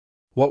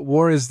 What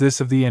war is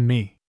this of thee and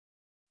me?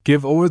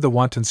 Give o'er the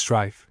wanton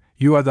strife,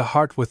 you are the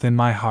heart within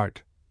my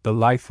heart, the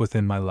life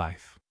within my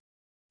life.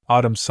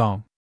 Autumn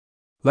Song.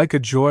 Like a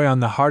joy on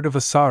the heart of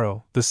a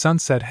sorrow, the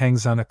sunset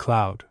hangs on a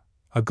cloud,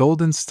 a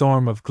golden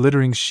storm of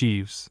glittering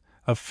sheaves,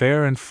 of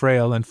fair and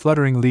frail and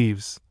fluttering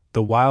leaves,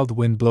 the wild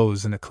wind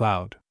blows in a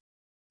cloud.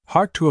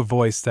 Hark to a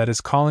voice that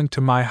is calling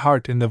to my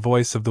heart in the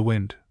voice of the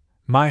wind.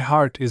 My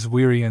heart is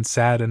weary and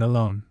sad and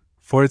alone,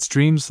 for its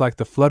dreams like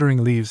the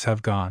fluttering leaves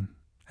have gone,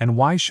 and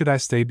why should I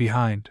stay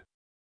behind?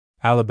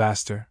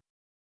 Alabaster.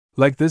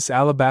 Like this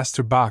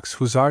alabaster box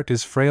whose art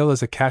is frail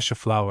as a cassia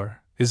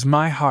flower, is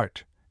my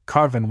heart,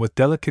 carven with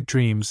delicate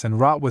dreams and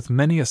wrought with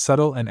many a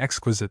subtle and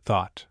exquisite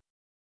thought.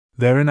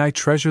 Therein I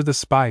treasure the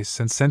spice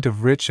and scent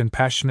of rich and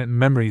passionate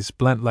memories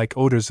blent like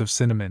odors of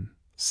cinnamon,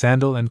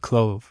 sandal and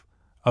clove,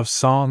 of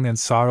song and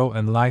sorrow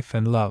and life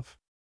and love.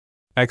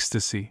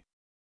 Ecstasy.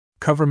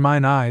 Cover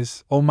mine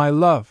eyes, O my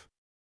love!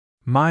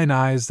 Mine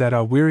eyes that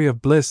are weary of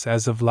bliss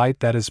as of light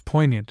that is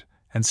poignant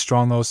and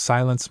strong, O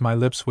silence my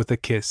lips with a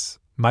kiss,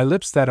 my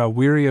lips that are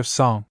weary of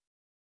song.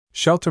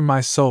 Shelter my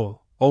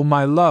soul, O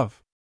my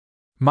love!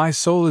 My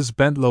soul is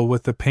bent low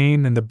with the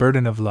pain and the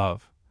burden of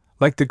love,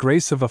 like the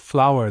grace of a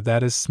flower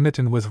that is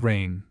smitten with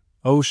rain.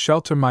 O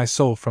shelter my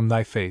soul from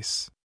thy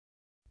face.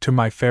 To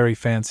my fairy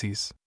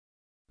fancies.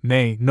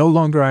 Nay, no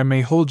longer I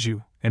may hold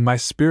you in my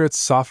spirit's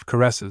soft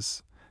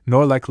caresses,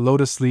 nor like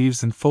lotus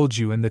leaves enfold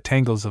you in the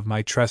tangles of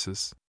my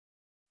tresses.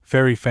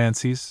 Fairy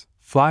fancies,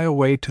 fly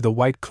away to the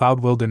white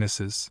cloud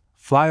wildernesses,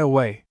 fly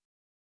away.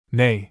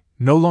 Nay,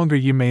 no longer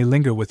ye may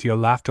linger with your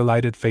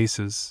laughter-lighted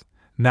faces,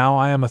 now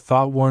I am a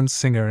thought-worn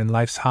singer in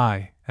life's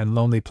high and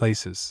lonely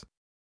places.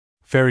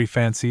 Fairy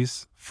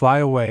fancies, fly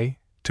away,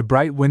 to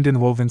bright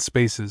wind-enwoven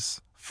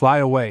spaces, fly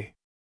away.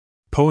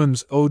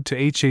 Poems Ode to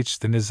H.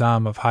 the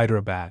Nizam of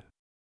Hyderabad.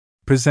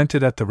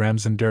 Presented at the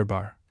Ramzan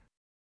Durbar.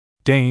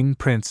 Deign,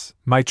 Prince,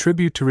 my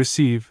tribute to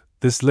receive,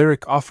 this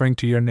lyric offering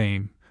to your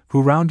name,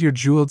 who round your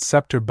jeweled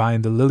scepter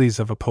bind the lilies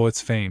of a poet's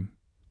fame,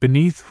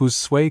 beneath whose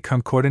sway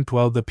concordant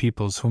dwell the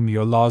peoples whom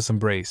your laws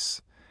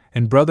embrace,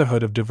 in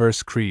brotherhood of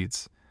diverse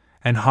creeds,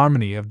 and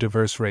harmony of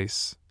diverse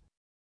race.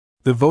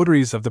 The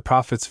votaries of the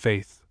Prophet's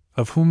faith,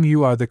 of whom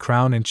you are the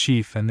crown and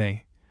chief, and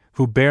they,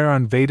 who bear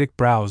on Vedic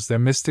brows their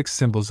mystic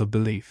symbols of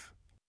belief.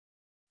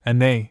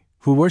 And they,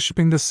 who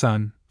worshipping the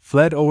sun,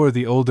 fled o'er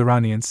the old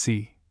Iranian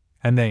sea,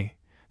 and they,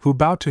 who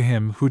bow to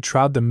him who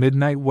trod the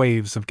midnight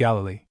waves of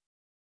Galilee.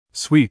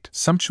 Sweet,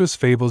 sumptuous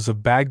fables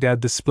of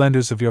Baghdad, the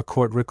splendors of your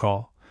court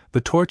recall,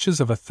 the torches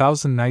of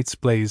 1,000 nights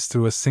blaze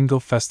through a single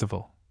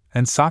festival,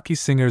 and Saki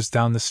singers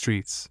down the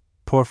streets,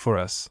 pour for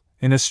us,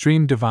 in a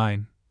stream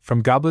divine,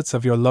 from goblets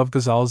of your love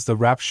ghazals the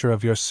rapture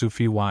of your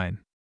Sufi wine.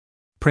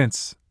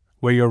 Prince,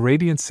 where your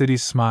radiant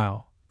cities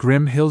smile,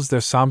 grim hills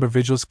their somber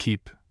vigils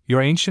keep,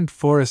 your ancient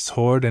forests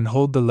hoard and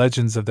hold the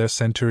legends of their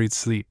centuried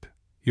sleep,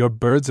 your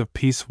birds of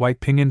peace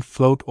white-pinioned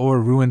float o'er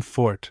ruined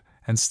fort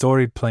and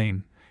storied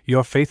plain,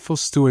 your faithful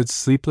stewards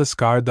sleepless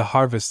guard the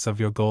harvests of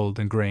your gold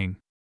and grain.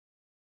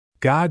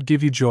 God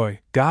give you joy,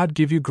 God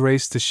give you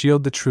grace to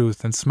shield the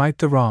truth and smite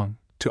the wrong,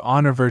 to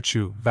honor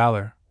virtue,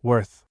 valor,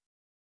 worth,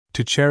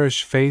 to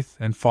cherish faith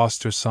and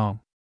foster song.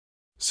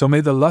 So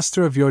may the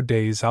luster of your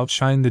days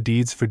outshine the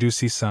deeds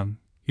Firdousi sung,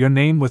 your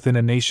name within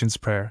a nation's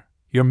prayer,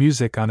 your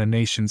music on a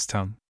nation's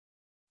tongue.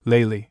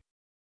 Layli.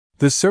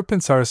 The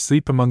serpents are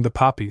asleep among the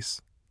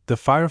poppies, the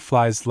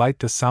fireflies light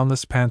the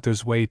soundless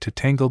panther's way to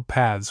tangled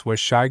paths where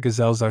shy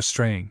gazelles are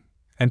straying,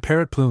 and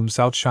parrot plumes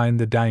outshine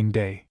the dying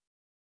day.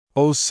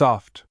 Oh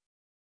soft!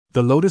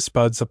 The lotus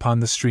buds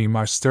upon the stream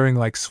are stirring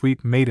like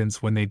sweet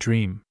maidens when they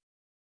dream.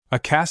 A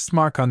caste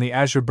mark on the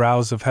azure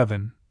brows of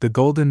heaven, the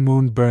golden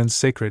moon burns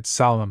sacred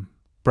solemn,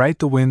 bright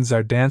the winds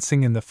are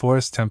dancing in the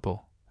forest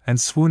temple,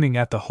 and swooning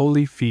at the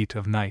holy feet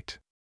of night.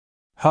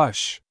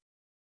 Hush!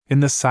 In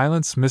the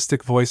silence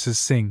mystic voices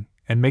sing,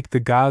 and make the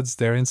gods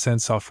their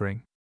incense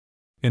offering.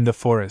 In the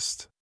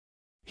forest.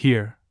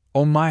 Here,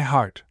 O my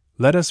heart,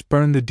 let us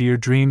burn the dear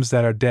dreams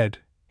that are dead,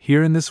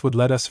 here in this wood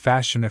let us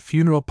fashion a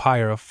funeral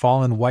pyre of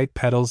fallen white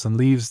petals and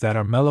leaves that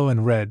are mellow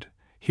and red,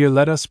 here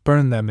let us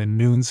burn them in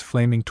noon's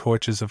flaming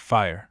torches of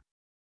fire.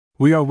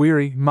 We are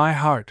weary, my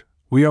heart,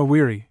 we are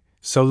weary,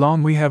 so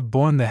long we have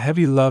borne the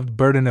heavy loved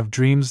burden of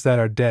dreams that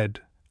are dead,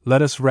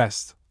 let us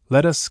rest,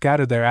 let us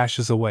scatter their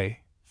ashes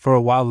away. For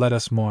a while let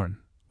us mourn,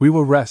 we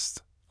will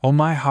rest, O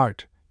my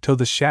heart, till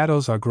the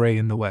shadows are grey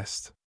in the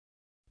west.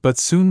 But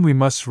soon we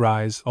must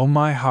rise, O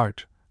my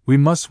heart, we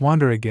must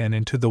wander again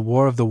into the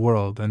war of the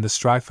world and the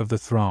strife of the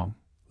throng.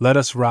 Let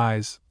us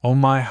rise, O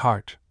my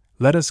heart,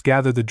 let us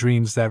gather the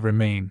dreams that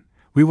remain,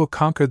 we will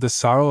conquer the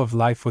sorrow of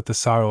life with the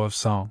sorrow of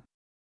song.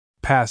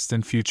 Past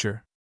and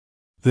future.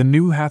 The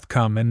new hath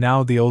come and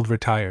now the old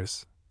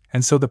retires,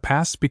 and so the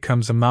past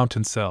becomes a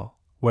mountain cell,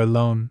 where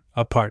lone,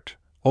 apart,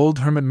 old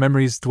hermit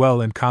memories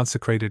dwell in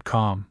consecrated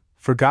calm,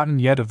 forgotten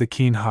yet of the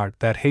keen heart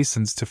that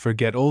hastens to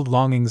forget old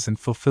longings and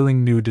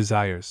fulfilling new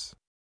desires.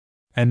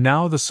 And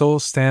now the soul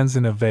stands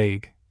in a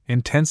vague,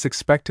 intense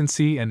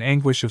expectancy and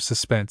anguish of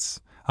suspense,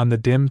 on the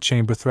dim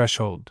chamber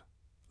threshold.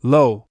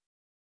 Lo!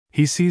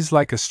 He sees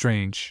like a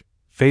strange,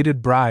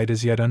 faded bride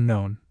as yet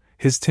unknown,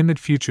 his timid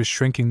future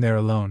shrinking there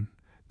alone,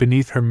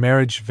 beneath her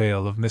marriage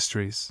veil of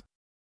mysteries.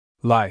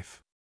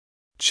 Life.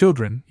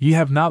 Children, ye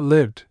have not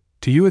lived,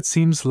 to you it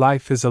seems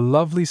life is a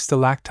lovely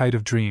stalactite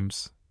of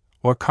dreams,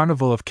 or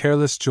carnival of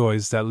careless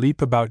joys that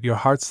leap about your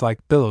hearts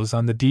like billows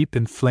on the deep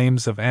in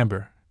flames of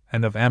amber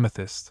and of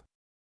amethyst.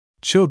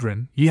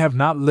 Children, ye have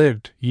not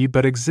lived, ye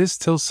but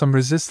exist till some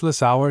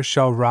resistless hour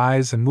shall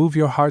rise and move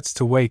your hearts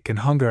to wake and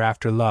hunger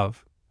after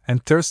love,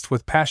 and thirst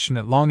with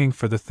passionate longing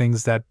for the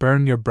things that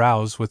burn your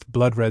brows with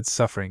blood-red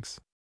sufferings.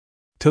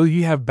 Till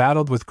ye have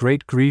battled with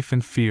great grief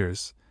and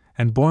fears,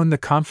 and borne the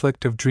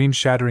conflict of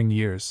dream-shattering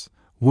years,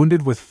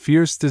 wounded with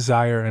fierce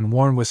desire and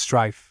worn with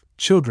strife.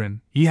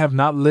 Children, ye have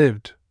not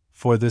lived,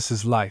 for this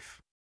is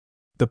life.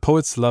 The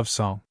poet's love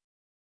song.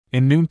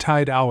 In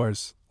noontide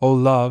hours, O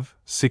love,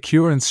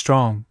 secure and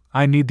strong,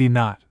 I need thee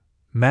not.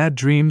 Mad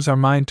dreams are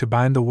mine to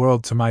bind the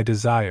world to my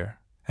desire,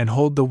 and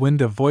hold the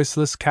wind of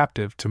voiceless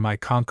captive to my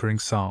conquering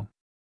song.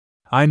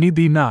 I need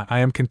thee not, I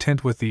am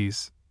content with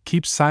these.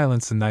 Keep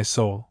silence in thy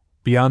soul,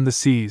 beyond the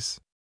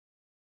seas.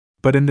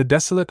 But in the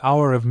desolate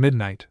hour of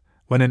midnight,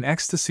 when an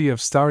ecstasy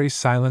of starry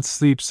silence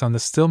sleeps on the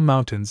still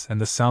mountains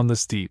and the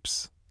soundless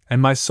deeps,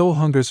 and my soul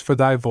hungers for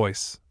thy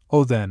voice,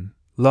 O then,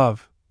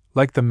 love,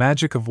 like the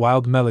magic of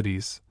wild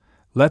melodies,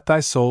 let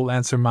thy soul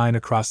answer mine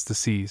across the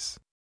seas.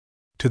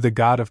 To the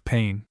god of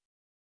pain.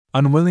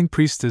 Unwilling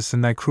priestess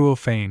in thy cruel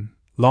fane,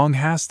 long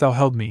hast thou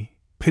held me,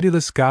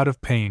 pitiless god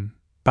of pain,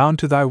 bound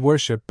to thy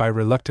worship by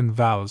reluctant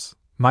vows,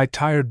 my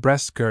tired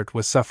breast girt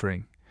with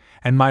suffering,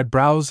 and my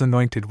brows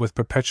anointed with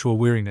perpetual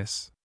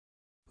weariness.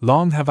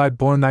 Long have I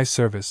borne thy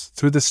service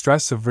through the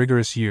stress of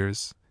rigorous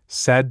years,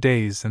 sad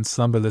days and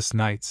slumberless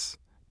nights,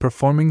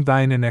 performing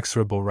thine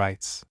inexorable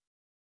rites.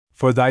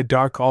 For thy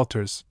dark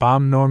altars,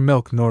 balm nor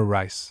milk nor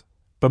rice,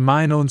 but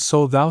mine own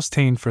soul thou'st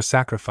ta'en for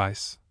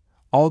sacrifice,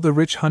 all the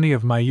rich honey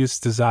of my youth's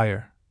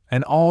desire,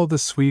 and all the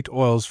sweet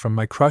oils from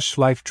my crushed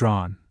life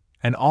drawn,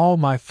 and all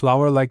my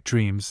flower-like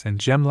dreams and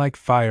gem-like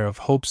fire of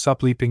hopes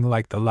upleaping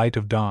like the light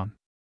of dawn.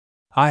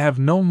 I have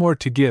no more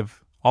to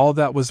give, all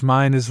that was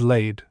mine is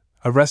laid,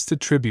 arrested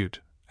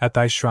tribute, at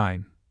thy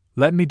shrine.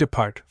 Let me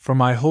depart, for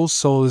my whole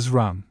soul is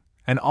wrung,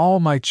 and all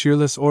my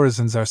cheerless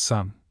orisons are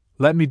sung.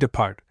 Let me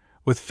depart,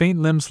 with faint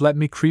limbs let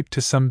me creep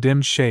to some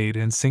dim shade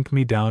and sink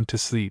me down to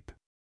sleep.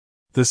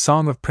 The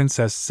song of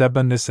Princess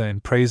Zeba-Nissa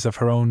in praise of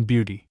her own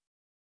beauty.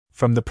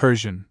 From the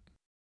Persian.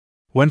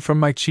 When from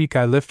my cheek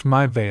I lift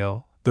my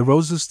veil, the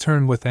roses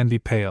turn with envy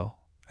pale,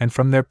 and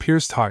from their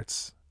pierced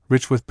hearts,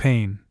 rich with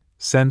pain,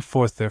 send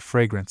forth their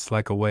fragrance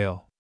like a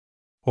wail.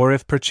 Or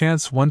if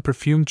perchance one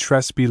perfumed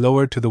tress be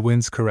lowered to the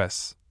wind's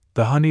caress,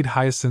 the honeyed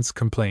hyacinths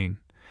complain,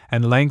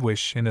 and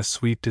languish in a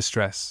sweet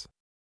distress.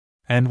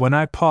 And when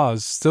I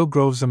pause still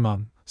groves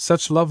among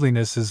such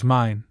loveliness as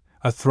mine,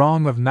 a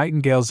throng of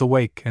nightingales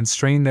awake and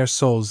strain their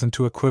souls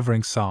into a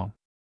quivering song.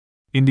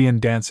 Indian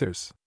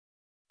dancers.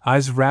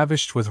 Eyes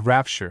ravished with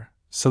rapture,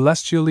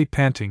 celestially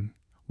panting,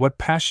 what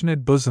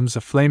passionate bosoms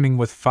aflaming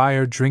with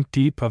fire drink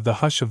deep of the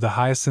hush of the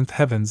hyacinth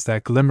heavens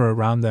that glimmer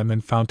around them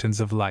in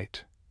fountains of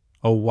light.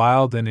 O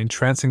wild and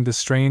entrancing the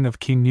strain of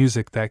keen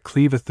music that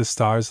cleaveth the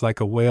stars like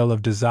a wail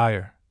of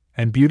desire,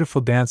 and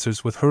beautiful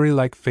dancers with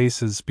houri-like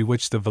faces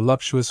bewitch the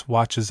voluptuous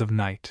watches of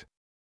night.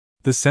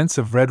 The scents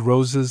of red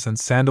roses and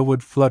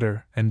sandalwood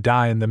flutter and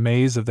die in the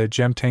maze of their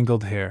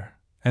gem-tangled hair,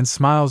 and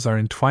smiles are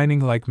entwining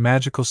like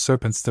magical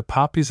serpents the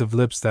poppies of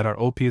lips that are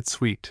opiate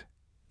sweet.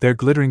 Their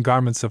glittering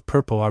garments of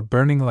purple are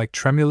burning like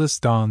tremulous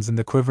dawns in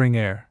the quivering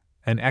air,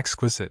 and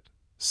exquisite,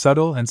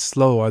 subtle and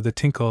slow are the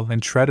tinkle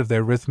and tread of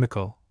their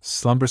rhythmical,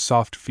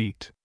 slumber-soft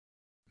feet.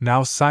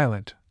 Now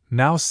silent,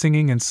 now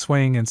singing and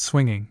swaying and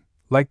swinging,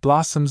 like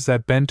blossoms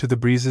that bend to the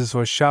breezes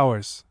or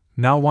showers,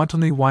 now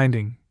wantonly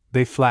winding,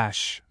 they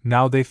flash,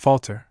 now they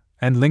falter,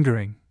 and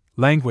lingering,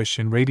 languish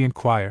in radiant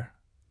choir,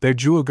 their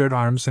jewel-girt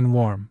arms and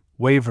warm,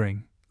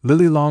 wavering,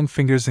 lily-long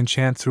fingers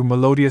enchant through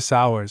melodious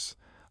hours,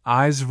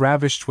 eyes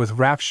ravished with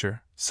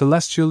rapture,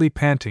 celestially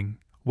panting,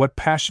 what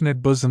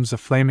passionate bosoms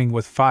aflaming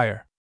with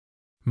fire!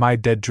 My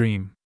dead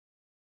dream.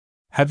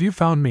 Have you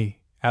found me,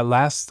 at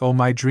last, O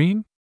my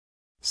dream?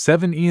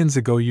 7 eons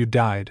ago you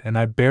died, and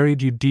I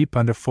buried you deep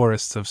under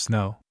forests of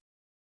snow.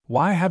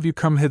 Why have you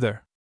come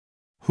hither?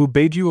 Who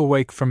bade you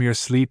awake from your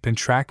sleep and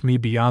track me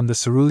beyond the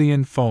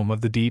cerulean foam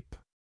of the deep?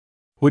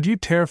 Would you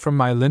tear from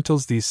my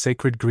lintels these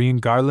sacred green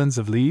garlands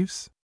of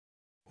leaves?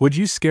 Would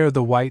you scare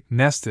the white,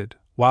 nested,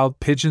 wild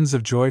pigeons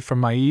of joy from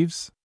my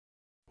eaves?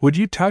 Would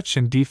you touch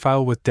and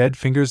defile with dead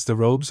fingers the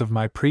robes of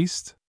my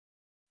priest?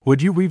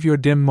 Would you weave your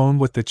dim moan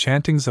with the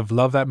chantings of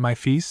love at my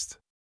feast?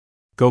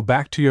 Go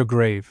back to your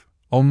grave,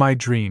 O my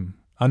dream,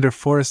 under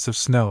forests of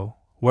snow,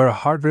 where a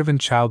heart-riven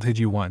child hid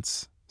you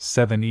once,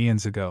 7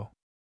 eons ago.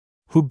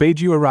 Who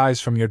bade you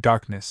arise from your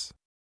darkness?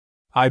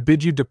 I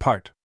bid you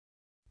depart.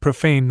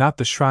 Profane not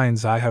the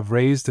shrines I have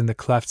raised in the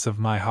clefts of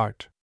my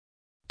heart.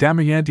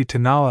 Damayanti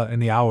Tanala in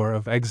the hour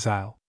of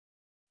exile.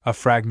 A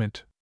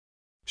fragment.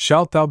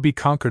 Shalt thou be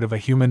conquered of a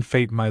human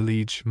fate, my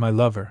liege, my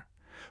lover,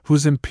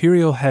 whose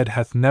imperial head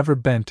hath never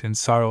bent in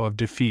sorrow of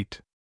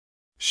defeat?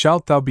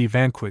 Shalt thou be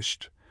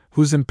vanquished,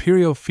 whose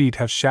imperial feet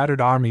have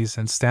shattered armies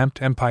and stamped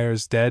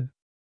empires dead?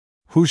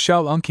 Who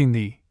shall unking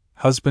thee,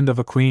 husband of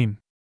a queen?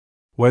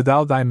 Wear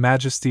thou thy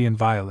majesty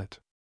inviolate.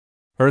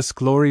 Earth's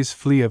glories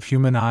flee of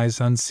human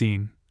eyes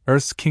unseen,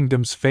 earth's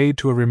kingdoms fade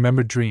to a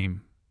remembered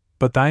dream,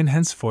 but thine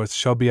henceforth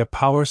shall be a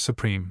power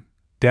supreme,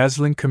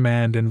 dazzling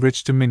command and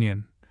rich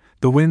dominion,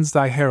 the winds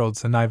thy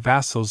heralds and thy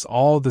vassals,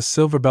 all the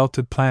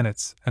silver-belted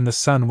planets, and the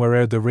sun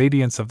where'er the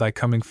radiance of thy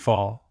coming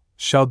fall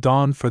shall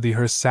dawn for thee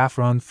her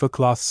saffron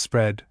footcloths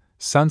spread,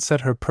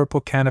 sunset her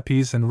purple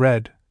canopies and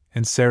red,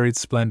 in serried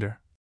splendor,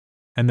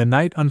 and the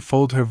night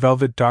unfold her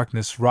velvet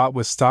darkness wrought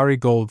with starry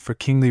gold for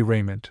kingly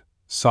raiment,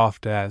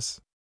 soft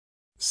as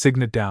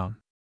signet down.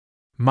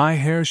 My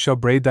hair shall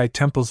braid thy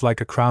temples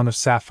like a crown of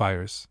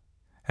sapphires,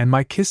 and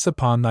my kiss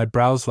upon thy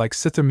brows like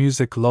cithar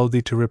music lull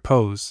thee to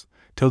repose,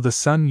 till the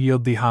sun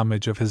yield thee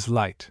homage of his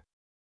light.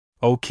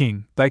 O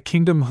King, thy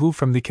kingdom who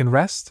from thee can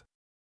wrest?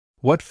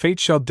 What fate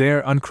shall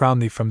dare uncrown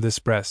thee from this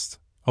breast,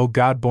 O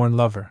God-born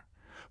lover,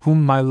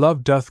 whom my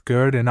love doth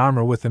gird in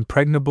armor with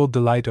impregnable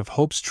delight of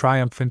hope's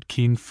triumphant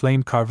keen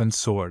flame-carven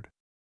sword?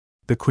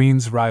 The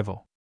Queen's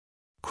rival.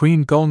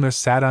 Queen Gulnar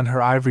sat on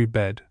her ivory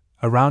bed,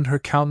 around her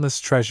countless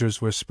treasures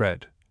were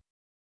spread.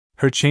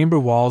 Her chamber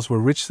walls were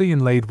richly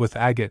inlaid with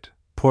agate,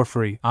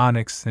 porphyry,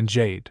 onyx, and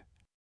jade.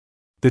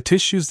 The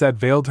tissues that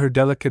veiled her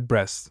delicate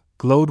breast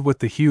glowed with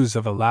the hues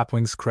of a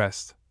lapwing's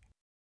crest.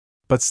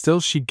 But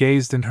still she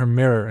gazed in her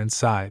mirror and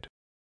sighed,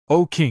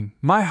 O King,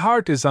 my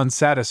heart is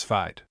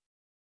unsatisfied.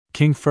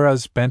 King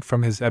Firaz bent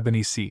from his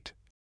ebony seat.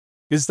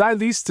 Is thy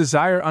least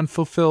desire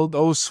unfulfilled,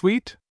 O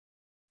sweet?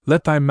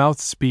 Let thy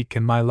mouth speak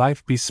and my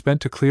life be spent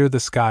to clear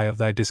the sky of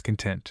thy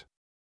discontent.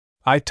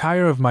 I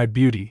tire of my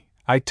beauty,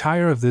 I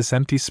tire of this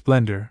empty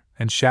splendor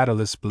and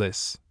shadowless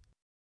bliss.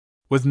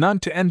 With none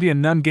to envy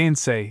and none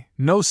gainsay,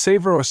 no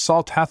savor or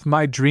salt hath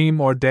my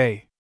dream or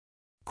day.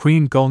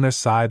 Queen Gulnar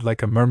sighed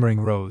like a murmuring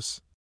rose.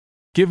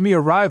 Give me a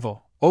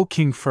rival, O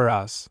King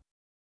Firaz.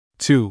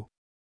 2.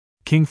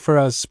 King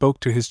Firaz spoke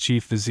to his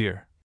chief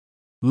vizier.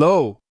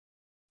 Lo!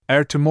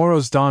 Ere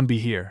tomorrow's dawn be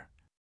here,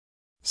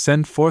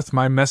 send forth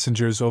my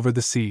messengers over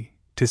the sea,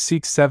 to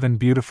seek 7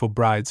 beautiful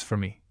brides for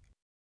me.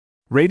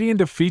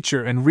 Radiant of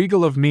feature and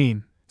regal of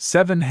mien,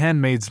 7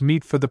 handmaids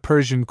meet for the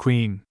Persian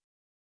queen.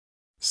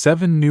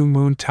 7 new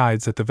moon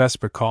tides at the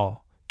vesper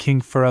call,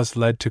 King Firaz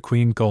led to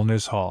Queen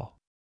Gulnar's hall.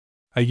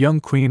 A young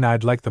queen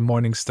eyed like the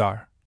morning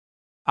star.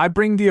 I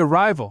bring thee a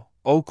rival,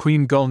 O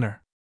Queen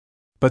Gulnar.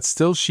 But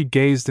still she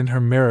gazed in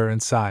her mirror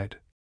and sighed,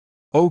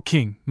 O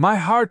King, my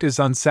heart is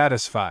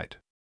unsatisfied.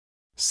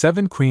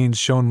 7 queens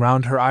shone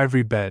round her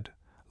ivory bed,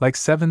 like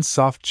 7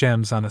 soft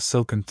gems on a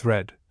silken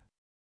thread.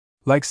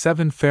 Like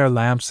 7 fair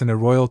lamps in a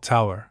royal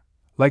tower,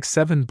 like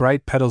 7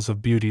 bright petals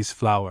of beauty's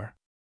flower.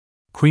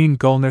 Queen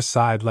Gulnar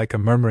sighed like a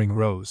murmuring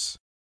rose.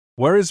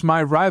 Where is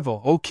my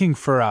rival, O King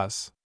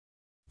Firaz?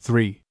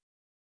 3.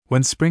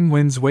 When spring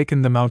winds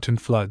wakened the mountain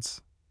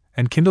floods,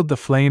 and kindled the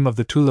flame of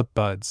the tulip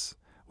buds,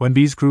 when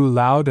bees grew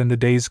loud and the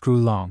days grew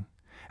long,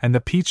 and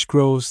the peach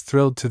groves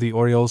thrilled to the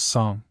oriole's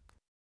song,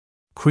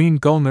 Queen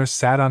Gulnar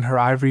sat on her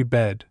ivory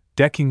bed,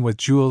 decking with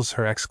jewels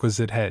her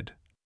exquisite head.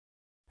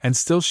 And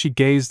still she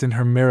gazed in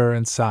her mirror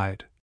and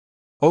sighed,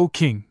 O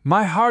King,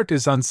 my heart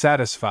is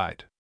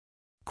unsatisfied.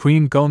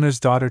 Queen Gulnar's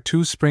daughter, 2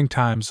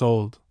 springtimes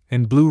old,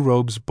 in blue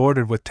robes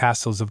bordered with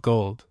tassels of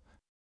gold,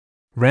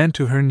 ran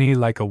to her knee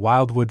like a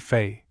wildwood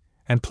fay,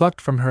 and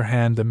plucked from her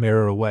hand the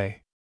mirror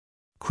away.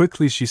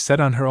 Quickly she set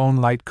on her own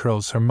light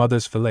curls her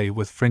mother's fillet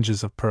with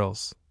fringes of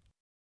pearls.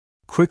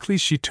 Quickly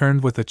she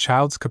turned with a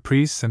child's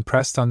caprice and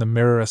pressed on the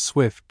mirror a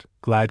swift,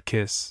 glad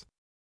kiss.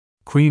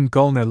 Queen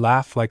Gulnar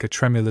laughed like a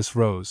tremulous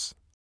rose.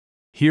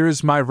 Here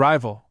is my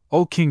rival,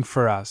 O King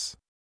Firaz.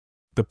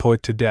 The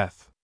poet to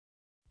death.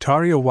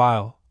 Tarry a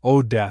while,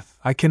 O death,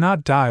 I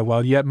cannot die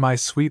while yet my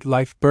sweet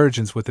life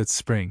burgeons with its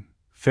spring.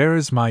 Fair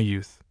is my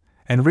youth,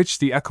 and rich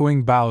the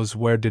echoing boughs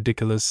where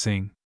didiculas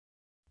sing.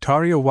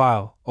 Tarry a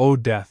while, O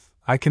death,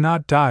 I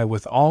cannot die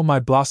with all my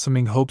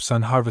blossoming hopes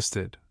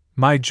unharvested,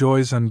 my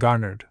joys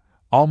ungarnered,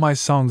 all my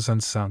songs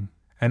unsung,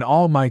 and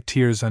all my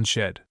tears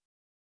unshed.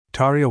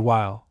 Tarry a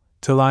while,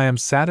 till I am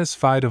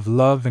satisfied of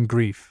love and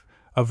grief,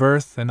 of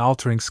earth and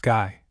altering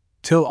sky,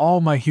 till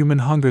all my human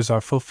hungers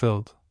are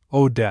fulfilled,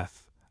 O death,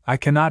 I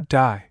cannot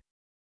die.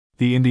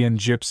 The Indian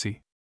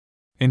Gypsy.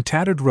 In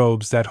tattered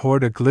robes that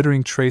hoard a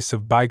glittering trace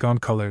of bygone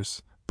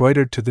colors,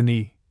 broidered to the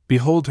knee,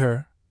 Behold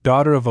her,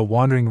 daughter of a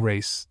wandering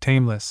race,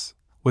 tameless,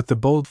 with the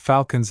bold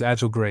falcon's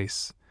agile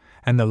grace,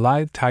 and the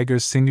lithe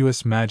tiger's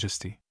sinuous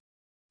majesty.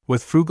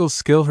 With frugal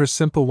skill her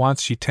simple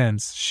wants she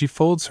tends, she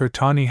folds her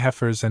tawny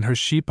heifers and her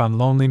sheep on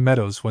lonely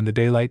meadows when the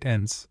daylight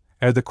ends,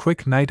 ere the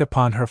quick night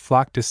upon her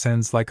flock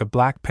descends like a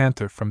black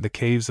panther from the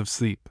caves of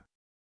sleep.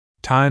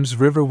 Time's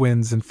river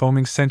winds and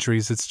foaming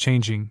centuries its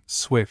changing,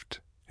 swift,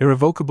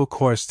 irrevocable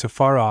course to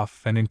far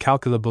off and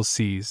incalculable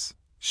seas,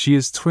 she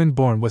is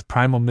twin-born with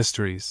primal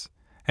mysteries,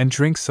 and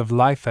drinks of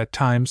life at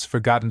time's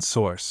forgotten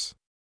source.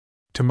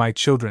 To my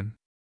children,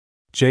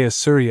 Jaya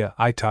Surya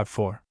I taught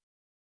for.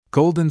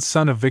 Golden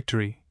sun of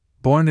victory,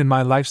 born in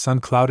my life's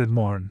unclouded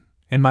morn,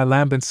 in my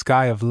lambent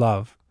sky of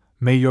love,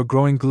 may your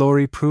growing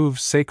glory prove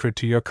sacred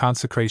to your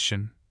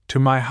consecration, to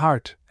my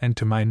heart and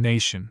to my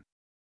nation.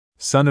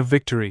 Son of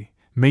victory,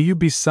 may you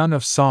be son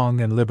of song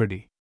and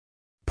liberty.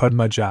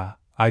 Padmaja,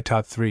 I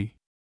taught 3.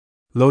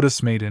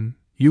 Lotus maiden,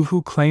 you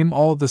who claim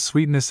all the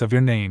sweetness of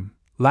your name,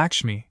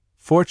 Lakshmi,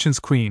 fortune's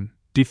queen,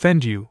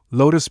 defend you,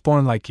 lotus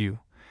born like you,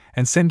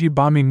 and send you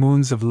balmy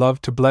moons of love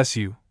to bless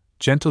you,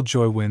 gentle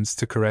joy winds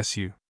to caress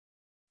you.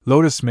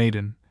 Lotus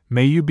maiden,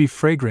 may you be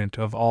fragrant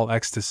of all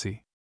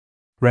ecstasy.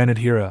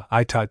 Ranadhira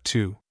I taught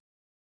 2.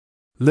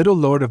 Little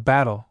lord of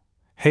battle,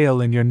 hail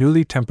in your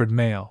newly tempered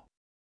mail.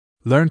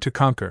 Learn to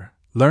conquer,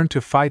 learn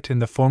to fight in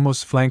the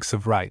foremost flanks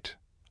of right,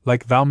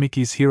 like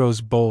Valmiki's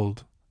heroes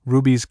bold,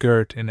 rubies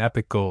girt in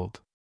epic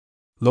gold.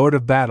 Lord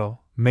of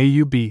battle, may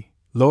you be,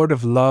 lord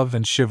of love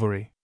and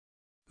chivalry.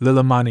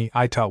 Lilamani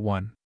I taught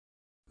 1.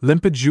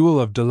 Limpid jewel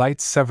of delight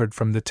severed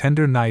from the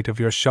tender night of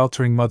your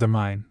sheltering mother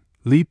mine,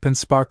 leap and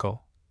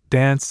sparkle,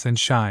 dance and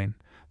shine,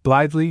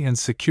 blithely and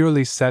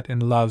securely set in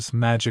love's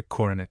magic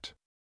coronet.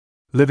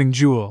 Living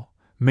jewel,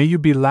 may you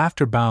be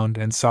laughter-bound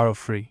and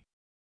sorrow-free.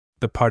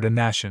 The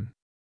Pardanashan.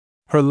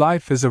 Her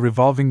life is a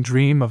revolving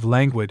dream of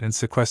languid and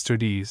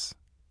sequestered ease.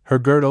 Her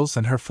girdles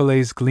and her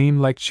fillets gleam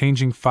like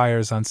changing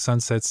fires on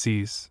sunset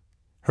seas.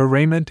 Her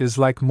raiment is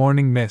like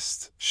morning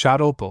mist,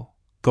 shot opal,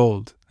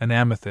 gold, and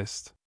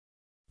amethyst.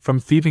 From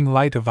thieving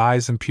light of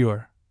eyes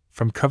impure,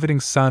 from coveting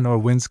sun or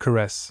wind's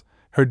caress,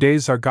 her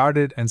days are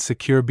guarded and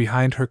secure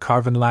behind her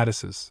carven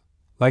lattices,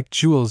 like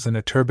jewels in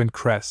a turbaned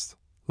crest,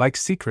 like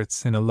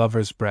secrets in a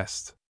lover's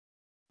breast.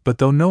 But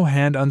though no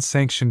hand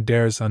unsanctioned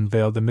dares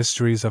unveil the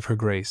mysteries of her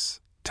grace,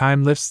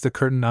 time lifts the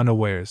curtain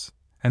unawares,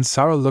 and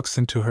sorrow looks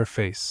into her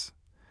face.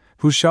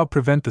 Who shall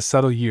prevent the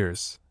subtle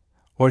years,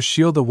 or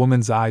shield a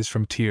woman's eyes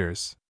from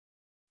tears?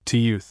 To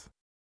youth.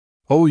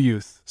 O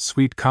youth,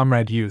 sweet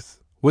comrade youth,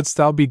 wouldst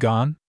thou be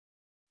gone?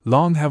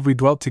 Long have we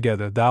dwelt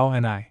together, thou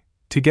and I,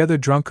 together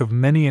drunk of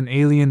many an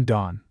alien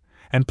dawn,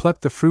 and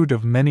plucked the fruit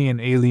of many an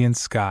alien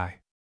sky.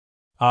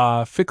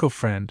 Ah, fickle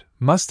friend,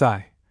 must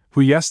I,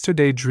 who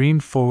yesterday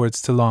dreamed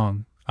forwards to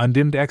long,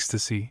 undimmed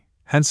ecstasy,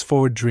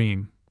 henceforward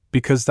dream,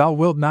 because thou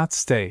wilt not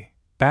stay,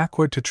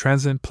 backward to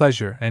transient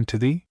pleasure and to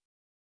thee?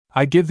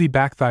 I give thee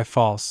back thy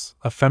false,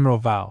 ephemeral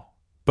vow,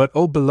 but,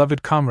 O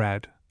beloved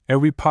comrade, ere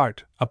we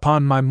part,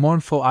 upon my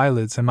mournful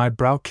eyelids and my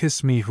brow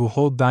kiss me who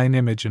hold thine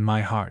image in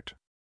my heart.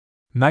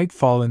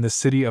 Nightfall in the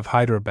city of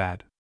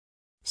Hyderabad.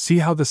 See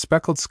how the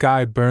speckled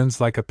sky burns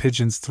like a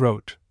pigeon's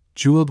throat,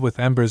 jeweled with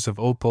embers of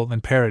opal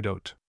and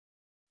peridot.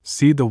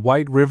 See the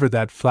white river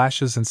that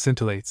flashes and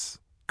scintillates,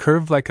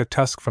 curved like a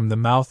tusk from the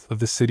mouth of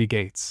the city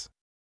gates.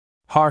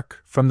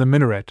 Hark, from the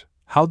minaret,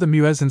 how the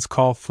muezzin's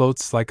call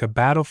floats like a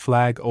battle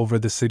flag over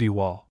the city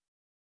wall.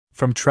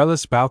 From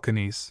trellised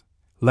balconies,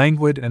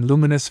 languid and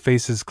luminous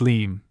faces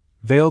gleam,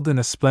 veiled in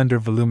a splendor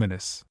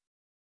voluminous.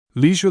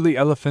 Leisurely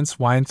elephants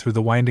wind through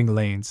the winding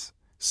lanes,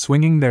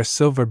 swinging their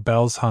silver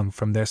bells hung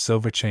from their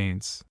silver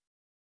chains.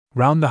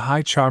 Round the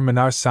high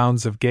Charminar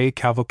sounds of gay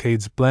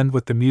cavalcades blend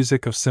with the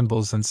music of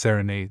cymbals and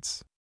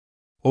serenades.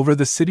 Over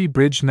the city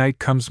bridge night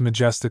comes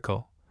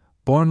majestical,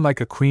 borne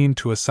like a queen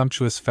to a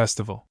sumptuous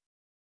festival.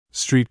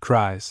 Street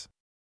cries.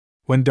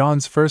 When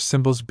dawn's first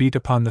cymbals beat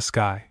upon the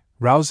sky,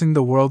 rousing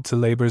the world to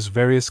labor's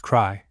various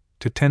cry,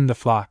 to tend the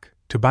flock,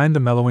 to bind the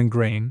mellowing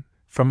grain,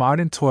 from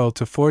ardent toil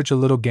to forge a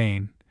little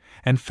gain,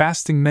 and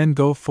fasting men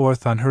go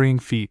forth on hurrying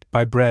feet,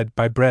 by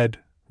bread,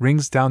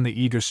 rings down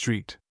the eager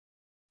street.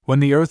 When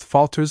the earth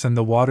falters and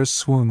the waters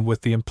swoon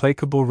with the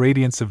implacable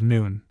radiance of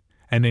noon,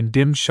 and in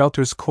dim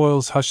shelters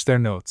coils hush their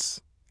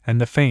notes, and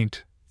the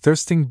faint,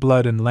 thirsting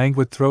blood in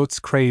languid throats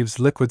craves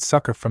liquid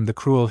succor from the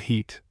cruel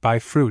heat, by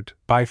fruit,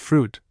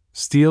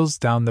 steals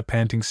down the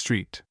panting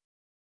street.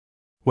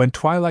 When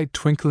twilight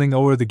twinkling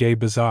o'er the gay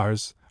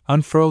bazaars,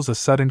 unfurls a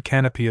sudden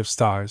canopy of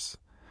stars,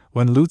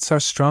 when lutes are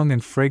strung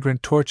and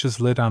fragrant torches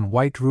lit on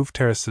white roof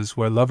terraces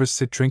where lovers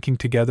sit drinking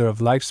together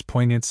of life's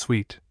poignant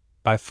sweet,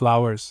 by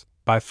flowers,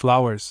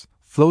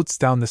 floats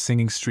down the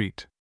singing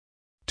street.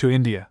 To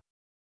India.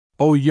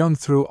 O young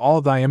through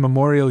all thy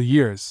immemorial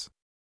years!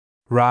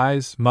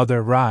 Rise,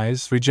 mother,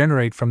 rise,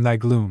 regenerate from thy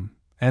gloom,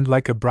 and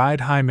like a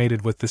bride high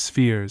mated with the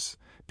spheres,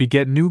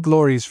 beget new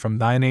glories from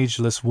thine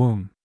ageless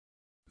womb.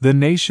 The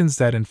nations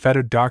that in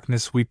fettered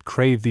darkness weep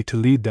crave thee to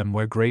lead them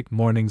where great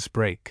mornings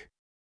break.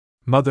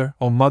 Mother,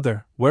 O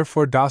mother,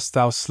 wherefore dost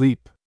thou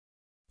sleep?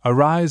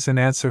 Arise and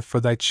answer for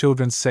thy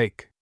children's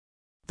sake.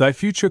 Thy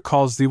future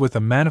calls thee with a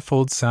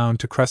manifold sound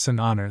to crescent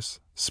honors,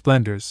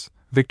 splendors,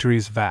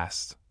 victories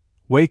vast.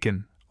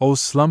 Waken, O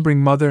slumbering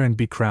mother, and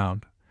be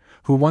crowned,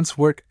 who once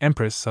wert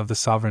empress of the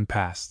sovereign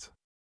past.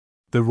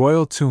 The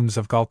royal tombs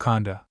of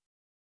Golconda.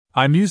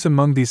 I muse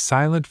among these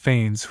silent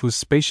fanes whose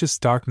spacious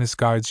darkness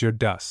guards your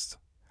dust.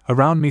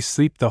 Around me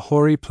sleep the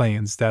hoary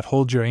plains that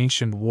hold your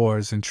ancient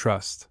wars in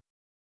trust.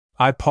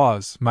 I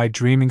pause, my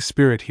dreaming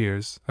spirit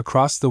hears,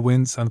 across the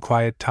wind's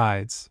unquiet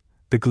tides,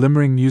 the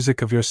glimmering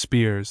music of your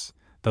spears,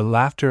 the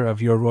laughter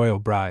of your royal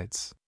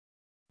brides.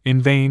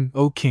 In vain,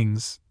 O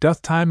kings,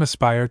 doth time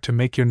aspire to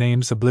make your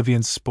names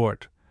oblivion's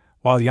sport,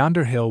 while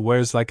yonder hill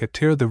wears like a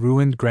tear the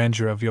ruined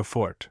grandeur of your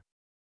fort.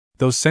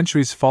 Though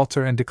centuries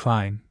falter and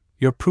decline,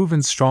 your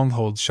proven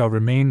strongholds shall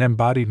remain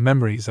embodied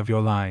memories of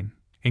your line,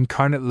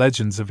 incarnate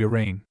legends of your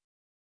reign.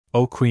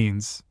 O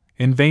queens,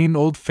 in vain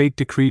old fate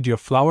decreed your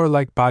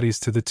flower-like bodies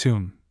to the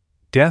tomb.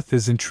 Death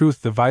is in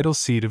truth the vital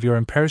seed of your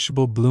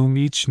imperishable bloom.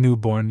 Each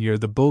newborn year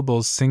the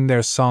bulbuls sing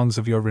their songs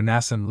of your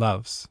renascent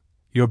loves.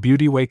 Your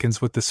beauty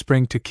wakens with the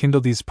spring to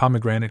kindle these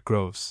pomegranate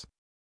groves.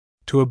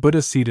 To a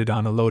Buddha seated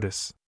on a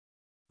lotus.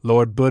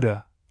 Lord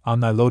Buddha, on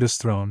thy lotus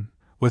throne,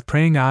 with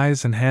praying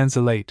eyes and hands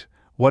elate,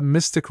 what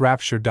mystic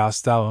rapture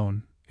dost thou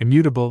own,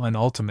 immutable and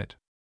ultimate?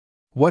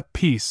 What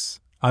peace,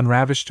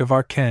 unravished of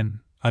our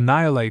ken,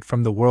 annihilate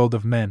from the world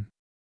of men?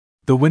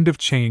 The wind of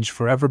change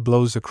forever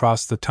blows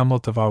across the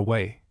tumult of our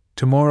way.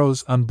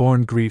 Tomorrow's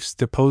unborn griefs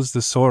depose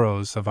the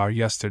sorrows of our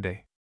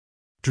yesterday.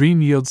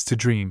 Dream yields to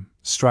dream,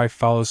 strife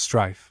follows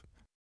strife,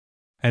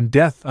 and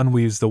death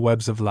unweaves the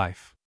webs of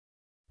life.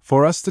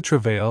 For us the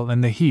travail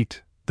and the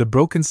heat, the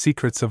broken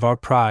secrets of our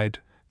pride,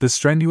 the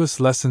strenuous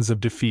lessons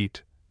of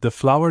defeat, the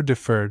flower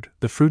deferred,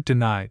 the fruit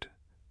denied,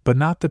 but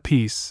not the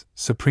peace,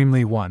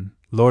 supremely won,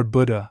 Lord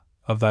Buddha,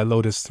 of thy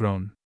lotus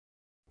throne.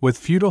 With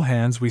futile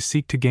hands we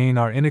seek to gain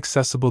our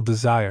inaccessible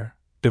desire,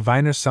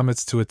 diviner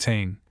summits to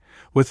attain,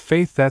 with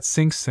faith that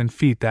sinks and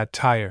feet that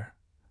tire,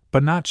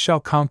 but not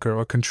shall conquer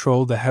or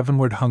control the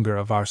heavenward hunger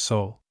of our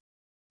soul.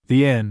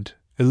 The end,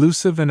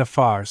 elusive and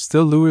afar,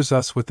 still lures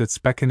us with its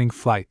beckoning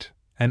flight,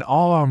 and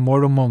all our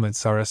mortal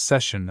moments are a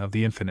session of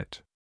the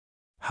infinite.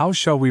 How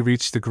shall we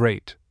reach the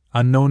great,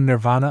 unknown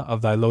nirvana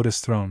of thy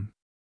lotus throne?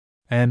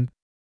 And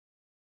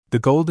The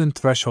Golden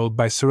Threshold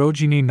by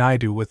Sarojini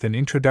Naidu, with an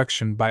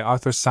introduction by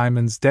Arthur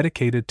Symons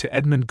dedicated to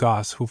Edmund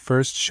Gosse, who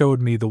first showed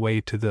me the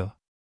way to the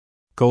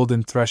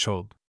Golden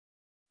Threshold.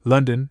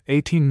 London,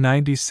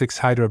 1896.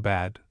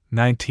 Hyderabad,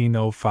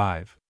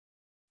 1905.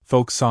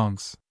 Folk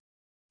songs.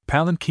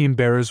 Palanquin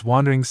bearers,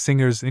 wandering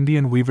singers,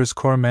 Indian weavers,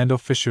 Coromandel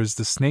fishers,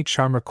 the snake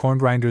charmer, corn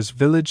grinders,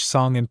 village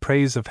song in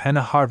praise of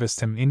henna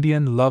harvest hymn,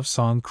 Indian love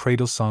song,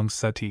 cradle song,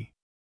 sati.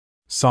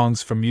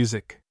 Songs from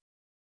music.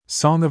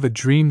 Song of a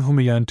dream,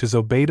 Humayun to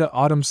Zobayda,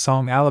 autumn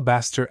song,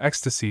 alabaster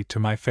ecstasy to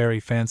my fairy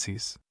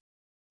fancies.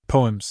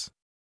 Poems.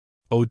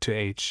 Ode to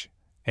H.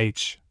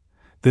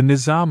 The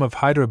Nizam of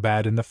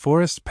Hyderabad, in the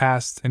forest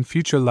past and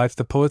future life,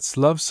 the poet's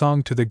love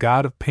song to the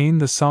god of pain,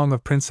 the song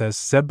of Princess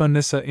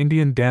Zeba-Nissa,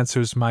 Indian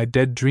dancers, my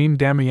dead dream,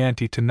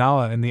 Damayanti to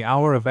Nala, in the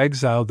hour of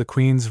exile the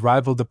queens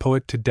rival the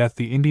poet to death,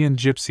 the Indian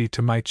gypsy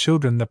to my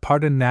children, the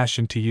pardon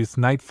Nashin to youth,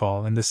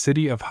 nightfall in the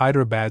city of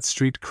Hyderabad,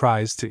 street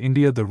cries to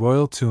India, the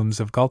royal tombs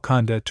of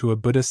Golconda, to a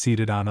Buddha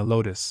seated on a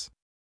lotus.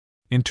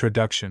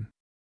 Introduction.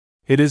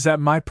 It is at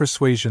my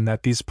persuasion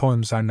that these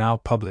poems are now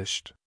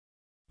published.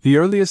 The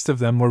earliest of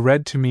them were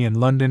read to me in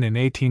London in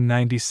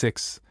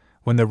 1896,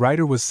 when the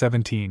writer was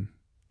 17.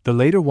 The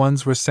later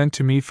ones were sent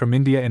to me from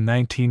India in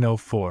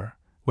 1904,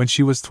 when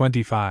she was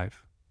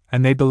 25,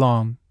 and they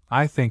belong,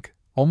 I think,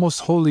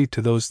 almost wholly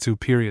to those two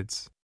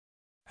periods.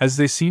 As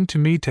they seemed to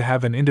me to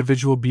have an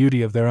individual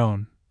beauty of their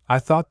own, I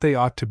thought they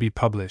ought to be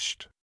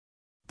published.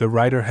 The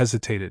writer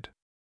hesitated.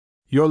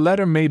 "Your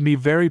letter made me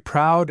very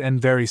proud and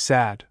very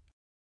sad,"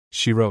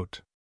 she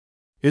wrote.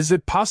 "Is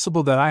it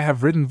possible that I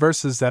have written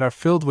verses that are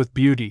filled with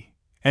beauty,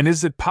 and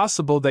is it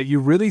possible that you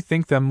really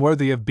think them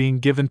worthy of being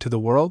given to the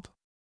world?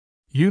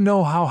 You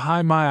know how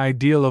high my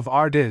ideal of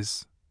art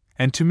is,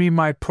 and to me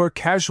my poor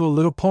casual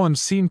little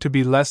poems seem to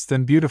be less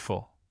than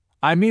beautiful.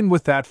 I mean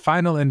with that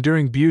final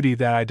enduring beauty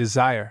that I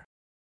desire."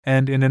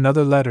 And in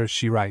another letter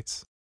she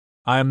writes,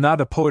 "I am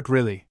not a poet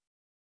really.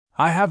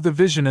 I have the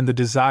vision and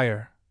the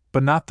desire,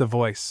 but not the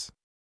voice.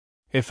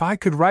 If I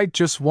could write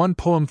just one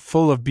poem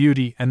full of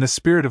beauty and the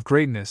spirit of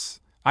greatness,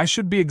 I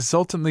should be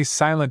exultantly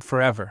silent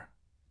forever.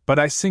 But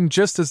I sing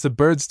just as the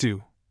birds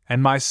do,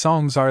 and my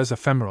songs are as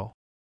ephemeral.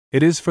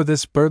 It is for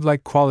this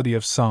bird-like quality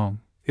of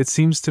song, it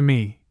seems to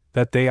me,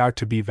 that they are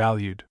to be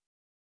valued.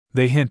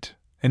 They hint,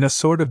 in a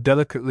sort of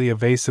delicately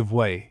evasive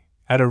way,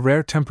 at a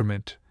rare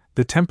temperament,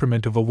 the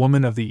temperament of a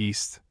woman of the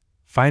East,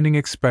 finding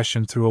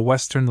expression through a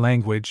Western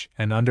language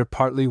and under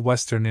partly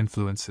Western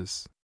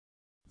influences.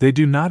 They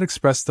do not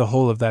express the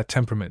whole of that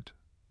temperament,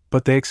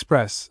 but they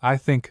express, I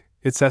think,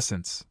 its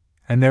essence,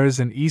 and there is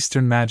an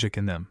Eastern magic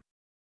in them."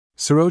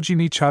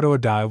 Sarojini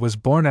Chattopadhyay was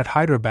born at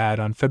Hyderabad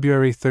on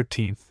February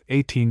 13,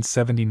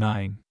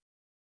 1879.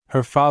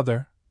 Her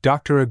father,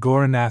 Dr.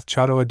 Agoranath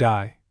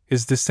Chattopadhyay,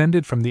 is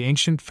descended from the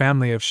ancient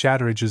family of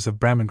Shattarajas of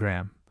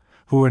Brahmangram,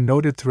 who were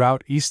noted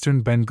throughout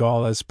eastern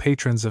Bengal as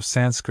patrons of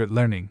Sanskrit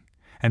learning,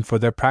 and for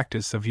their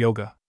practice of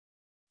yoga.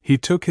 He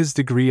took his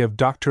degree of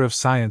Doctor of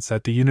Science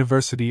at the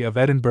University of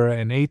Edinburgh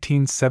in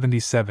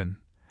 1877,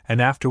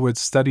 and afterwards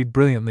studied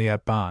brilliantly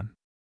at Bonn.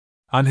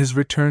 On his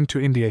return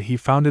to India he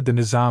founded the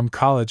Nizam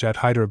College at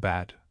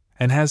Hyderabad,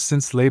 and has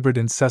since labored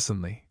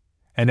incessantly,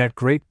 and at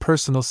great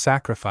personal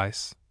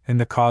sacrifice, in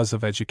the cause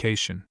of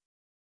education.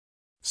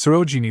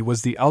 Sarojini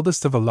was the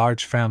eldest of a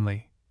large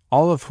family,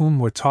 all of whom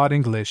were taught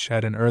English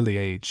at an early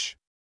age.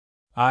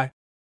 I,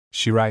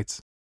 she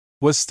writes,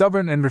 was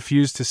stubborn and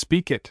refused to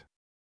speak it.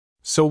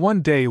 So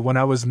one day when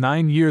I was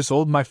 9 years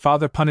old my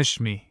father punished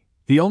me,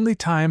 the only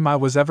time I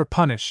was ever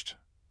punished,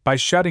 by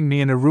shutting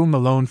me in a room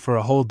alone for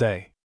a whole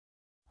day.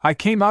 I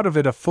came out of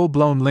it a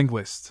full-blown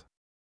linguist.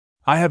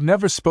 I have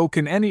never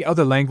spoken any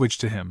other language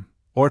to him,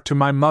 or to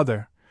my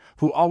mother,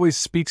 who always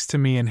speaks to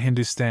me in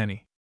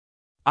Hindustani.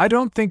 I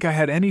don't think I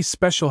had any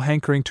special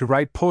hankering to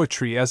write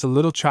poetry as a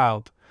little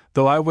child,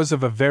 though I was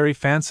of a very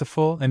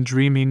fanciful and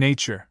dreamy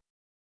nature.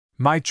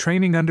 My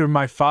training under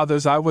my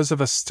father's eye was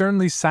of a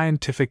sternly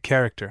scientific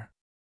character.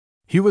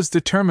 He was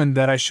determined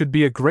that I should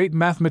be a great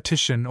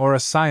mathematician or a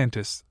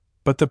scientist,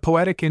 but the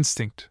poetic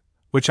instinct,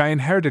 which I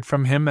inherited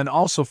from him and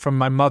also from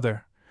my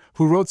mother,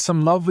 who wrote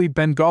some lovely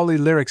Bengali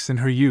lyrics in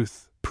her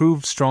youth,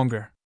 proved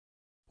stronger.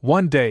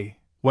 One day,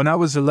 when I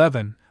was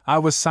 11, I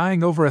was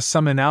sighing over a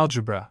sum in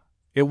algebra.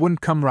 It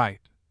wouldn't come right,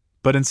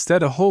 but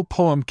instead a whole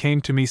poem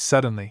came to me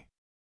suddenly.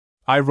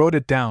 I wrote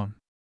it down.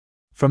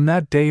 From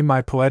that day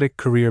my poetic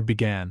career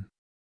began.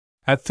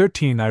 At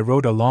 13 I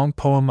wrote a long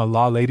poem, A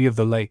La Lady of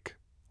the Lake,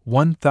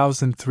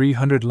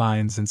 1,300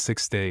 lines in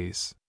 6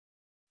 days.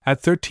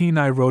 At 13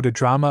 I wrote a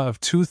drama of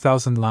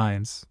 2,000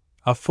 lines,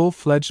 a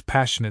full-fledged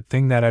passionate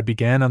thing that I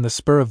began on the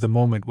spur of the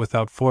moment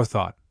without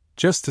forethought,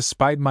 just to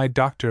spite my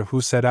doctor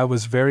who said I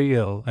was very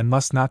ill and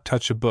must not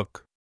touch a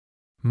book.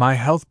 My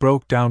health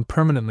broke down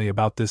permanently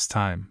about this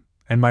time,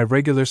 and my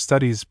regular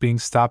studies being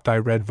stopped I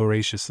read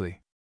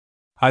voraciously.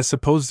 I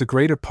suppose the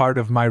greater part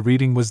of my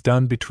reading was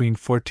done between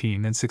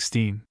 14 and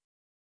 16.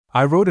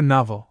 I wrote a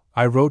novel,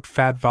 I wrote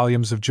fat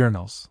volumes of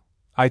journals.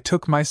 I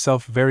took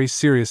myself very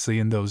seriously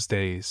in those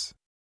days.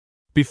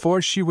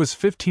 Before she was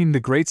 15 the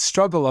great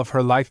struggle of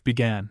her life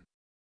began.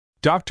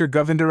 Dr.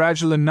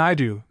 Govindarajalan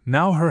Naidu,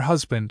 now her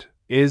husband,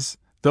 is,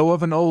 though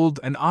of an old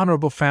and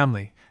honorable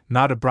family,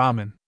 not a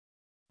Brahmin.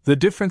 The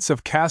difference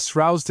of caste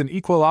roused an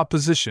equal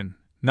opposition,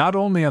 not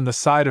only on the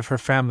side of her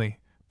family,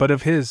 but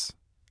of his,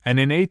 and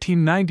in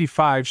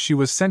 1895 she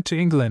was sent to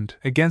England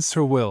against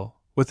her will,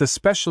 with a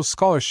special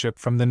scholarship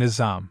from the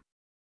Nizam.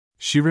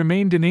 She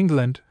remained in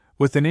England,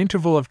 with an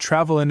interval of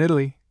travel in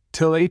Italy,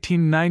 till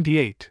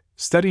 1898,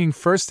 studying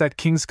first at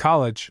King's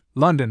College,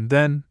 London,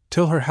 then,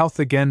 till her health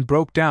again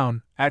broke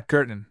down, at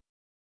Girton.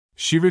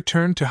 She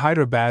returned to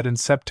Hyderabad in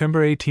September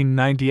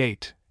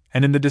 1898,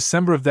 and in the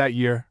December of that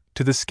year,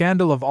 to the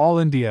scandal of all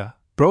India,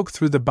 broke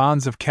through the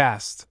bonds of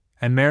caste,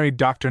 and married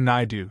Dr.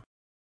 Naidu.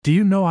 Do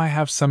you know I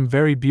have some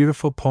very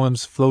beautiful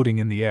poems floating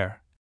in the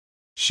air?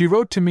 She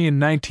wrote to me in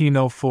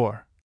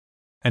 1904.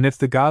 And if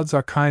the gods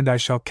are kind I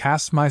shall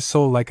cast my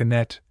soul like a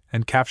net,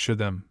 and capture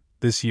them,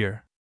 this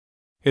year.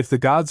 If the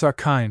gods are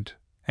kind,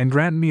 and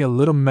grant me a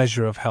little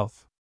measure of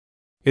health.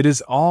 It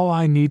is all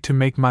I need to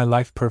make my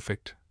life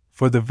perfect,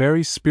 for the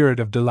very spirit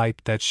of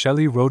delight that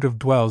Shelley wrote of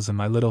dwells in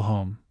my little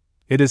home.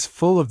 It is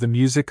full of the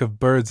music of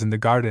birds in the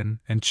garden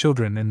and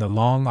children in the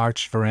long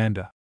arched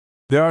veranda.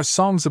 There are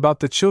songs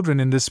about the children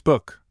in this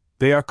book.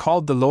 They are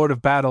called the Lord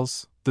of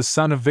Battles, the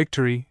Son of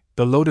Victory,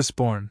 the Lotus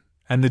Born,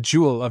 and the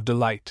Jewel of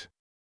Delight.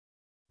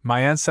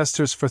 My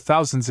ancestors for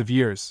thousands of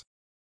years,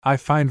 I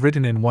find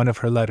written in one of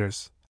her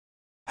letters,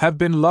 have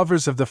been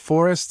lovers of the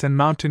forest and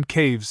mountain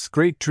caves,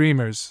 great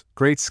dreamers,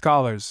 great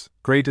scholars,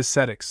 great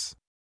ascetics.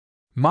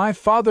 My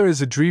father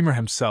is a dreamer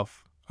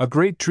himself, a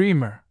great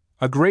dreamer,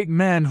 a great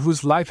man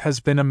whose life has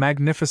been a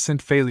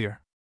magnificent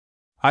failure.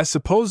 I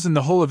suppose in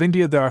the whole of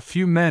India there are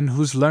few men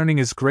whose learning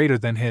is greater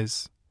than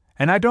his,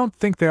 and I don't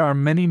think there are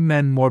many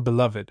men more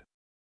beloved.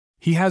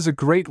 He has a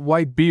great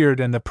white beard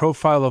and the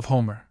profile of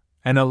Homer,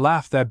 and a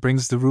laugh that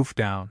brings the roof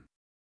down.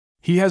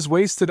 He has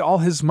wasted all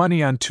his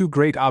money on two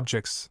great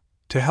objects,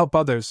 to help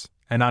others,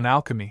 and on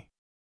alchemy.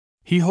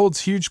 He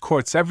holds huge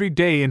courts every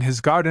day in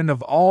his garden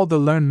of all the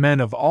learned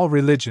men of all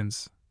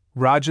religions,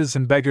 rajas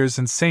and beggars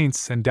and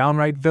saints and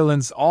downright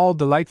villains, all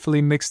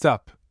delightfully mixed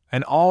up,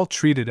 and all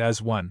treated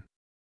as one.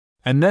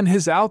 And then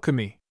his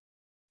alchemy!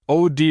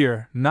 Oh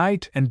dear,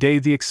 night and day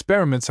the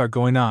experiments are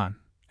going on,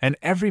 and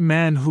every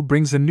man who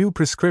brings a new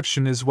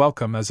prescription is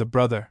welcome as a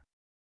brother.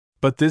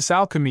 But this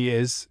alchemy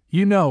is,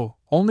 you know,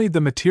 only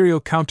the material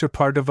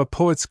counterpart of a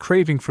poet's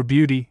craving for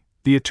beauty,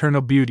 the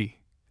eternal beauty.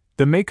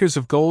 The makers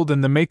of gold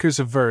and the makers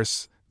of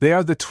verse, they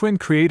are the twin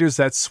creators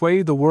that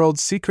sway the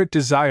world's secret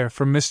desire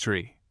for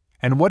mystery.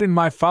 And what in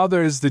my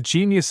father is the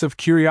genius of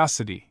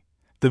curiosity,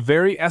 the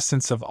very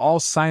essence of all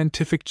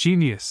scientific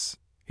genius,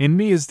 in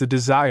me is the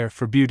desire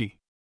for beauty.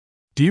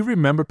 Do you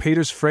remember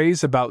Pater's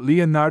phrase about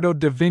Leonardo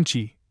da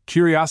Vinci,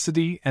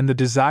 curiosity and the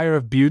desire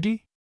of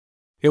beauty?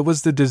 It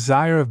was the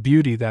desire of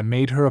beauty that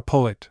made her a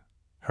poet.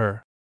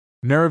 Her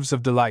nerves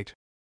of delight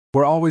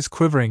were always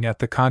quivering at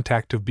the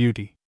contact of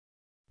beauty.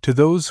 To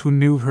those who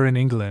knew her in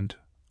England,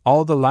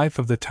 all the life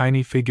of the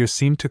tiny figure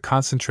seemed to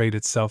concentrate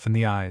itself in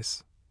the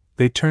eyes.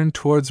 They turned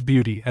towards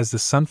beauty as the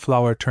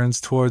sunflower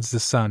turns towards the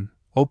sun,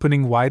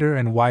 opening wider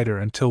and wider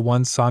until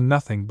one saw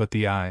nothing but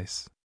the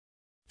eyes.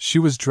 She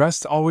was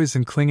dressed always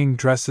in clinging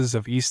dresses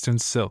of Eastern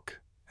silk,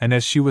 and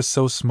as she was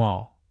so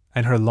small,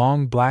 and her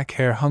long black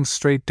hair hung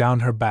straight down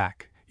her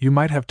back, you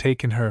might have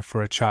taken her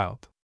for a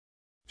child.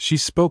 She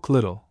spoke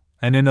little,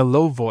 and in a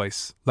low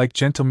voice, like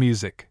gentle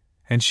music,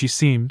 and she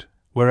seemed,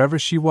 wherever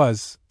she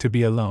was, to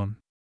be alone.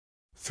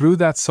 Through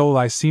that soul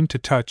I seemed to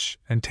touch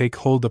and take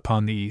hold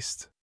upon the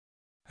East.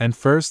 And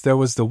first there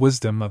was the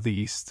wisdom of the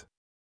East.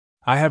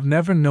 I have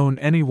never known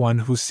anyone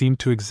who seemed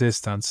to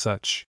exist on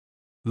such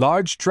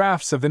large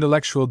drafts of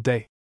intellectual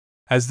day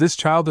as this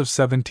child of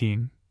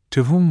 17,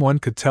 to whom one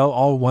could tell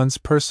all one's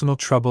personal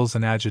troubles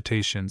and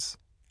agitations,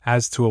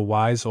 as to a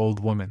wise old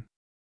woman.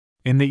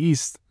 In the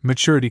East,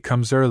 maturity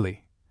comes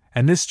early,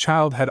 and this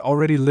child had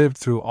already lived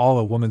through all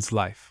a woman's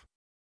life.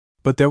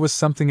 But there was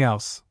something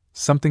else,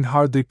 something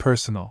hardly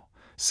personal,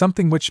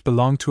 something which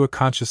belonged to a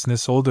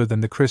consciousness older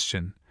than the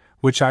Christian,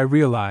 which I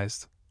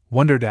realized,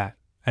 wondered at,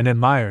 and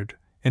admired,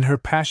 in her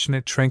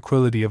passionate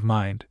tranquility of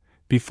mind,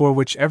 before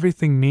which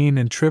everything mean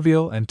and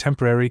trivial and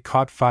temporary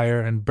caught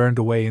fire and burned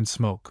away in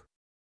smoke.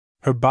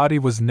 Her body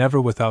was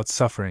never without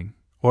suffering,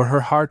 or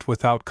her heart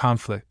without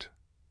conflict,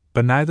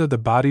 but neither the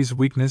body's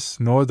weakness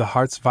nor the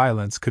heart's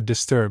violence could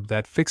disturb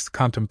that fixed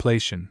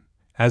contemplation,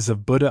 as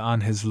of Buddha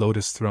on his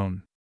lotus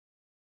throne.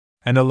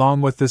 And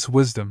along with this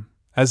wisdom,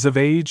 as of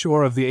age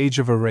or of the age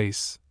of a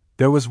race,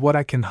 there was what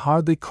I can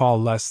hardly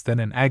call less than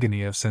an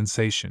agony of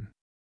sensation.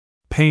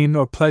 Pain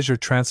or pleasure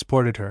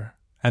transported her,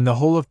 and the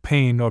whole of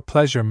pain or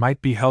pleasure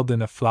might be held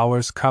in a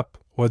flower's cup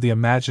or the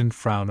imagined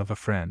frown of a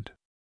friend.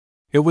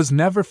 It was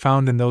never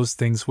found in those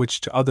things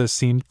which to others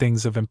seemed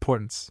things of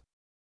importance.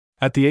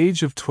 At the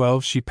age of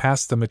 12 she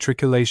passed the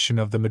matriculation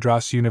of the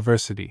Madras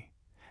University,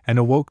 and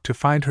awoke to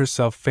find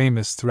herself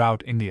famous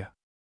throughout India.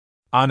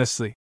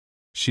 Honestly,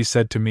 she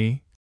said to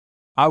me,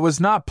 I was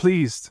not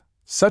pleased,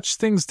 such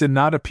things did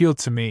not appeal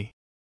to me.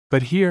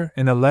 But here,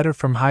 in a letter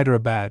from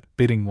Hyderabad,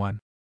 bidding one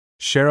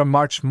share a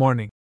March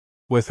morning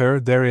with her,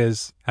 there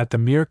is, at the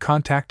mere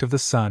contact of the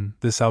sun,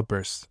 this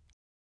outburst.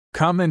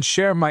 Come and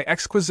share my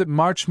exquisite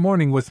March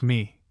morning with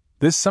me,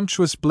 this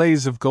sumptuous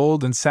blaze of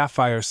gold and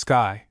sapphire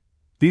sky,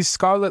 these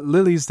scarlet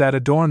lilies that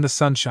adorn the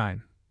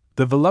sunshine,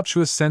 the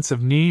voluptuous scents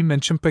of neem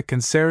and chimpak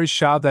and sari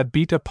shah that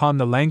beat upon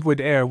the languid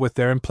air with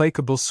their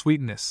implacable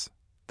sweetness,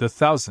 the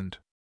thousand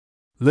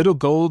little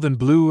gold and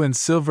blue and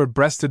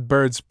silver-breasted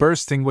birds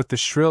bursting with the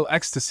shrill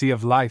ecstasy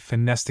of life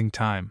in nesting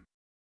time.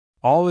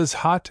 All is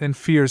hot and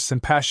fierce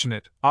and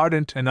passionate,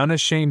 ardent and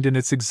unashamed in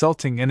its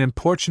exulting and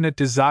importunate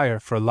desire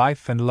for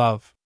life and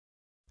love.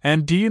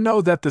 And do you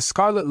know that the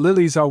scarlet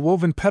lilies are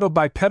woven petal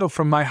by petal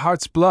from my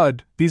heart's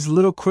blood? These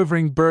little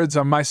quivering birds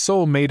are my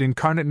soul made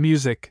incarnate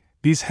music,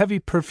 these heavy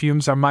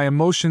perfumes are my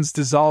emotions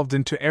dissolved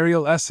into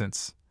aerial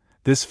essence.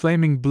 This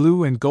flaming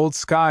blue and gold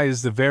sky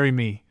is the very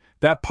me,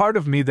 that part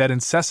of me that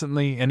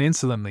incessantly and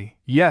insolently,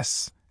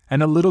 yes,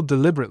 and a little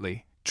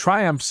deliberately,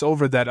 triumphs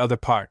over that other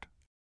part.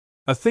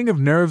 A thing of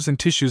nerves and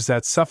tissues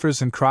that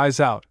suffers and cries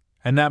out,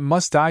 and that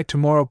must die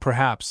tomorrow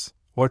perhaps,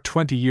 or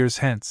 20 years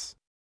hence.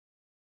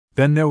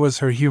 Then there was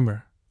her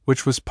humor,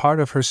 which was part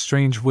of her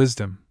strange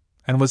wisdom,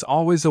 and was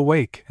always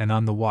awake and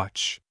on the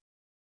watch.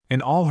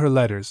 In all her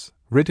letters,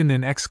 written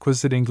in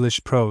exquisite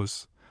English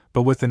prose,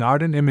 but with an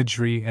ardent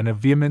imagery and a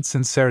vehement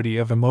sincerity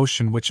of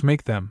emotion which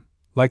make them,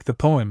 like the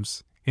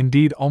poems,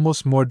 indeed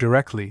almost more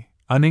directly,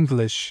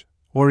 un-English,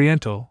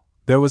 Oriental,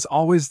 there was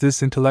always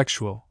this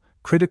intellectual,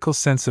 critical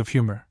sense of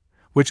humor,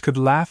 which could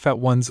laugh at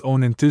one's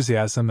own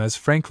enthusiasm as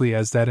frankly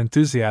as that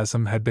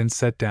enthusiasm had been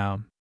set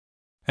down.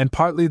 And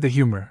partly the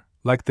humor,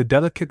 like the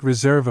delicate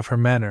reserve of her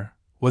manner,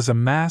 was a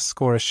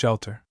mask or a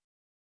shelter.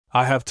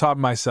 I have taught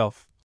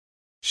myself,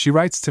 she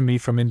writes to me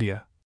from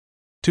India,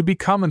 to be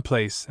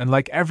commonplace and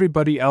like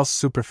everybody else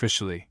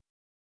superficially.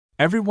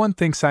 Everyone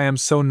thinks I am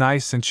so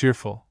nice and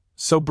cheerful,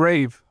 so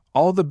brave,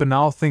 all the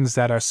banal things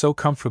that are so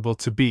comfortable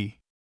to be.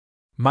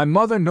 My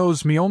mother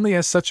knows me only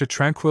as such a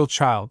tranquil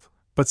child,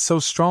 but so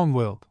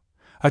strong-willed.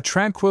 A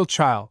tranquil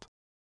child.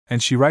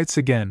 And she writes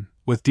again,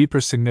 with deeper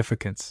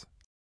significance.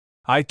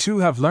 I too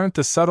have learnt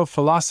the subtle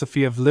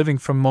philosophy of living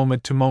from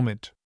moment to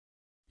moment.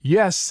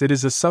 Yes, it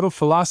is a subtle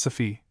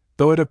philosophy,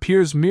 though it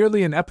appears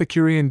merely an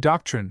Epicurean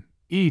doctrine.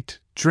 Eat,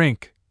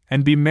 drink,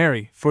 and be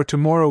merry, for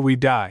tomorrow we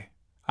die.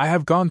 I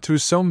have gone through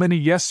so many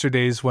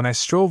yesterdays when I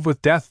strove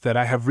with death that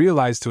I have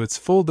realized to its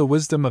full the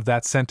wisdom of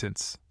that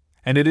sentence,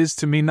 and it is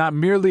to me not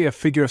merely a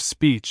figure of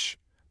speech,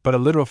 but a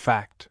literal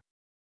fact.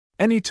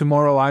 Any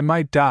tomorrow I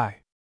might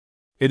die.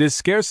 It is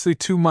scarcely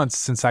 2 months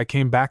since I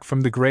came back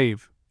from the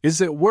grave. Is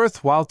it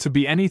worthwhile to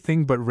be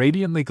anything but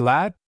radiantly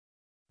glad?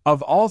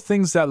 Of all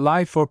things that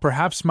life or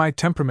perhaps my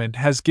temperament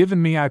has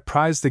given me, I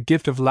prize the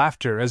gift of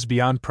laughter as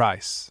beyond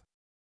price.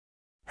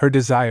 Her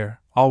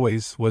desire,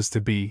 always, was to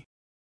be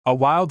A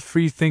wild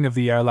free thing of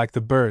the air like the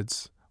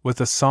birds,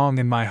 with a song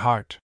in my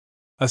heart.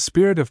 A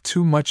spirit of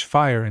too much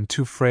fire and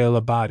too frail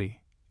a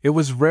body. It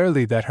was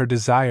rarely that her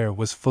desire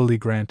was fully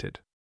granted.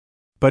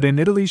 But in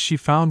Italy she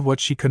found what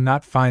she could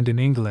not find in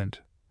England,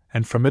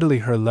 and from Italy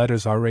her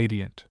letters are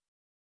radiant.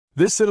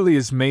 This Italy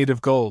is made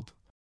of gold,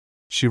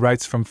 she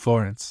writes from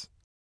Florence.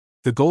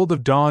 The gold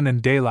of dawn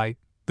and daylight,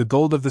 the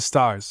gold of the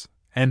stars,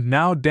 and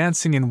now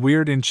dancing in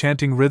weird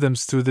enchanting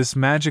rhythms through this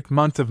magic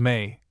month of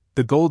May,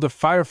 the gold of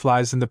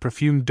fireflies in the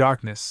perfumed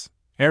darkness,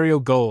 aerial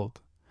gold.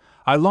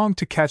 I long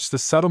to catch the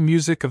subtle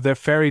music of their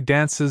fairy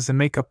dances and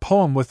make a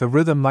poem with a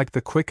rhythm like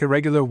the quick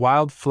irregular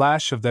wild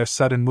flash of their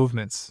sudden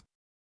movements.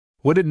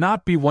 Would it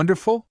not be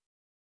wonderful?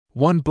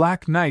 One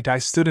black night I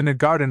stood in a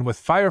garden with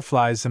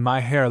fireflies in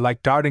my hair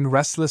like darting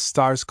restless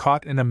stars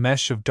caught in a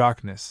mesh of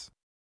darkness.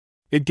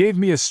 It gave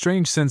me a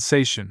strange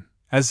sensation,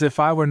 as if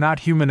I were not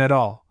human at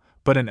all,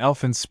 but an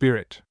elfin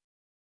spirit.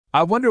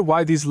 I wonder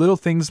why these little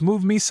things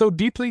move me so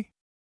deeply?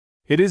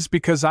 It is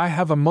because I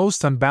have a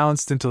most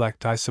unbalanced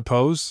intellect, I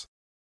suppose.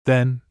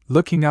 Then,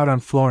 looking out on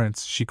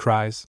Florence, she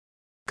cries,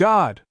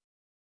 God!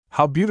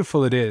 How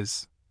beautiful it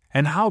is,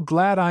 and how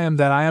glad I am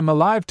that I am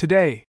alive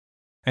today!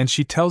 And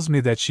she tells me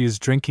that she is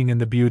drinking in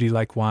the beauty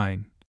like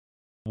wine.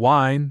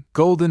 Wine,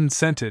 golden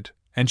scented,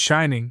 and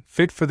shining,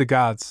 fit for the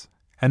gods,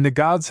 and the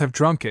gods have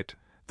drunk it,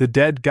 the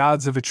dead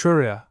gods of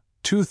Etruria,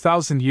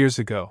 2,000 years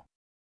ago.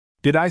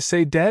 Did I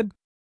say dead?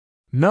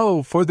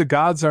 No, for the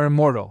gods are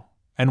immortal,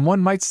 and one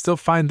might still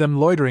find them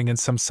loitering in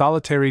some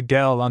solitary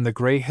dell on the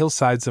grey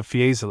hillsides of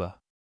Fiesole.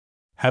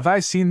 Have I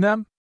seen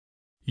them?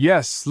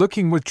 Yes,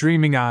 looking with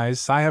dreaming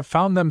eyes, I have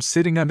found them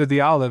sitting under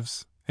the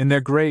olives, in their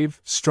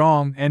grave,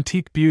 strong,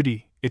 antique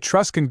beauty,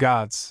 Etruscan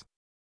gods.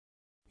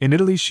 In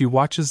Italy she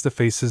watches the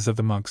faces of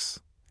the monks,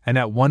 and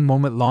at one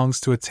moment longs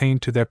to attain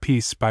to their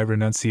peace by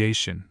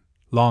renunciation,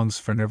 longs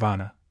for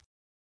nirvana.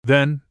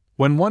 Then,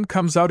 when one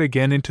comes out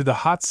again into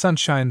the hot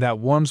sunshine that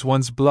warms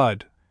one's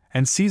blood,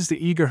 and sees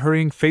the eager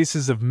hurrying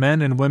faces of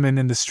men and women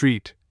in the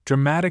street,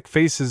 dramatic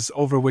faces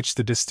over which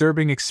the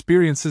disturbing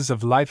experiences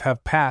of life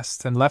have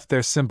passed and left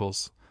their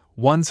symbols,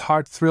 one's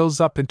heart thrills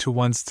up into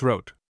one's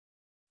throat.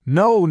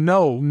 No,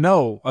 no,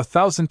 no,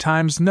 1,000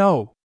 times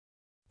no!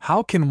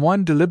 How can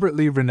one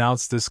deliberately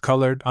renounce this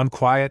colored,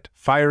 unquiet,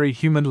 fiery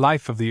human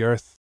life of the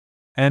earth?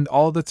 And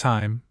all the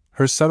time,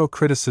 her subtle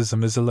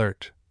criticism is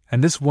alert,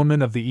 and this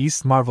woman of the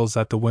East marvels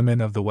at the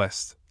women of the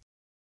West.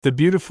 The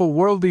beautiful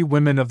worldly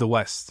women of the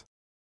West,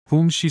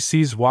 whom she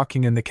sees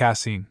walking in the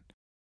Cascine,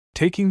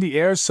 taking the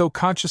air so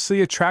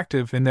consciously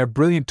attractive in their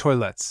brilliant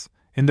toilettes,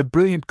 in the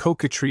brilliant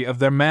coquetry of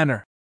their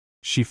manner.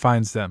 She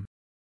finds them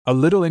a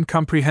little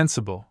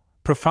incomprehensible,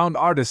 profound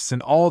artists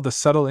in all the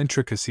subtle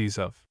intricacies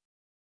of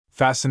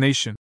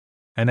fascination,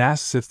 and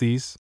asks if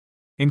these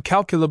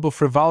incalculable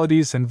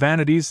frivolities and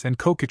vanities and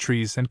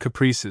coquetries and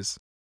caprices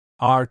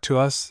are to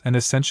us an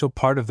essential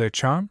part of their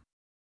charm?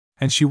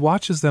 And she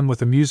watches them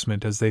with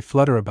amusement as they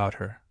flutter about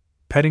her,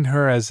 petting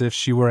her as if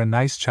she were a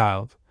nice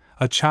child,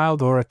 a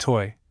child or a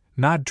toy,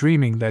 not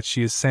dreaming that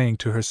she is saying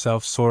to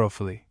herself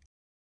sorrowfully,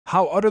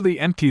 how utterly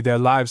empty their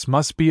lives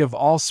must be of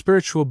all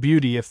spiritual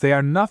beauty if they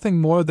are nothing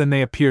more than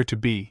they appear to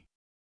be.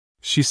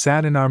 She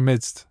sat in our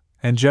midst,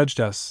 and judged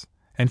us,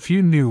 and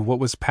few knew what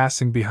was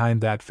passing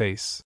behind that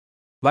face.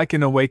 Like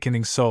an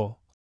awakening soul,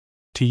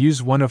 to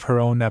use one of her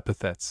own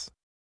epithets.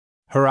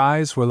 Her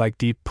eyes were like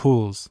deep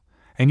pools,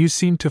 and you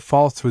seemed to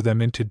fall through them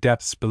into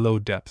depths below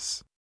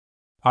depths.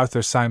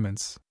 Arthur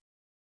Symons.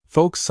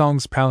 Folk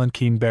Songs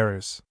Palanquin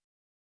Bearers.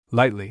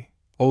 Lightly,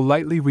 oh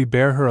lightly we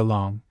bear her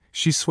along,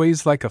 she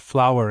sways like a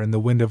flower in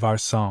the wind of our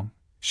song,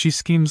 she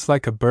schemes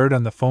like a bird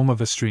on the foam of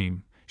a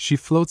stream, she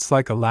floats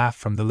like a laugh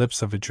from the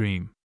lips of a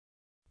dream.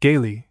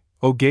 Gaily,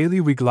 oh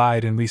gaily we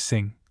glide and we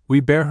sing, we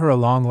bear her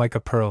along like a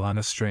pearl on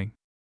a string.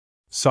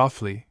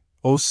 Softly,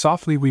 oh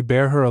softly we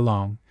bear her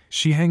along,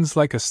 she hangs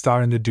like a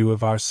star in the dew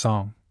of our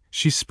song,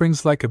 she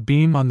springs like a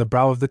beam on the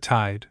brow of the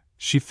tide,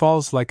 she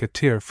falls like a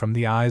tear from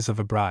the eyes of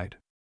a bride.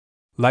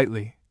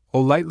 Lightly,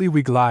 oh lightly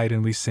we glide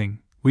and we sing,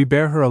 we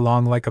bear her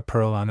along like a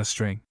pearl on a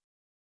string.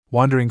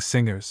 Wandering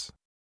Singers.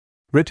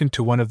 Written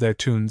to one of their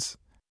tunes.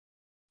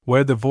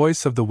 Where the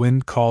voice of the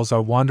wind calls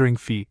our wandering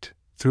feet,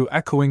 through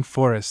echoing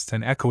forest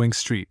and echoing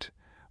street,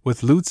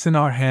 with lutes in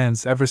our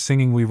hands ever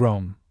singing we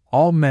roam,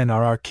 all men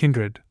are our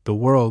kindred, the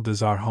world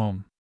is our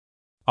home.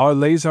 Our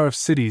lays are of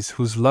cities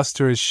whose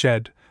luster is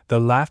shed, the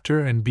laughter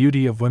and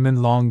beauty of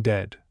women long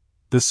dead,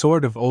 the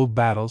sword of old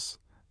battles,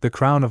 the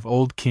crown of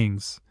old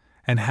kings,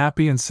 and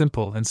happy and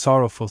simple and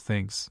sorrowful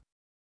things.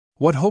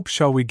 What hope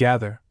shall we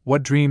gather,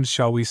 what dreams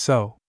shall we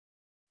sow?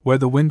 Where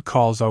the wind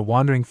calls our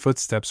wandering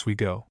footsteps we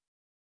go.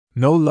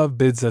 No love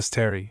bids us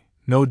tarry,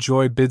 no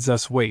joy bids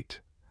us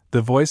wait,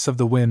 the voice of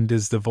the wind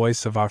is the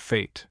voice of our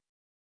fate.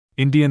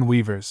 Indian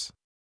Weavers.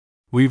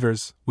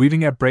 Weavers,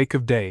 weaving at break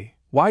of day,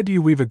 why do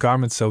you weave a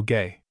garment so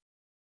gay?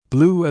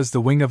 Blue as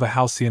the wing of a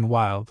halcyon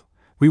wild,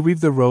 we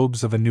weave the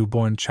robes of a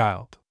newborn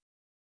child.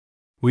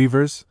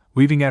 Weavers,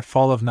 weaving at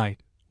fall of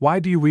night, why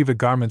do you weave a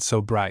garment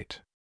so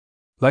bright?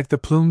 Like the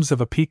plumes of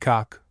a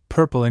peacock,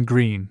 purple and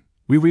green,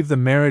 we weave the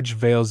marriage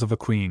veils of a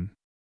queen.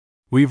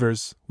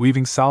 Weavers,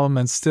 weaving solemn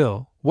and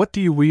still, what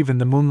do you weave in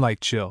the moonlight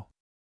chill?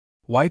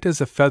 White as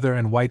a feather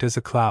and white as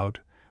a cloud,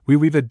 we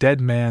weave a dead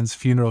man's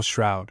funeral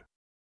shroud.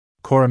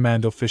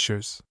 Coromandel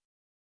fishers.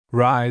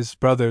 Rise,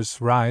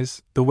 brothers,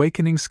 rise, the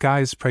wakening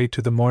skies pray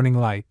to the morning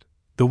light,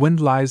 the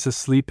wind lies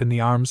asleep in the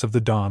arms of the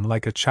dawn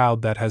like a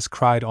child that has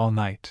cried all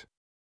night.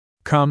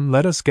 Come,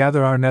 let us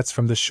gather our nets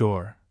from the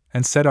shore,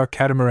 and set our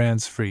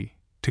catamarans free,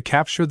 to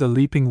capture the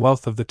leaping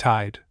wealth of the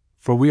tide,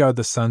 for we are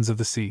the sons of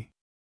the sea.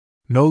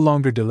 No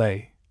longer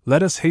delay,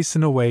 let us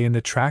hasten away in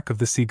the track of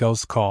the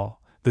seagull's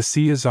call. The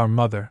sea is our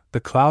mother, the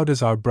cloud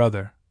is our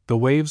brother, the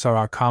waves are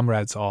our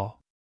comrades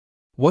all.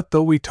 What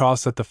though we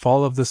toss at the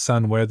fall of the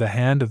sun where the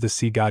hand of the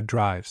sea god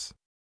drives?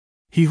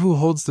 He who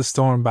holds the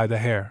storm by the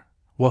hair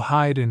will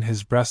hide in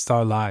his breast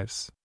our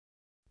lives.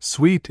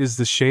 Sweet is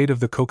the shade of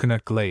the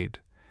coconut glade,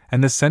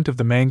 and the scent of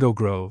the mango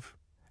grove,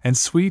 and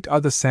sweet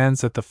are the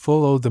sands at the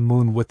full o' the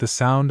moon with the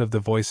sound of the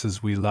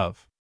voices we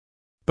love.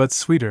 But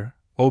sweeter,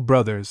 O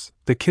brothers,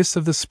 the kiss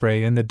of the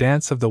spray and the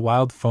dance of the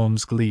wild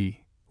foam's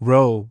glee.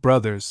 Row,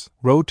 brothers,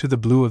 row to the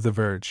blue of the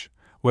verge,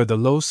 where the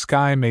low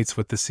sky mates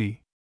with the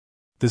sea.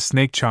 The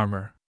snake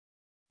charmer.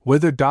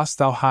 Whither dost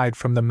thou hide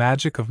from the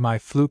magic of my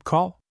flute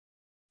call?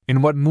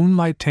 In what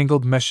moonlight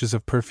tangled meshes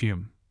of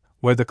perfume,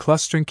 where the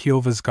clustering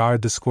kiovas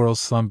guard the squirrel's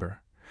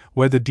slumber,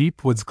 where the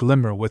deep woods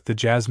glimmer with the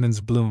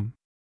jasmine's bloom?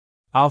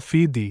 I'll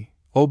feed thee,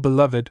 O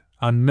beloved,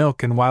 on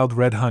milk and wild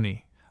red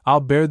honey. I'll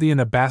bear thee in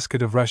a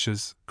basket of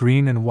rushes,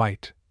 green and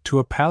white, to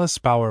a palace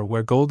bower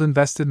where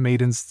golden-vested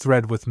maidens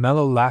thread with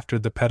mellow laughter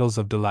the petals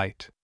of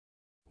delight.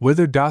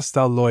 Whither dost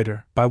thou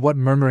loiter, by what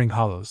murmuring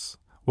hollows,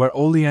 where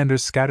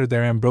oleanders scatter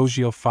their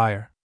ambrosial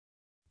fire?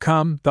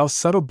 Come, thou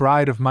subtle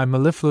bride of my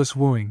mellifluous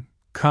wooing,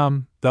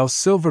 come, thou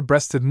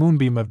silver-breasted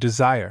moonbeam of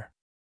desire.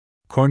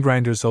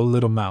 Corngrinders, O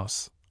little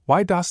mouse,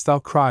 why dost thou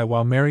cry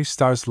while merry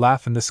stars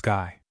laugh in the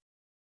sky?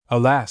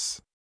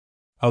 Alas!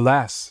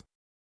 Alas!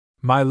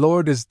 My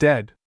lord is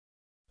dead!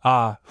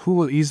 Ah, who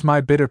will ease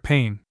my bitter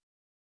pain?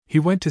 He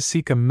went to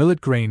seek a millet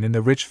grain in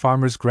the rich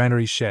farmer's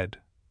granary shed.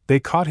 They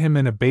caught him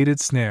in a baited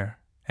snare,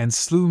 and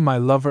slew my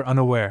lover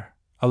unaware.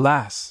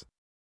 Alas!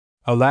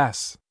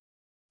 Alas!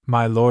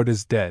 My lord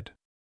is dead.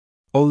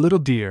 O little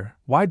dear,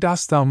 why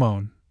dost thou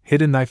moan,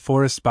 hid in thy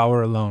forest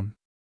bower alone?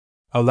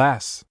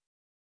 Alas!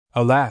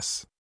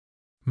 Alas!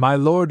 My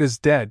lord is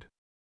dead!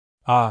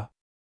 Ah!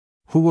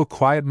 Who will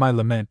quiet my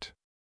lament?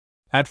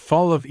 At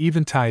fall of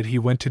eventide he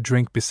went to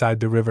drink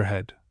beside the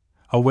riverhead.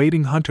 A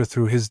wading hunter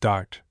threw his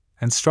dart,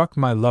 and struck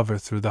my lover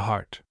through the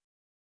heart.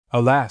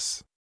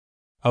 Alas!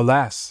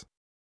 Alas!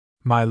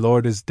 My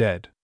lord is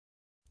dead.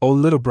 O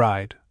little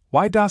bride,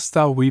 why dost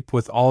thou weep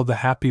with all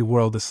the happy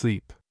world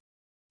asleep?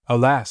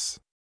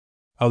 Alas!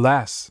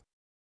 Alas!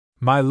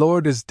 My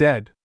lord is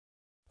dead!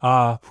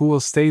 Ah, who will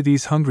stay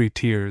these hungry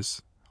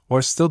tears,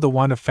 or still the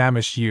want of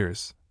famished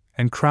years,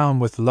 and crown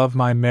with love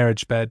my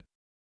marriage bed?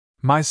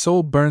 My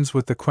soul burns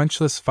with the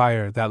quenchless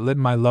fire that lit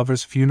my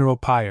lover's funeral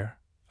pyre.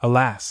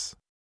 Alas!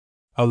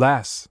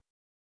 Alas!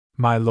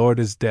 My lord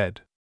is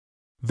dead.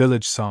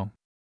 Village Song.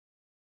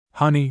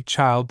 Honey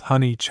child,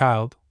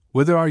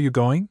 whither are you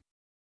going?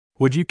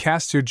 Would you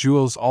cast your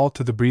jewels all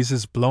to the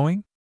breezes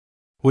blowing?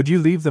 Would you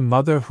leave the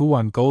mother who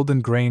on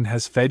golden grain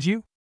has fed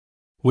you?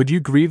 Would you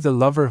grieve the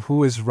lover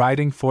who is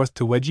riding forth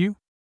to wed you?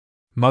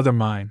 Mother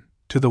mine,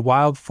 to the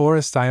wild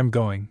forest I am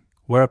going,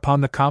 where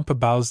upon the campa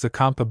boughs the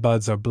campa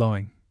buds are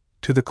blowing.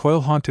 To the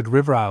coil-haunted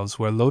river isles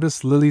where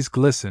lotus lilies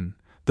glisten,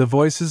 the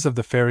voices of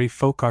the fairy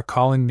folk are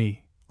calling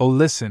me. Oh,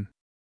 listen!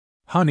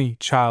 Honey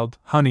child,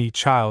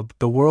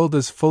 the world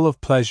is full of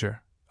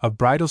pleasure, of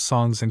bridal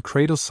songs and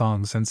cradle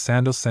songs and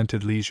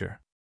sandal-scented leisure.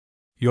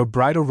 Your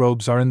bridal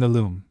robes are in the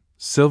loom,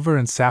 silver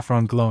and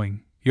saffron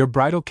glowing, your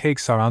bridal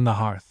cakes are on the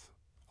hearth.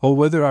 Oh,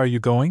 whither are you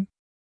going?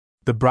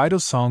 The bridal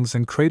songs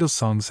and cradle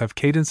songs have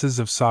cadences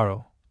of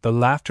sorrow, the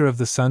laughter of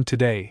the sun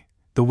today,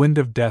 the wind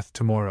of death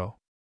tomorrow.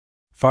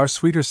 Far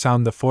sweeter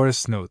sound the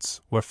forest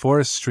notes, where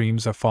forest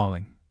streams are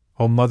falling.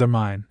 O mother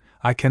mine,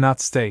 I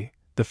cannot stay,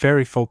 the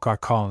fairy folk are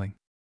calling.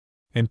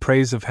 In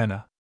praise of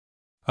henna.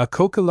 A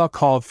kokila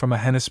called from a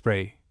henna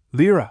spray,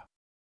 Lyra!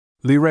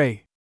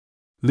 Lyrae!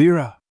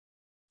 Lyra!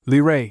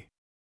 Lyrae!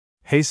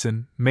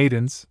 Hasten,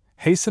 maidens,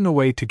 hasten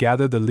away to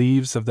gather the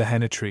leaves of the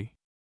henna tree.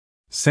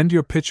 Send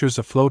your pitchers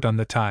afloat on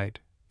the tide,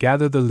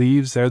 gather the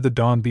leaves ere the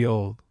dawn be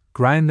old,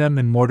 grind them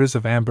in mortars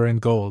of amber and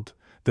gold,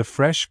 the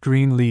fresh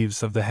green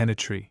leaves of the henna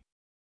tree.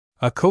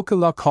 A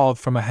kokila called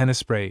from a henna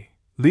spray,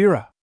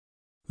 Lyra!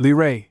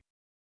 Lyrae!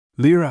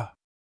 Lyra!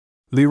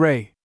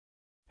 Lyrae!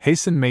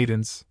 Hasten,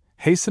 maidens,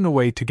 hasten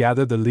away to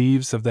gather the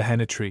leaves of the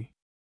henna tree.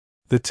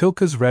 The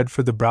tilka's red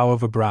for the brow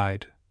of a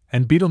bride,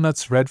 and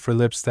beetlenuts red for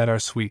lips that are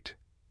sweet,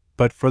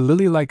 but for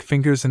lily-like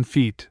fingers and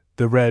feet,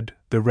 the red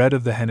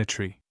of the henna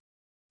tree.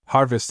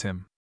 Harvest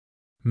hymn.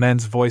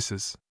 Men's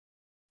voices.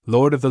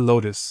 Lord of the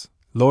lotus,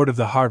 Lord of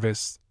the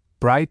harvest,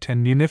 bright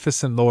and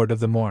munificent Lord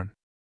of the morn.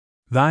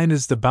 Thine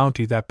is the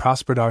bounty that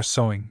prospered our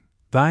sowing,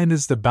 thine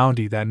is the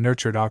bounty that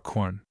nurtured our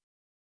corn.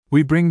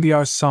 We bring thee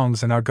our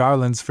songs and our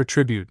garlands for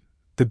tribute,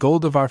 the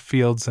gold of our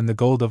fields and the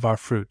gold of our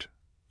fruit.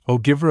 O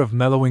giver of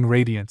mellowing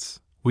radiance,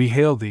 we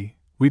hail thee,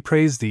 we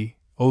praise thee,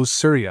 O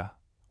Surya,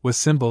 with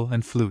cymbal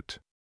and flute.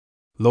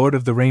 Lord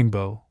of the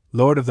rainbow,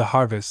 Lord of the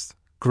harvest,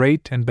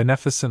 great and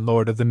beneficent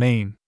Lord of the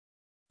main.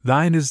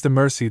 Thine is the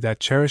mercy that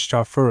cherished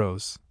our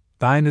furrows,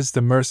 thine is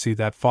the mercy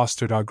that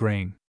fostered our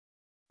grain.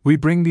 We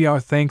bring thee our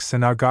thanks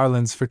and our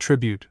garlands for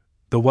tribute,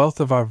 the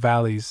wealth of our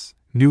valleys,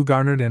 new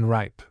garnered and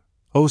ripe.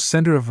 O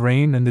sender of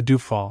rain and the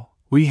dewfall,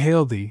 we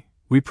hail thee,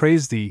 we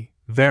praise thee,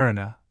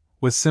 Varuna,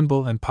 with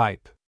cymbal and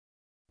pipe.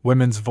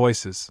 Women's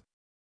voices.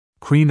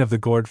 Queen of the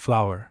gourd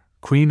flower,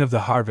 queen of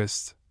the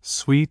harvest,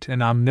 sweet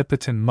and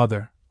omnipotent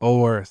mother,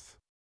 O earth.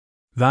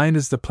 Thine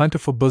is the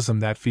plentiful bosom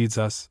that feeds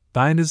us,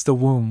 thine is the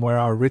womb where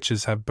our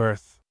riches have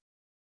birth.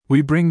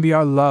 We bring thee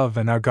our love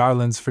and our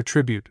garlands for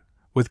tribute,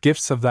 with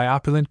gifts of thy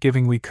opulent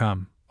giving we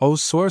come, O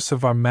source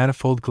of our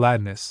manifold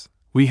gladness,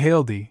 we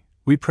hail thee,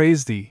 we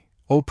praise thee,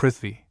 O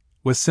Prithvi,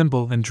 with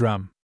cymbal and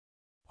drum.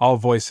 All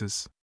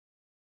voices.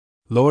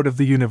 Lord of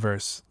the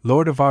universe,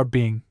 Lord of our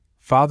being,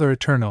 Father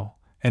eternal,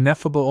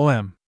 ineffable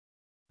Om.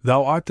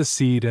 Thou art the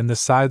seed and the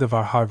scythe of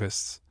our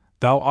harvests,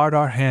 thou art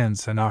our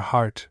hands and our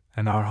heart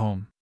and our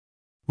home.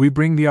 We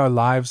bring thee our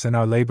lives and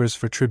our labors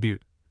for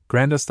tribute,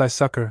 grant us thy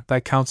succor, thy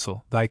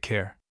counsel, thy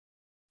care.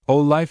 O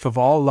life of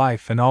all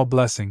life and all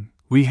blessing,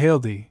 we hail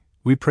thee,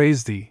 we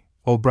praise thee,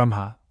 O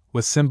Brahma,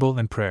 with cymbal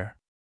and prayer.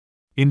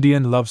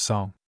 Indian love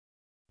song.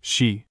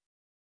 She.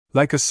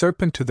 Like a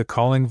serpent to the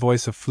calling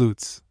voice of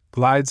flutes,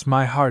 glides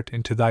my heart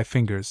into thy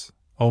fingers,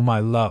 O my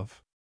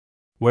love.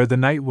 Where the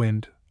night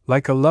wind,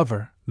 like a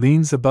lover,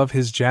 leans above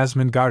his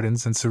jasmine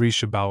gardens and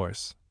Sirisha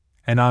bowers,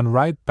 and on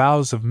ripe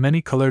boughs of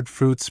many-colored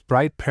fruits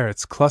bright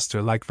parrots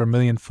cluster like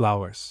vermilion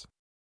flowers.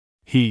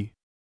 He,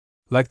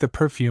 like the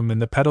perfume in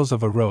the petals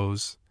of a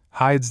rose,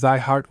 hides thy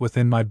heart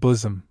within my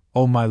bosom,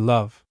 O my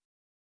love.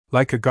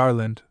 Like a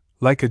garland,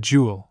 like a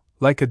jewel,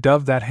 like a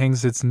dove that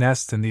hangs its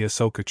nest in the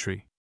asoka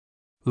tree.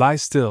 Lie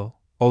still,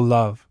 O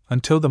love,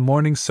 until the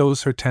morning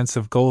sows her tents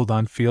of gold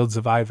on fields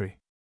of ivory.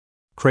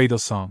 Cradle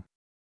song.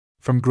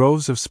 From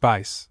groves of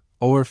spice,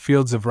 o'er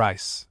fields of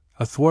rice,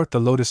 athwart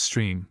the lotus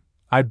stream,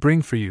 I'd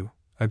bring for you,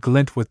 a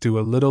glint with dew,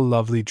 a little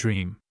lovely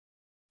dream.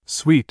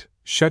 Sweet,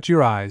 shut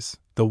your eyes,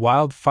 the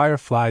wild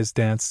fireflies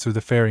dance through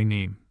the fairy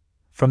neem.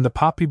 From the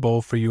poppy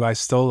bowl for you I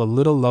stole a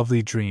little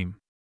lovely dream.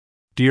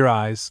 Dear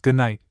eyes, good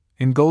night,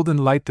 in golden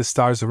light the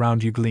stars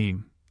around you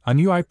gleam, on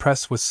you I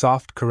press with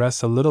soft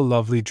caress a little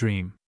lovely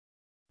dream.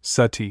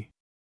 Sati.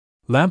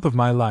 Lamp of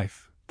my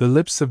life, the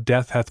lips of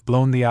death hath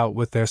blown thee out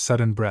with their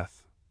sudden breath.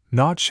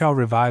 Naught shall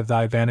revive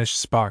thy vanished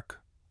spark.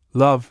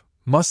 Love,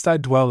 must I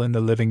dwell in the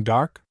living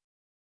dark?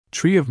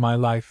 Tree of my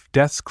life,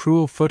 death's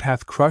cruel foot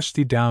hath crushed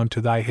thee down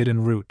to thy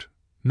hidden root.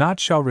 Naught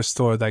shall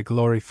restore thy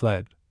glory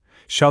fled.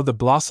 Shall the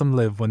blossom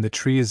live when the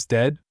tree is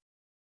dead?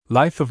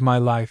 Life of my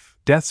life,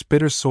 death's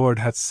bitter sword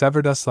hath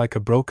severed us like a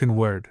broken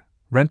word,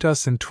 rent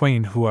us in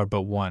twain who are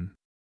but one.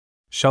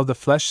 Shall the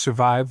flesh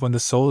survive when the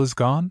soul is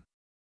gone?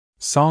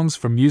 Songs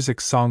for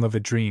music, song of a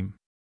dream.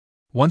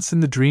 Once in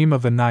the dream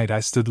of a night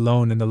I stood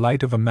lone in the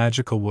light of a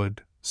magical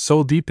wood,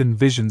 soul deep in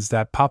visions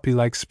that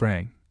poppy-like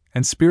sprang,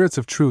 and spirits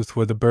of truth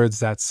were the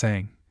birds that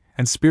sang,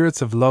 and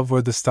spirits of love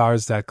were the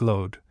stars that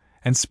glowed,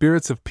 and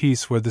spirits of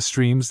peace were the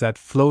streams that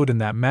flowed in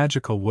that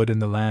magical wood in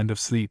the land of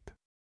sleep.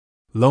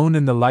 Lone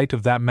in the light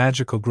of that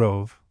magical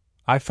grove,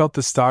 I felt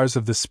the stars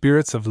of the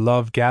spirits of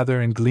love gather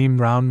and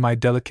gleam round my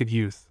delicate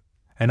youth,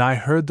 and I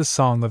heard the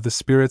song of the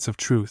spirits of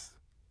truth.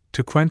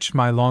 To quench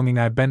my longing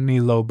I bent me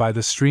low by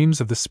the streams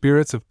of the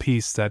spirits of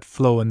peace that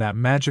flow in that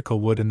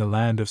magical wood in the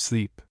land of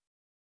sleep.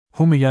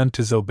 Humayun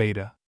to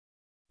Zobayda.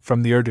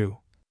 From the Urdu.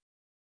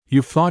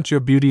 You flaunt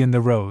your beauty in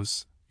the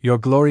rose, your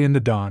glory in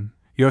the dawn,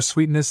 your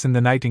sweetness in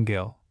the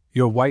nightingale,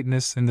 your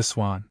whiteness in the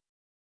swan.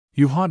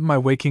 You haunt my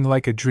waking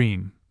like a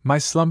dream, my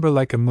slumber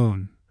like a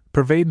moon,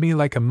 pervade me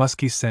like a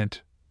musky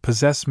scent,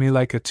 possess me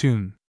like a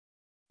tune.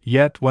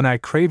 Yet when I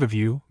crave of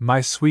you,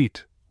 my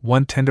sweet,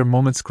 one tender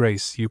moment's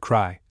grace, you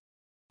cry,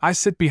 I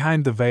sit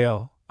behind the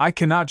veil, I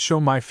cannot show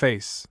my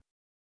face.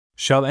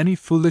 Shall any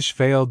foolish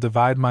veil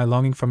divide my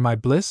longing from my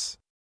bliss?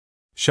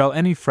 Shall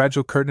any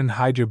fragile curtain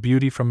hide your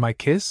beauty from my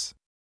kiss?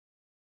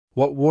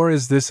 What war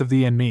is this of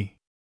thee and me?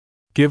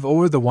 Give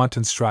o'er the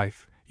wanton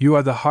strife, you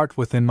are the heart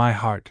within my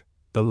heart,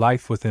 the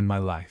life within my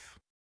life.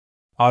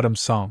 Autumn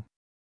Song.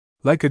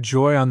 Like a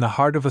joy on the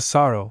heart of a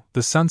sorrow,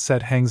 the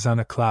sunset hangs on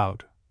a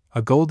cloud,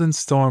 a golden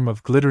storm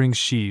of glittering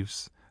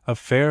sheaves, of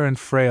fair and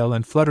frail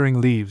and fluttering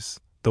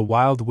leaves, the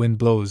wild wind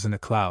blows in a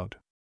cloud.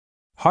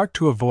 Hark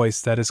to a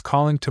voice that is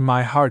calling to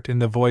my heart in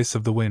the voice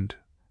of the wind.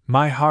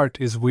 My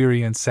heart is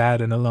weary and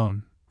sad and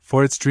alone,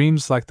 for its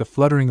dreams like the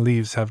fluttering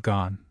leaves have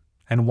gone,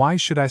 and why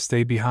should I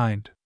stay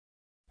behind?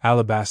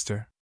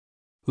 Alabaster.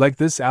 Like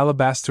this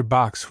alabaster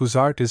box whose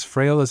art is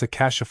frail as a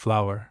cassia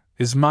flower,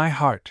 is my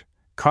heart,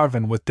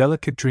 carven with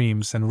delicate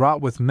dreams and wrought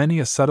with many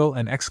a subtle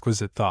and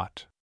exquisite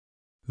thought.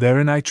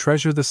 Therein I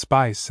treasure the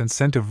spice and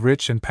scent of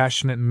rich and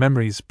passionate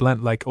memories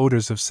blent like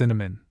odors of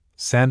cinnamon,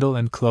 sandal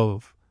and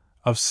clove,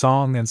 of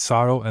song and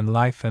sorrow and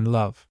life and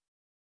love.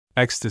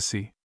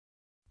 Ecstasy.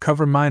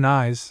 Cover mine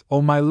eyes,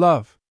 O my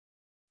love!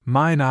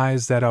 Mine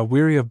eyes that are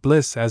weary of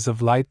bliss as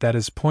of light that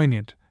is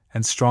poignant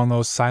and strong,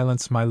 oh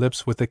silence my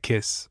lips with a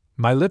kiss,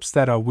 my lips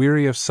that are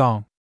weary of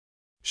song.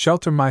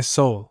 Shelter my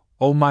soul,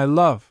 oh my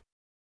love!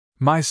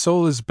 My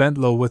soul is bent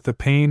low with the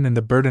pain and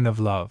the burden of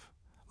love,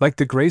 like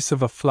the grace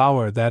of a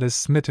flower that is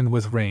smitten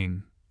with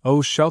rain.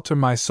 Oh, shelter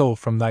my soul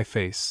from thy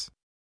face.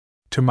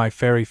 To my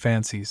fairy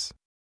fancies.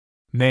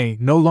 Nay,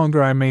 no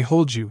longer I may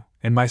hold you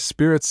in my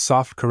spirit's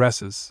soft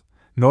caresses,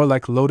 nor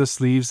like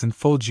lotus leaves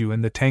enfold you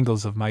in the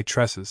tangles of my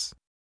tresses.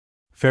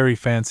 Fairy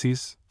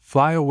fancies,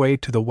 fly away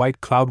to the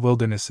white cloud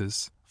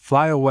wildernesses,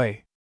 fly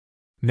away.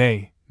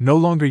 Nay, no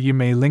longer ye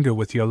may linger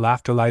with your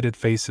laughter-lighted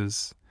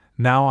faces.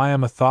 Now I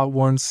am a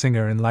thought-worn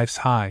singer in life's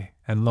high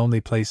and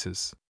lonely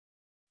places.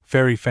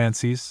 Fairy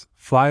fancies,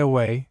 fly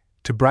away,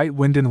 to bright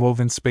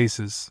wind-enwoven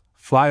spaces,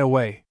 fly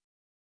away.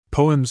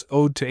 Poems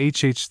Ode to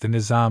H. the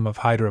Nizam of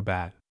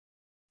Hyderabad.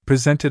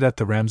 Presented at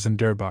the Ramzan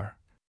Durbar.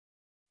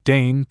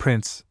 Deign,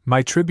 Prince,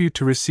 my tribute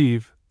to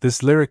receive,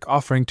 this lyric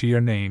offering to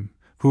your name,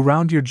 who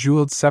round your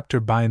jeweled scepter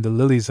bind the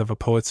lilies of a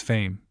poet's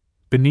fame,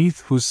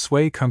 beneath whose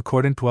sway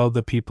concordant dwell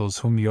the peoples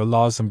whom your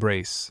laws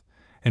embrace,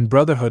 in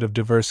brotherhood of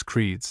diverse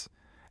creeds,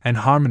 and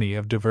harmony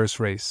of diverse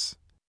race.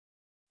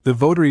 The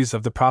votaries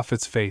of the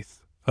Prophet's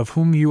faith, of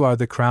whom you are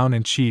the crown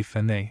and chief,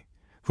 and they,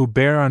 who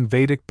bear on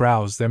Vedic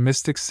brows their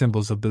mystic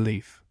symbols of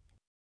belief.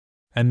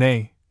 And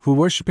they, who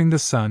worshipping the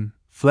sun,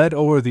 fled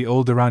o'er the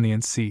old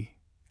Iranian sea,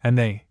 and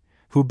they,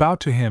 who bow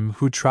to him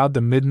who trod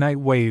the midnight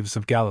waves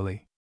of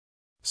Galilee.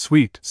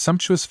 Sweet,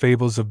 sumptuous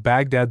fables of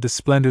Baghdad, the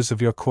splendors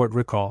of your court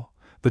recall,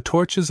 the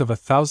torches of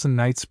 1,000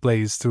 nights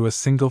blaze through a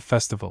single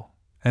festival,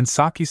 and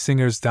Saki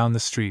singers down the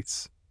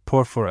streets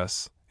pour for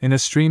us, in a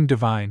stream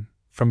divine,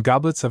 from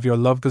goblets of your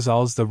love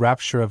ghazals the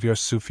rapture of your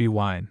Sufi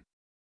wine.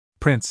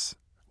 Prince,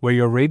 where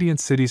your radiant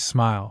cities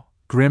smile,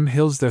 grim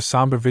hills their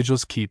somber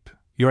vigils keep,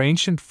 your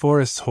ancient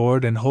forests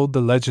hoard and hold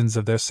the legends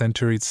of their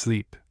centuried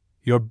sleep,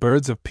 your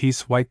birds of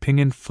peace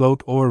white-pinioned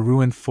float o'er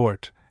ruined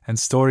fort and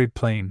storied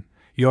plain,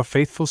 your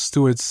faithful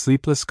stewards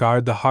sleepless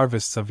guard the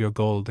harvests of your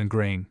gold and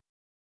grain.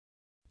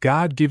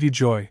 God give you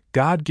joy,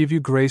 God give you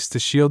grace to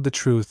shield the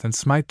truth and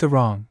smite the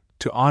wrong,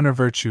 to honor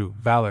virtue,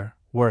 valor,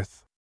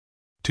 worth,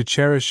 to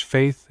cherish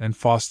faith and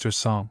foster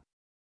song.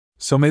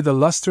 So may the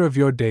luster of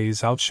your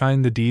days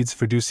outshine the deeds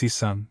Firdousi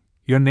sung,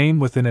 your name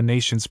within a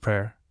nation's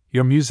prayer,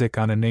 your music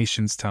on a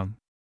nation's tongue.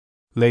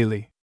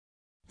 Layli.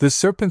 The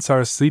serpents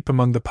are asleep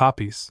among the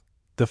poppies,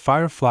 the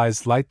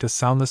fireflies light the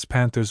soundless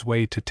panther's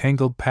way to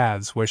tangled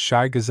paths where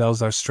shy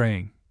gazelles are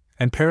straying,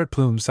 and parrot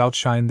plumes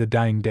outshine the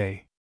dying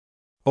day.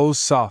 Oh,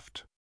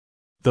 soft!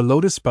 The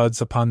lotus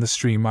buds upon the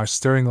stream are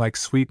stirring like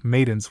sweet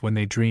maidens when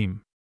they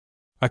dream.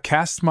 A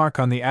caste mark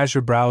on the azure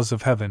brows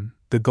of heaven,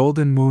 the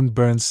golden moon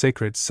burns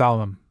sacred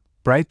solemn,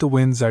 bright the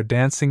winds are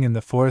dancing in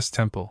the forest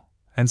temple,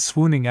 and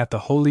swooning at the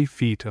holy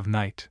feet of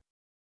night.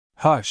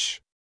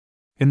 Hush!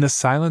 In the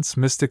silence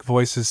mystic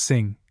voices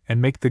sing,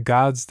 and make the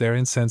gods their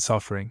incense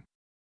offering.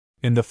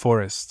 In the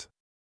forest.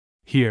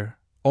 Here,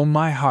 O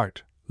my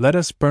heart, let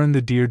us burn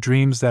the dear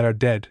dreams that are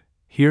dead.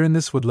 Here in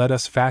this wood let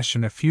us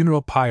fashion a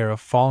funeral pyre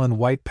of fallen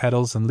white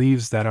petals and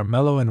leaves that are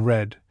mellow and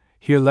red.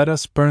 Here let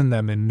us burn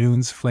them in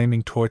noon's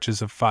flaming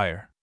torches of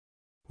fire.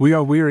 We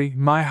are weary,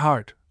 my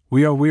heart,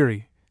 we are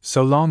weary,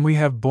 so long we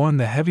have borne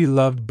the heavy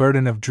loved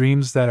burden of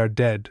dreams that are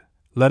dead.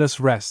 Let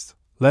us rest,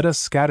 let us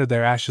scatter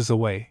their ashes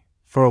away,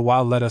 for a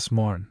while let us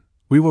mourn.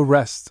 We will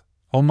rest,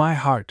 O my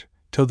heart,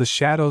 till the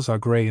shadows are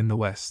gray in the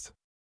west.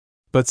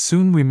 But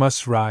soon we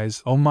must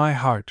rise, O my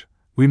heart,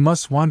 we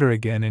must wander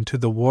again into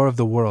the war of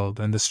the world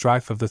and the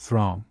strife of the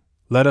throng.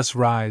 Let us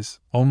rise,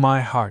 O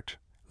my heart,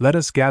 let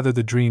us gather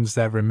the dreams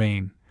that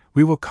remain.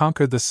 We will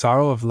conquer the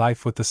sorrow of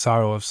life with the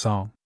sorrow of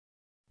song.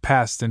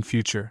 Past and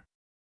future.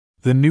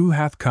 The new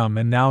hath come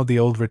and now the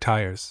old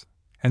retires,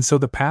 and so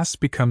the past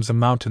becomes a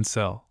mountain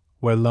cell,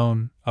 where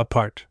lone,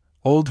 apart,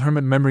 old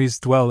hermit memories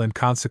dwell in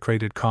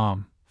consecrated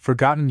calm,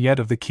 forgotten yet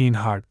of the keen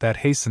heart that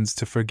hastens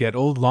to forget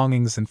old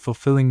longings and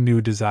fulfilling new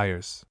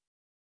desires.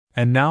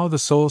 And now the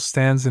soul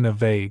stands in a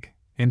vague,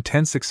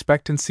 intense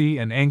expectancy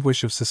and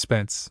anguish of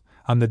suspense,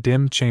 on the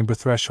dim chamber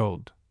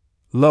threshold.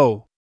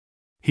 Lo!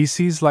 He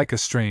sees like a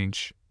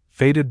strange,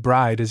 faded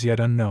bride as yet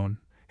unknown,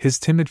 his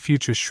timid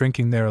future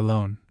shrinking there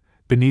alone,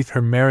 beneath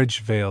her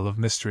marriage veil of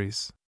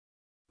mysteries.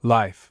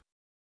 Life.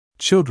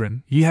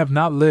 Children, ye have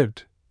not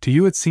lived, to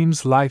you it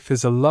seems life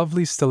is a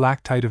lovely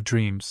stalactite of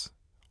dreams,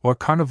 or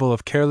carnival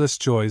of careless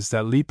joys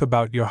that leap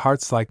about your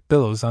hearts like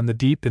billows on the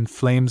deep in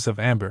flames of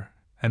amber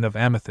and of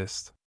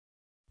amethyst.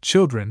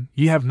 Children,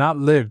 ye have not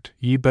lived,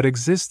 ye but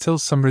exist till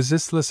some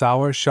resistless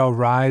hour shall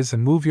rise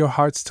and move your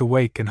hearts to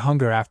wake and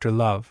hunger after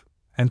love,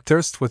 and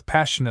thirst with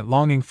passionate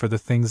longing for the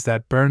things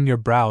that burn your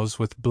brows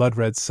with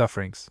blood-red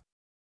sufferings.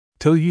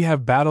 Till ye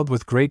have battled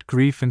with great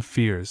grief and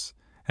fears,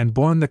 and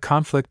borne the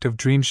conflict of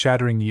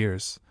dream-shattering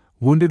years,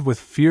 wounded with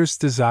fierce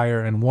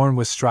desire and worn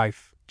with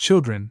strife.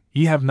 Children,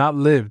 ye have not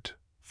lived,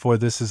 for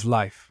this is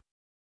life.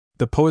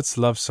 The Poet's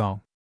Love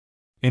Song.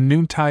 In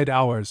noontide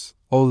hours,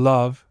 O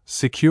love,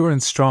 secure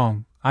and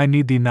strong, I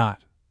need thee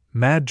not.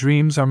 Mad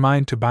dreams are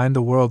mine to bind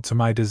the world to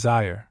my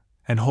desire,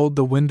 and hold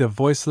the wind a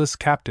voiceless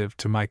captive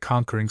to my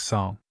conquering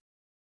song.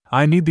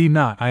 I need thee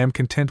not, I am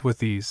content with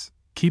these,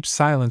 keep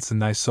silence in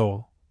thy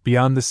soul,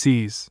 beyond the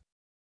seas.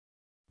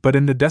 But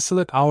in the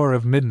desolate hour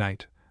of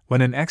midnight,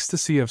 when an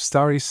ecstasy of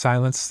starry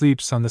silence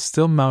sleeps on the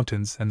still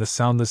mountains and the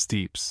soundless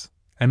deeps,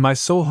 and my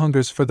soul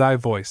hungers for thy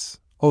voice,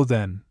 oh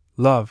then,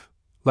 love,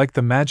 like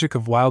the magic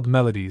of wild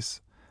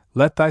melodies,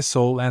 let thy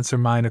soul answer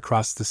mine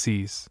across the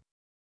seas.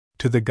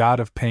 To the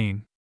god of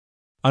pain,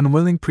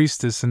 unwilling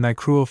priestess in thy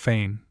cruel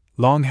fane,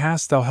 long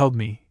hast thou held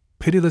me,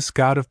 pitiless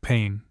god of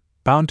pain,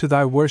 bound to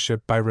thy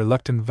worship by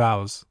reluctant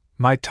vows,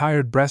 my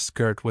tired breast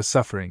girt with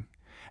suffering,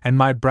 and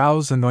my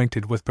brows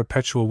anointed with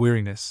perpetual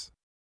weariness.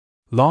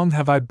 Long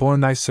have I borne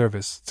thy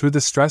service through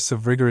the stress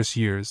of rigorous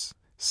years,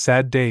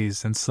 sad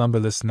days and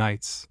slumberless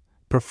nights,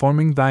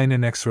 performing thine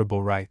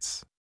inexorable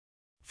rites.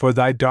 For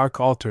thy dark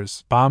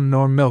altars, balm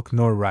nor milk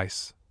nor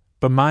rice,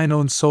 but mine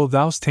own soul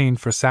thou'st ta'en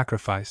for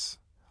sacrifice,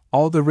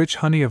 all the rich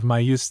honey of my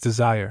youth's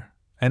desire,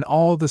 and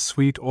all the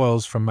sweet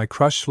oils from my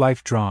crushed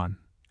life drawn,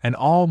 and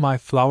all my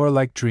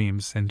flower-like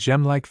dreams and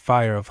gem-like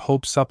fire of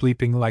hopes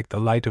upleaping like the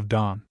light of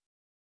dawn.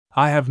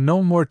 I have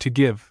no more to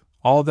give,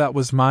 all that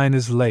was mine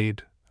is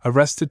laid, a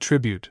wrested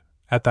tribute,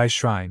 at thy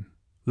shrine.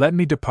 Let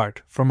me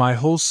depart, for my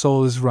whole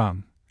soul is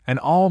wrung, and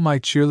all my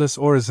cheerless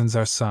orisons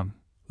are sung.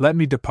 Let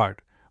me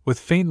depart, with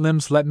faint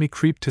limbs let me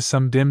creep to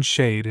some dim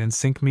shade and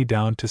sink me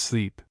down to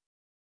sleep.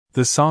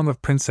 The song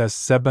of Princess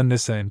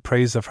Zeba-Nissa in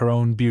praise of her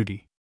own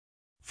beauty.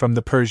 From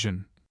the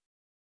Persian.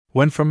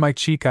 When from my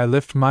cheek I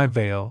lift my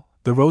veil,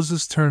 the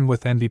roses turn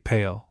with envy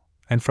pale,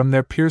 and from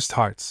their pierced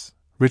hearts,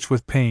 rich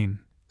with pain,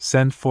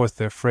 send forth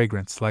their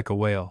fragrance like a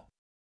wail.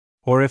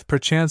 Or if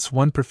perchance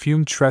one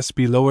perfumed tress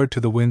be lowered to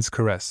the wind's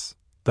caress,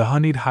 the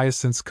honeyed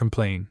hyacinths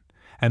complain,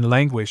 and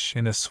languish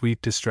in a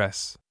sweet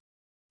distress.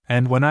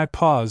 And when I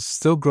pause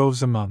still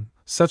groves among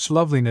such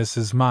loveliness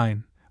as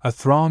mine, a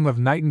throng of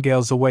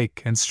nightingales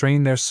awake and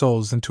strain their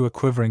souls into a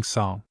quivering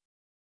song.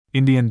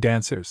 Indian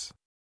dancers,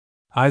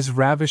 eyes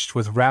ravished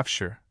with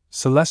rapture,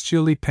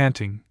 celestially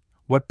panting,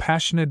 what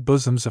passionate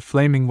bosoms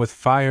aflaming with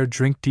fire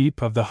drink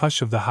deep of the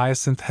hush of the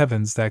hyacinth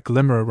heavens that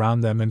glimmer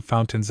around them in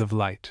fountains of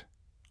light.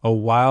 O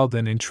wild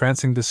and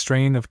entrancing the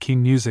strain of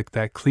keen music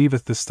that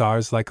cleaveth the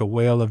stars like a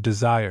wail of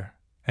desire,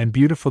 and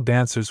beautiful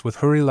dancers with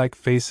houri-like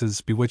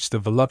faces bewitch the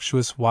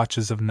voluptuous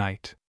watches of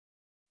night.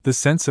 The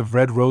scents of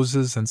red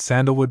roses and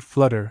sandalwood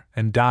flutter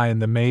and die in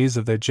the maze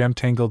of their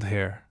gem-tangled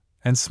hair,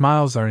 and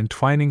smiles are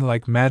entwining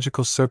like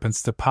magical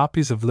serpents the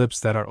poppies of lips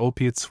that are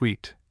opiate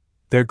sweet.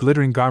 Their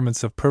glittering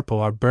garments of purple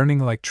are burning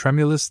like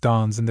tremulous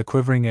dawns in the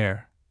quivering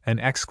air,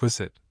 and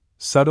exquisite,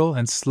 subtle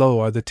and slow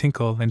are the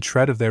tinkle and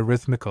tread of their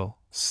rhythmical,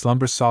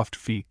 slumber-soft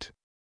feet.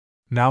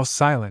 Now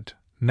silent,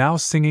 now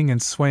singing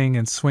and swaying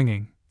and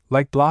swinging,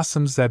 like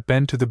blossoms that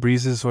bend to the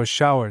breezes or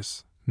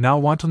showers, now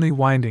wantonly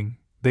winding,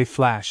 they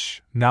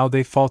flash, now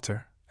they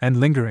falter, and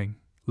lingering,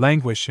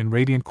 languish in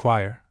radiant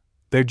choir,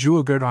 their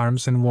jewel-girt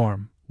arms and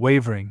warm,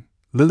 wavering,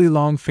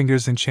 lily-long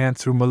fingers enchant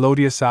through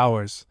melodious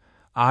hours,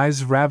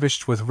 eyes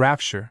ravished with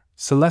rapture,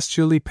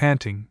 celestially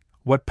panting,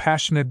 what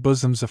passionate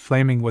bosoms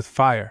aflaming with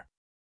fire.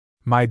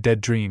 My dead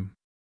dream.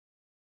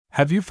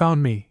 Have you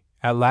found me,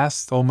 at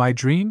last, O my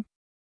dream?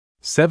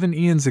 7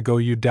 eons ago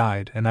you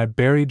died, and I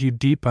buried you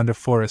deep under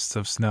forests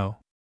of snow.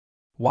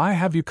 Why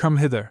have you come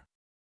hither?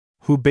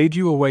 Who bade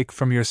you awake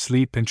from your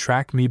sleep and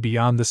track me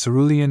beyond the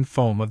cerulean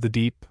foam of the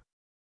deep?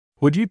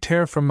 Would you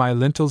tear from my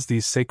lintels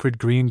these sacred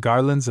green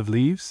garlands of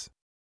leaves?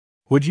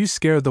 Would you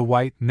scare the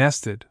white,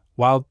 nested,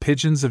 wild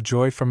pigeons of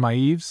joy from my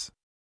eaves?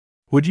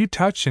 Would you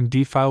touch and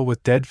defile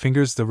with dead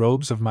fingers the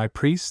robes of my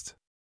priest?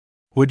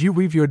 Would you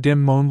weave your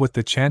dim moan with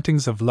the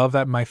chantings of love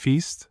at my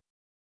feast?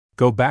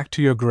 Go back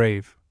to your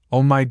grave,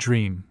 O my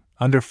dream,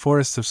 under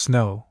forests of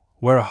snow,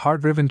 where a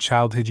heart-riven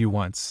child hid you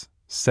once,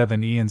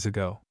 7 eons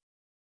ago.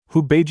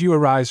 Who bade you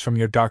arise from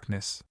your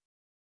darkness?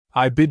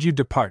 I bid you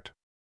depart.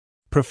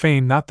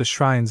 Profane not the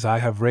shrines I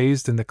have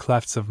raised in the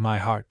clefts of my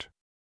heart.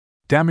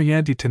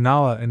 Damayanti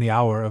Tanala in the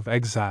hour of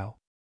exile.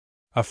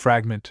 A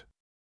fragment.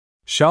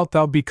 Shalt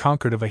thou be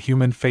conquered of a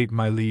human fate,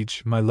 my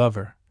liege, my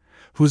lover,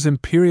 whose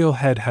imperial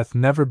head hath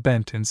never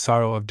bent in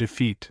sorrow of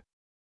defeat?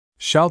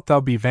 Shalt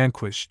thou be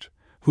vanquished,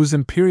 whose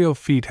imperial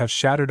feet have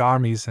shattered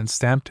armies and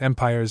stamped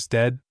empires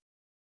dead?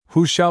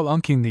 Who shall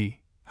unking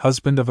thee,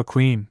 husband of a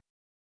queen?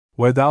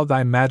 Wear thou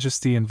thy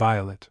majesty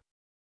inviolate.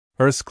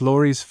 Earth's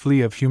glories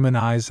flee of human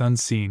eyes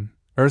unseen,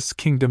 earth's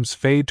kingdoms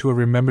fade to a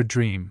remembered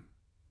dream,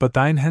 but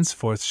thine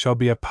henceforth shall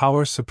be a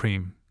power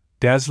supreme,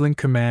 dazzling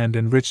command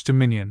and rich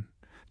dominion,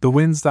 the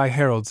winds thy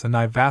heralds and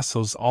thy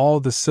vassals,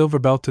 all the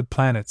silver-belted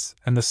planets,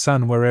 and the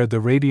sun where'er the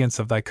radiance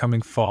of thy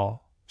coming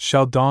fall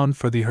shall dawn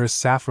for thee her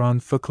saffron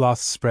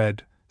footcloths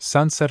spread,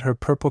 sunset her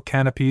purple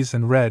canopies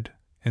and red,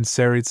 in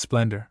serried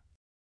splendor,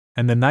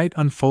 and the night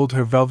unfold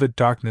her velvet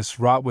darkness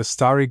wrought with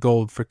starry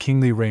gold for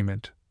kingly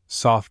raiment,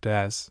 soft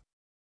as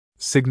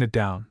signet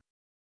down.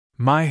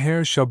 My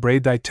hair shall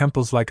braid thy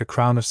temples like a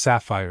crown of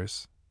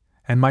sapphires,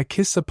 and my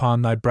kiss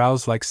upon thy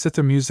brows like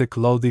cithar music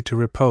lull thee to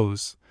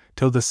repose,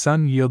 till the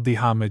sun yield thee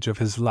homage of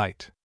his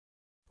light.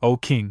 O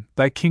King,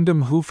 thy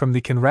kingdom who from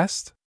thee can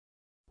wrest?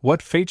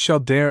 What fate shall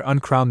dare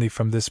uncrown thee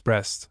from this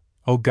breast,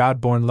 O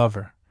God-born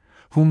lover,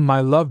 whom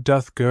my love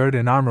doth gird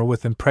in armor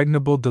with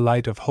impregnable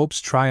delight of hope's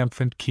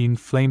triumphant keen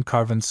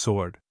flame-carven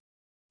sword?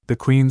 The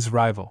Queen's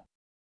rival.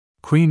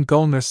 Queen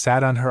Gulnar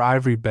sat on her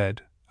ivory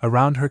bed,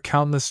 around her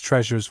countless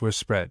treasures were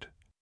spread.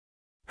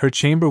 Her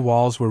chamber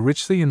walls were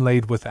richly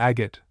inlaid with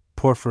agate,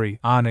 porphyry,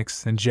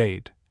 onyx, and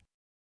jade.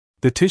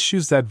 The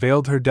tissues that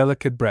veiled her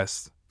delicate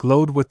breast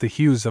glowed with the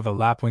hues of a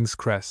lapwing's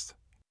crest.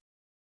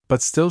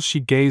 But still she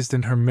gazed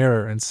in her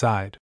mirror and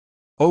sighed,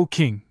 "O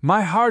King,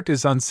 my heart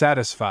is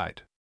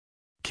unsatisfied."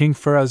 King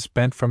Firaz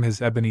bent from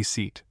his ebony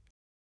seat.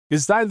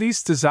 "Is thy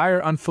least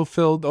desire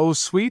unfulfilled, O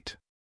sweet?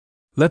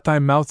 Let thy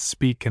mouth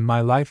speak and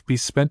my life be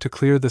spent to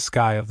clear the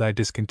sky of thy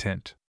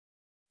discontent.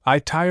 I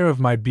tire of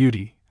my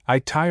beauty, I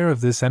tire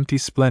of this empty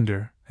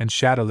splendor and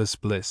shadowless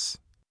bliss.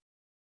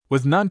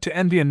 With none to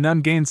envy and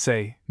none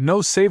gainsay,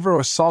 no savor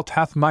or salt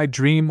hath my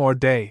dream or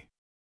day."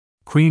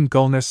 Queen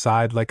Gulnar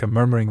sighed like a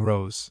murmuring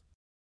rose.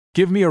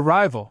 "Give me a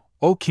rival,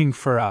 O King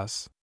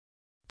Firaz."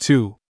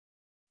 2.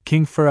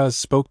 King Firaz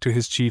spoke to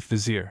his chief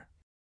vizier.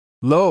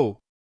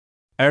 "Lo!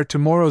 Ere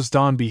tomorrow's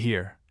dawn be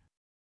here,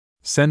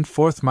 send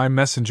forth my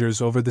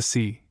messengers over the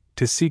sea,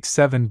 to seek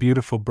 7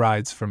 beautiful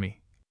brides for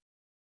me.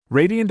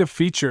 Radiant of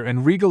feature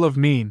and regal of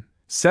mien,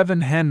 7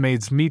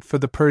 handmaids meet for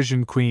the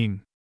Persian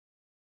queen."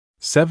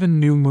 7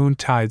 new moon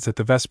tides at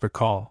the vesper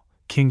call,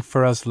 King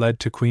Firaz led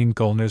to Queen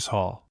Gulnar's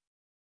hall.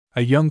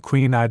 A young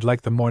queen eyed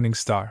like the morning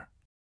star.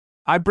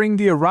 "I bring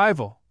thee a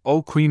rival,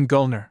 O Queen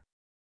Gulnar."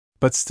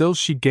 But still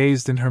she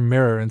gazed in her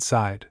mirror and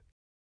sighed,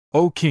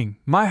 "O King,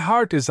 my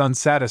heart is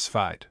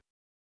unsatisfied."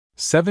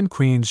 7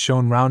 queens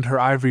shone round her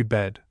ivory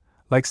bed,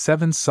 like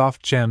 7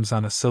 soft gems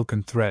on a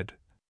silken thread.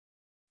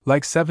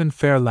 Like 7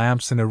 fair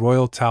lamps in a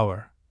royal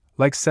tower,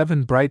 like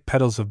 7 bright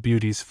petals of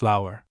beauty's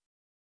flower.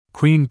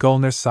 Queen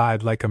Gulnar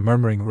sighed like a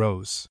murmuring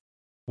rose.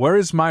 "Where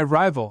is my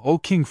rival, O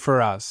King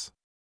Firaz?"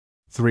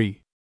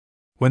 3.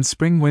 When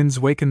spring winds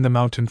wakened the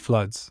mountain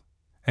floods,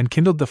 and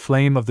kindled the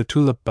flame of the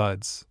tulip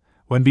buds,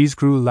 when bees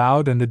grew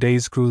loud and the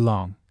days grew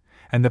long,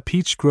 and the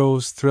peach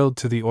groves thrilled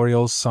to the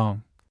oriole's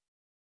song,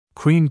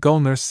 Queen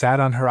Gulnar sat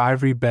on her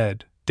ivory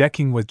bed,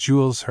 decking with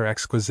jewels her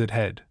exquisite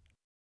head.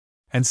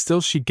 And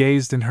still she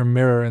gazed in her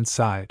mirror and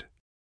sighed,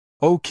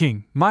 "O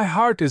King, my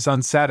heart is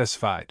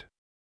unsatisfied."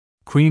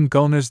 Queen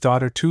Gulnar's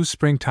daughter, 2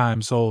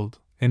 springtimes old,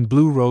 in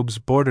blue robes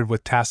bordered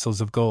with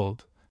tassels of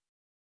gold,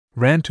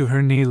 ran to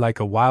her knee like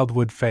a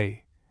wildwood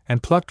fay,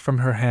 and plucked from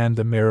her hand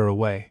the mirror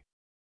away.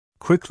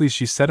 Quickly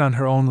she set on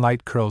her own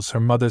light curls her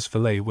mother's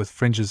fillet with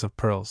fringes of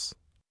pearls.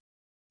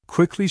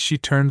 Quickly she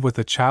turned with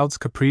a child's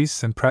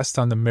caprice and pressed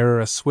on the mirror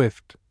a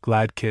swift,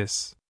 glad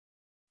kiss.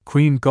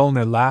 Queen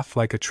Gulnar laughed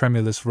like a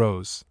tremulous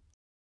rose.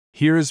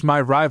 "Here is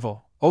my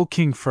rival, O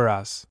King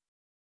Firaz."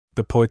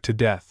 The poet to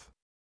death.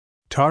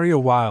 "Tarry a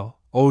while,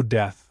 O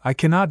death, I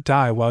cannot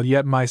die while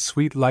yet my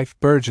sweet life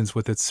burgeons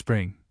with its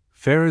spring.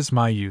 Fair is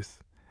my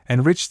youth,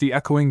 and rich the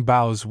echoing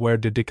boughs where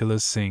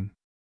didiculas sing.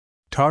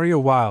 Tarry a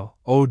while,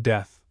 O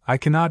death, I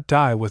cannot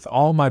die with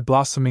all my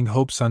blossoming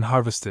hopes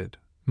unharvested,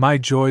 my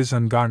joys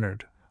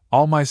ungarnered,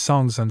 all my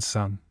songs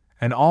unsung,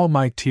 and all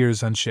my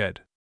tears unshed.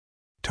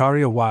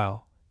 Tarry a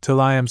while, till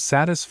I am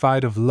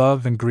satisfied of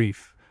love and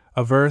grief,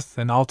 of earth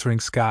and altering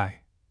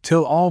sky,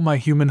 till all my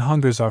human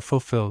hungers are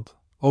fulfilled,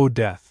 O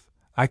death,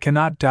 I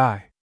cannot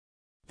die."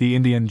 The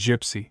Indian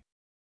Gypsy.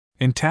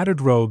 In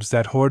tattered robes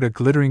that hoard a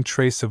glittering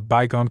trace of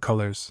bygone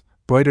colors,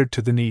 broidered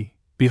to the knee,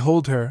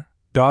 behold her,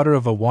 daughter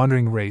of a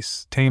wandering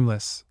race,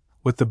 tameless,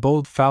 with the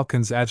bold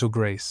falcon's agile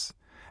grace,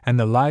 and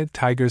the lithe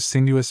tiger's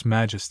sinuous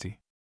majesty.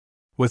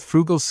 With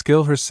frugal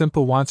skill her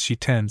simple wants she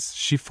tends,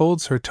 she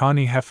folds her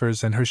tawny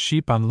heifers and her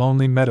sheep on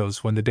lonely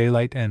meadows when the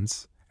daylight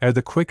ends, ere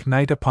the quick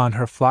night upon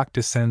her flock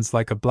descends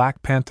like a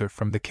black panther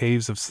from the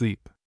caves of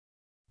sleep.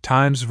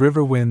 Time's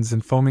river winds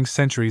and foaming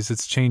centuries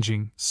its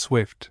changing,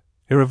 swift,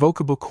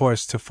 irrevocable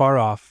course to far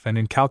off and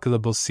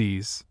incalculable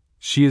seas,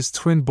 she is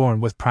twin-born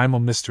with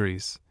primal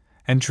mysteries,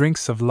 and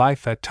drinks of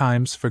life at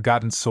time's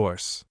forgotten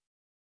source.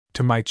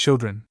 To my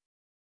children,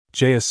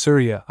 Jaya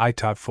Surya I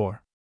taught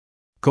for.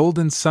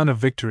 Golden sun of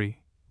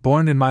victory,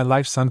 born in my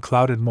life's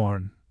unclouded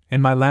morn,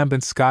 in my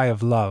lambent sky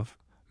of love,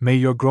 may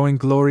your growing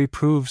glory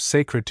prove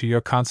sacred to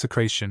your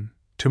consecration,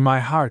 to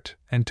my heart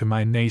and to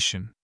my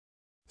nation.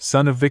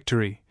 Son of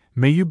victory,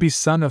 may you be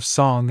son of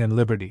song and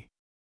liberty.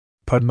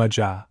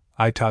 Padmaja,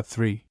 I taught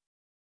 3.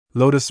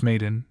 Lotus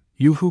maiden,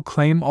 you who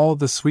claim all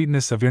the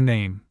sweetness of your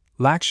name,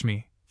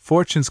 Lakshmi,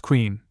 fortune's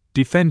queen,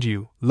 defend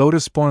you,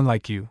 lotus born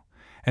like you,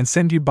 and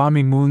send you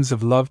balmy moons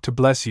of love to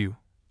bless you,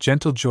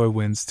 gentle joy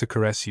winds to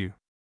caress you.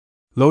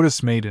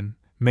 Lotus maiden,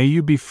 may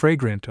you be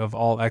fragrant of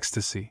all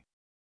ecstasy.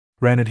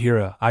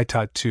 Ranadhira, I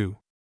taught 2.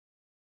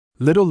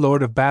 Little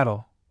lord of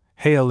battle,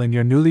 hail in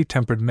your newly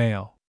tempered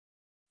mail.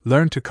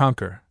 Learn to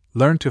conquer,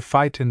 learn to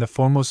fight in the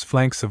foremost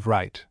flanks of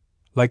right,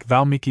 like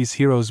Valmiki's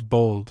heroes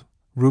bold,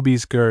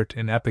 rubies girt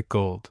in epic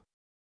gold.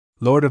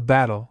 Lord of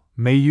battle,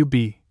 may you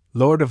be,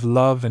 lord of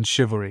love and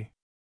chivalry.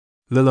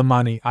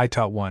 Lilamani, I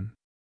taught 1.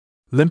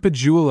 Limpid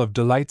jewel of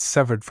delight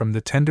severed from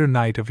the tender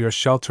night of your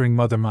sheltering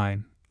mother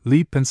mine,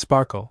 leap and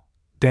sparkle,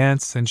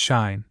 dance and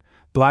shine,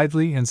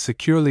 blithely and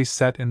securely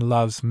set in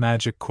love's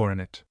magic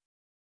coronet.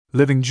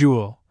 Living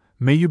jewel,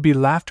 may you be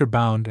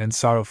laughter-bound and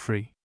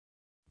sorrow-free.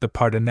 The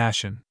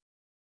Pardenation.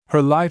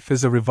 Her life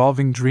is a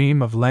revolving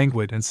dream of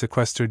languid and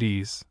sequestered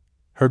ease.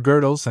 Her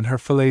girdles and her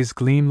fillets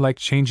gleam like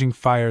changing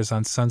fires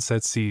on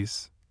sunset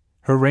seas.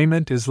 Her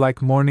raiment is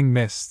like morning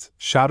mist,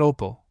 shot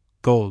opal,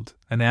 gold,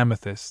 and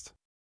amethyst.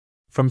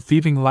 From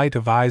thieving light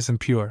of eyes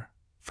impure,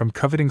 from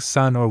coveting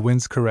sun or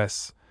wind's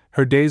caress,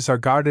 her days are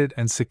guarded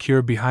and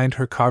secure behind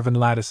her carven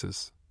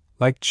lattices,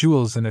 like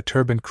jewels in a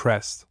turbaned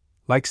crest,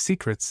 like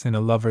secrets in a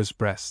lover's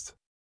breast.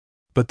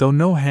 But though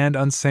no hand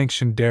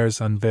unsanctioned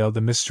dares unveil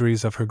the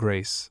mysteries of her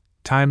grace,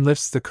 time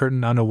lifts the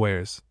curtain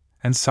unawares,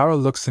 and sorrow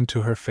looks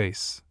into her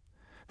face.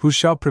 Who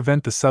shall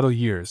prevent the subtle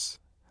years,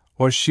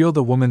 or shield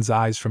a woman's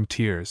eyes from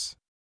tears?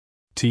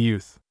 To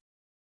youth.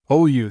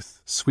 O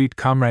youth, sweet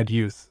comrade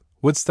youth,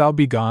 wouldst thou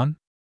be gone?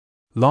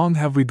 Long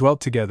have we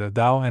dwelt together,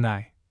 thou and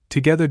I,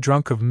 together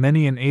drunk of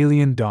many an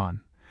alien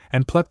dawn,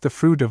 and plucked the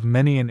fruit of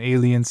many an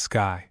alien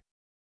sky.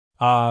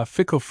 Ah,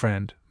 fickle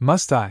friend,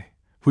 must I,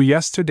 who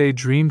yesterday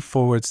dreamed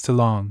forwards to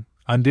long,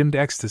 undimmed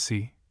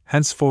ecstasy,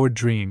 henceforward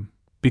dream,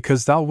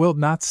 because thou wilt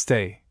not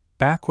stay,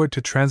 backward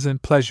to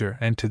transient pleasure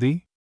and to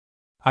thee?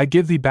 I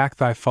give thee back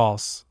thy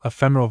false,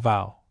 ephemeral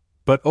vow,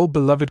 but, O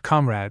beloved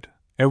comrade,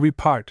 ere we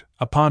part,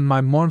 upon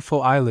my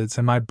mournful eyelids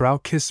and my brow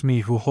kiss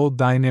me who hold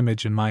thine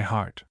image in my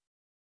heart.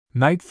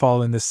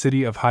 Nightfall in the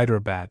city of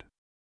Hyderabad.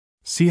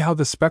 See how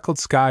the speckled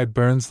sky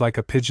burns like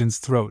a pigeon's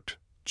throat,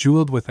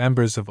 jeweled with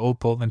embers of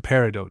opal and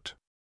peridot.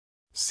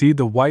 See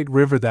the white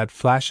river that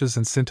flashes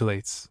and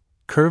scintillates,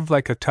 curved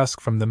like a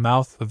tusk from the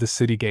mouth of the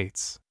city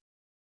gates.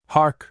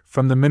 Hark,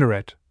 from the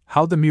minaret,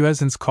 how the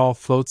muezzin's call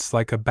floats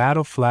like a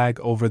battle flag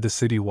over the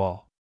city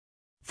wall.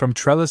 From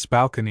trellised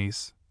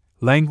balconies,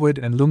 languid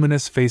and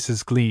luminous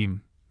faces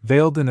gleam,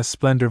 veiled in a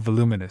splendor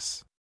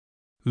voluminous.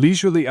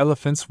 Leisurely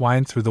elephants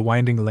wind through the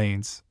winding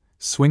lanes,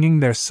 swinging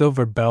their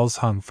silver bells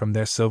hung from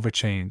their silver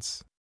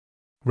chains.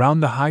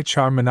 Round the high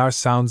Charminar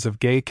sounds of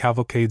gay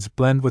cavalcades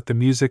blend with the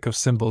music of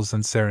cymbals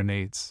and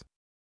serenades.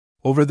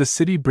 Over the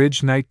city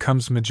bridge night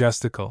comes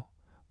majestical,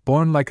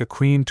 borne like a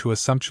queen to a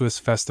sumptuous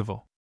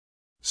festival.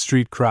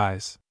 Street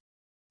cries.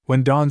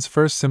 When dawn's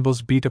first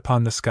cymbals beat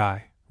upon the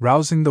sky,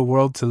 rousing the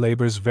world to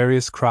labor's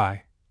various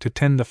cry, to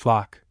tend the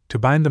flock, to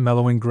bind the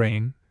mellowing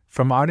grain,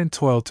 from ardent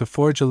toil to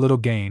forge a little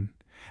gain,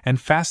 and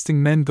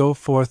fasting men go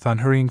forth on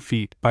hurrying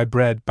feet, by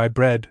bread,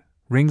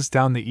 rings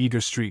down the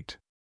eager street.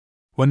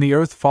 When the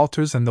earth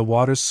falters and the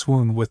waters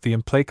swoon with the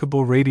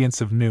implacable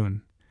radiance of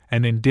noon,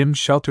 and in dim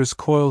shelters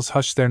coils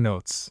hush their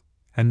notes,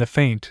 and the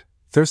faint,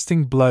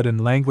 thirsting blood in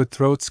languid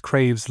throats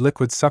craves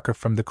liquid succor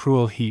from the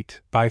cruel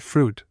heat, by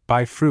fruit,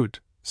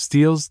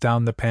 steals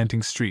down the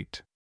panting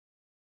street.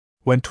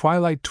 When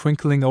twilight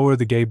twinkling o'er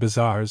the gay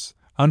bazaars,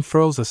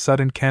 unfurls a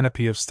sudden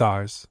canopy of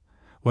stars,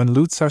 when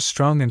lutes are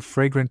strung and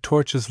fragrant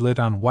torches lit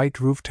on white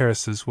roof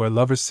terraces where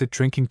lovers sit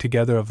drinking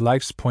together of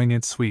life's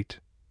poignant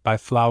sweet, by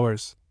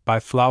flowers,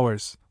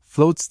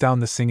 floats down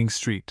the singing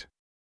street.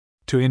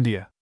 To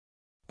India.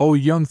 O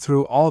young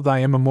through all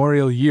thy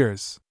immemorial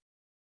years!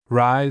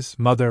 Rise,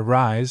 mother,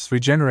 rise,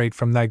 regenerate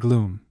from thy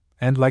gloom,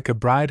 and like a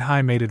bride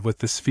high mated with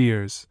the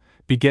spheres,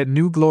 beget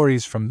new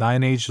glories from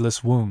thine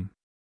ageless womb.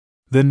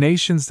 The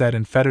nations that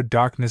in fettered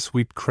darkness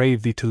weep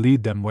crave thee to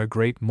lead them where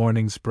great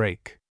mornings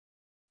break.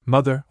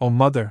 Mother, O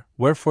mother,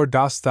 wherefore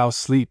dost thou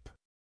sleep?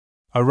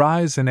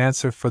 Arise and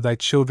answer for thy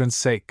children's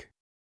sake.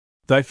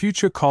 Thy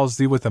future calls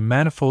thee with a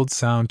manifold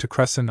sound to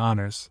crescent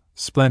honors,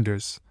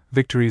 splendors,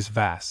 victories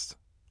vast.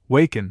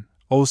 Waken,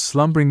 O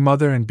slumbering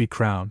mother, and be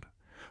crowned,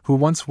 who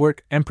once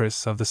wert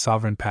empress of the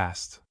sovereign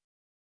past.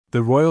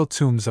 The royal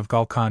tombs of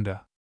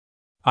Golconda.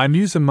 I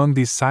muse among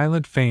these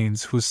silent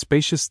fanes whose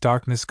spacious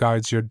darkness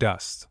guards your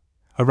dust.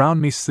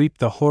 Around me sleep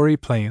the hoary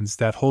plains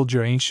that hold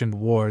your ancient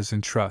wars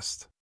in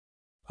trust.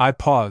 I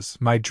pause,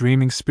 my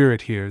dreaming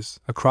spirit hears,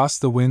 across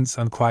the wind's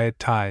unquiet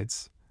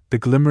tides, the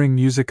glimmering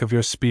music of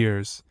your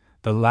spears,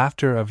 the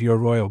laughter of your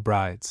royal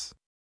brides.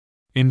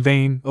 In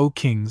vain, O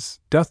kings,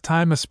 doth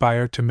time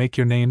aspire to make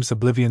your names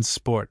oblivion's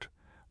sport,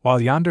 while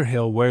yonder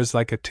hill wears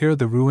like a tear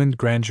the ruined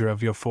grandeur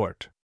of your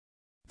fort.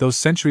 Though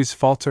centuries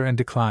falter and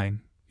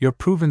decline, your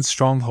proven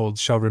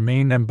strongholds shall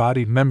remain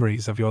embodied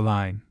memories of your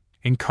line,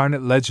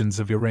 incarnate legends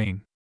of your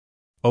reign.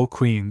 O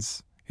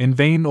queens, in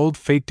vain old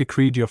fate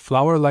decreed your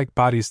flower-like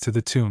bodies to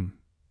the tomb.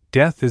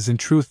 Death is in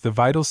truth the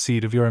vital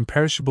seed of your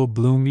imperishable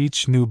bloom.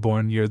 Each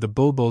newborn year the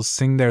bulbuls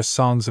sing their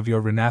songs of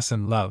your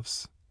renascent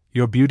loves.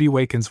 Your beauty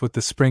wakens with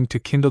the spring to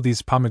kindle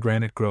these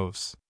pomegranate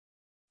groves.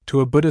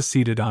 To a Buddha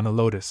seated on a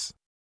lotus.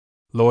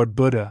 Lord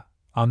Buddha,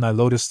 on thy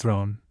lotus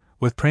throne,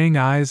 with praying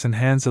eyes and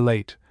hands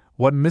elate,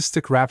 what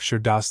mystic rapture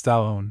dost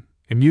thou own,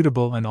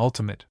 immutable and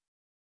ultimate?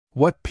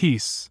 What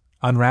peace,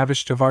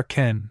 unravished of our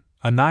ken,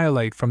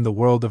 annihilate from the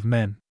world of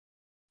men?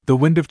 The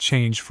wind of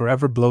change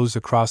forever blows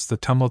across the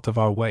tumult of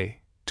our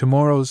way.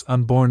 Tomorrow's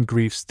unborn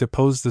griefs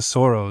depose the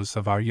sorrows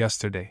of our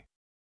yesterday.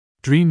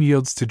 Dream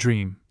yields to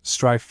dream,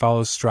 strife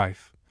follows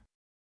strife,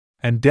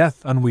 and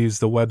death unweaves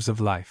the webs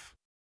of life.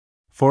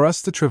 For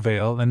us the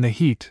travail and the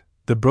heat,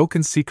 the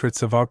broken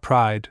secrets of our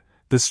pride,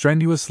 the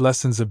strenuous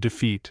lessons of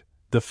defeat,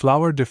 the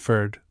flower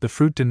deferred, the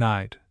fruit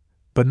denied,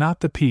 but not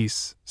the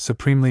peace,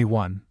 supremely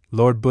won,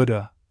 Lord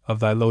Buddha,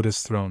 of thy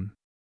lotus throne.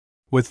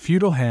 With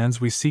futile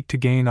hands we seek to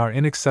gain our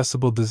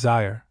inaccessible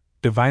desire,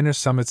 diviner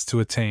summits to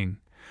attain,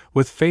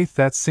 with faith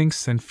that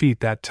sinks and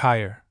feet that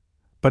tire,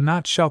 but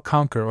not shall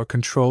conquer or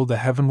control the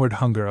heavenward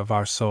hunger of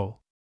our soul.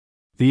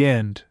 The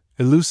end,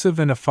 elusive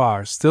and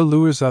afar, still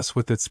lures us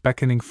with its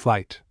beckoning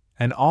flight,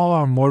 and all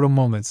our mortal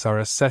moments are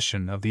a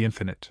session of the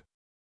infinite.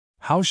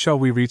 How shall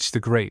we reach the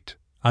great,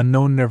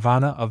 unknown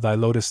nirvana of thy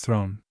lotus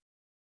throne?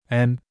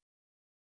 And,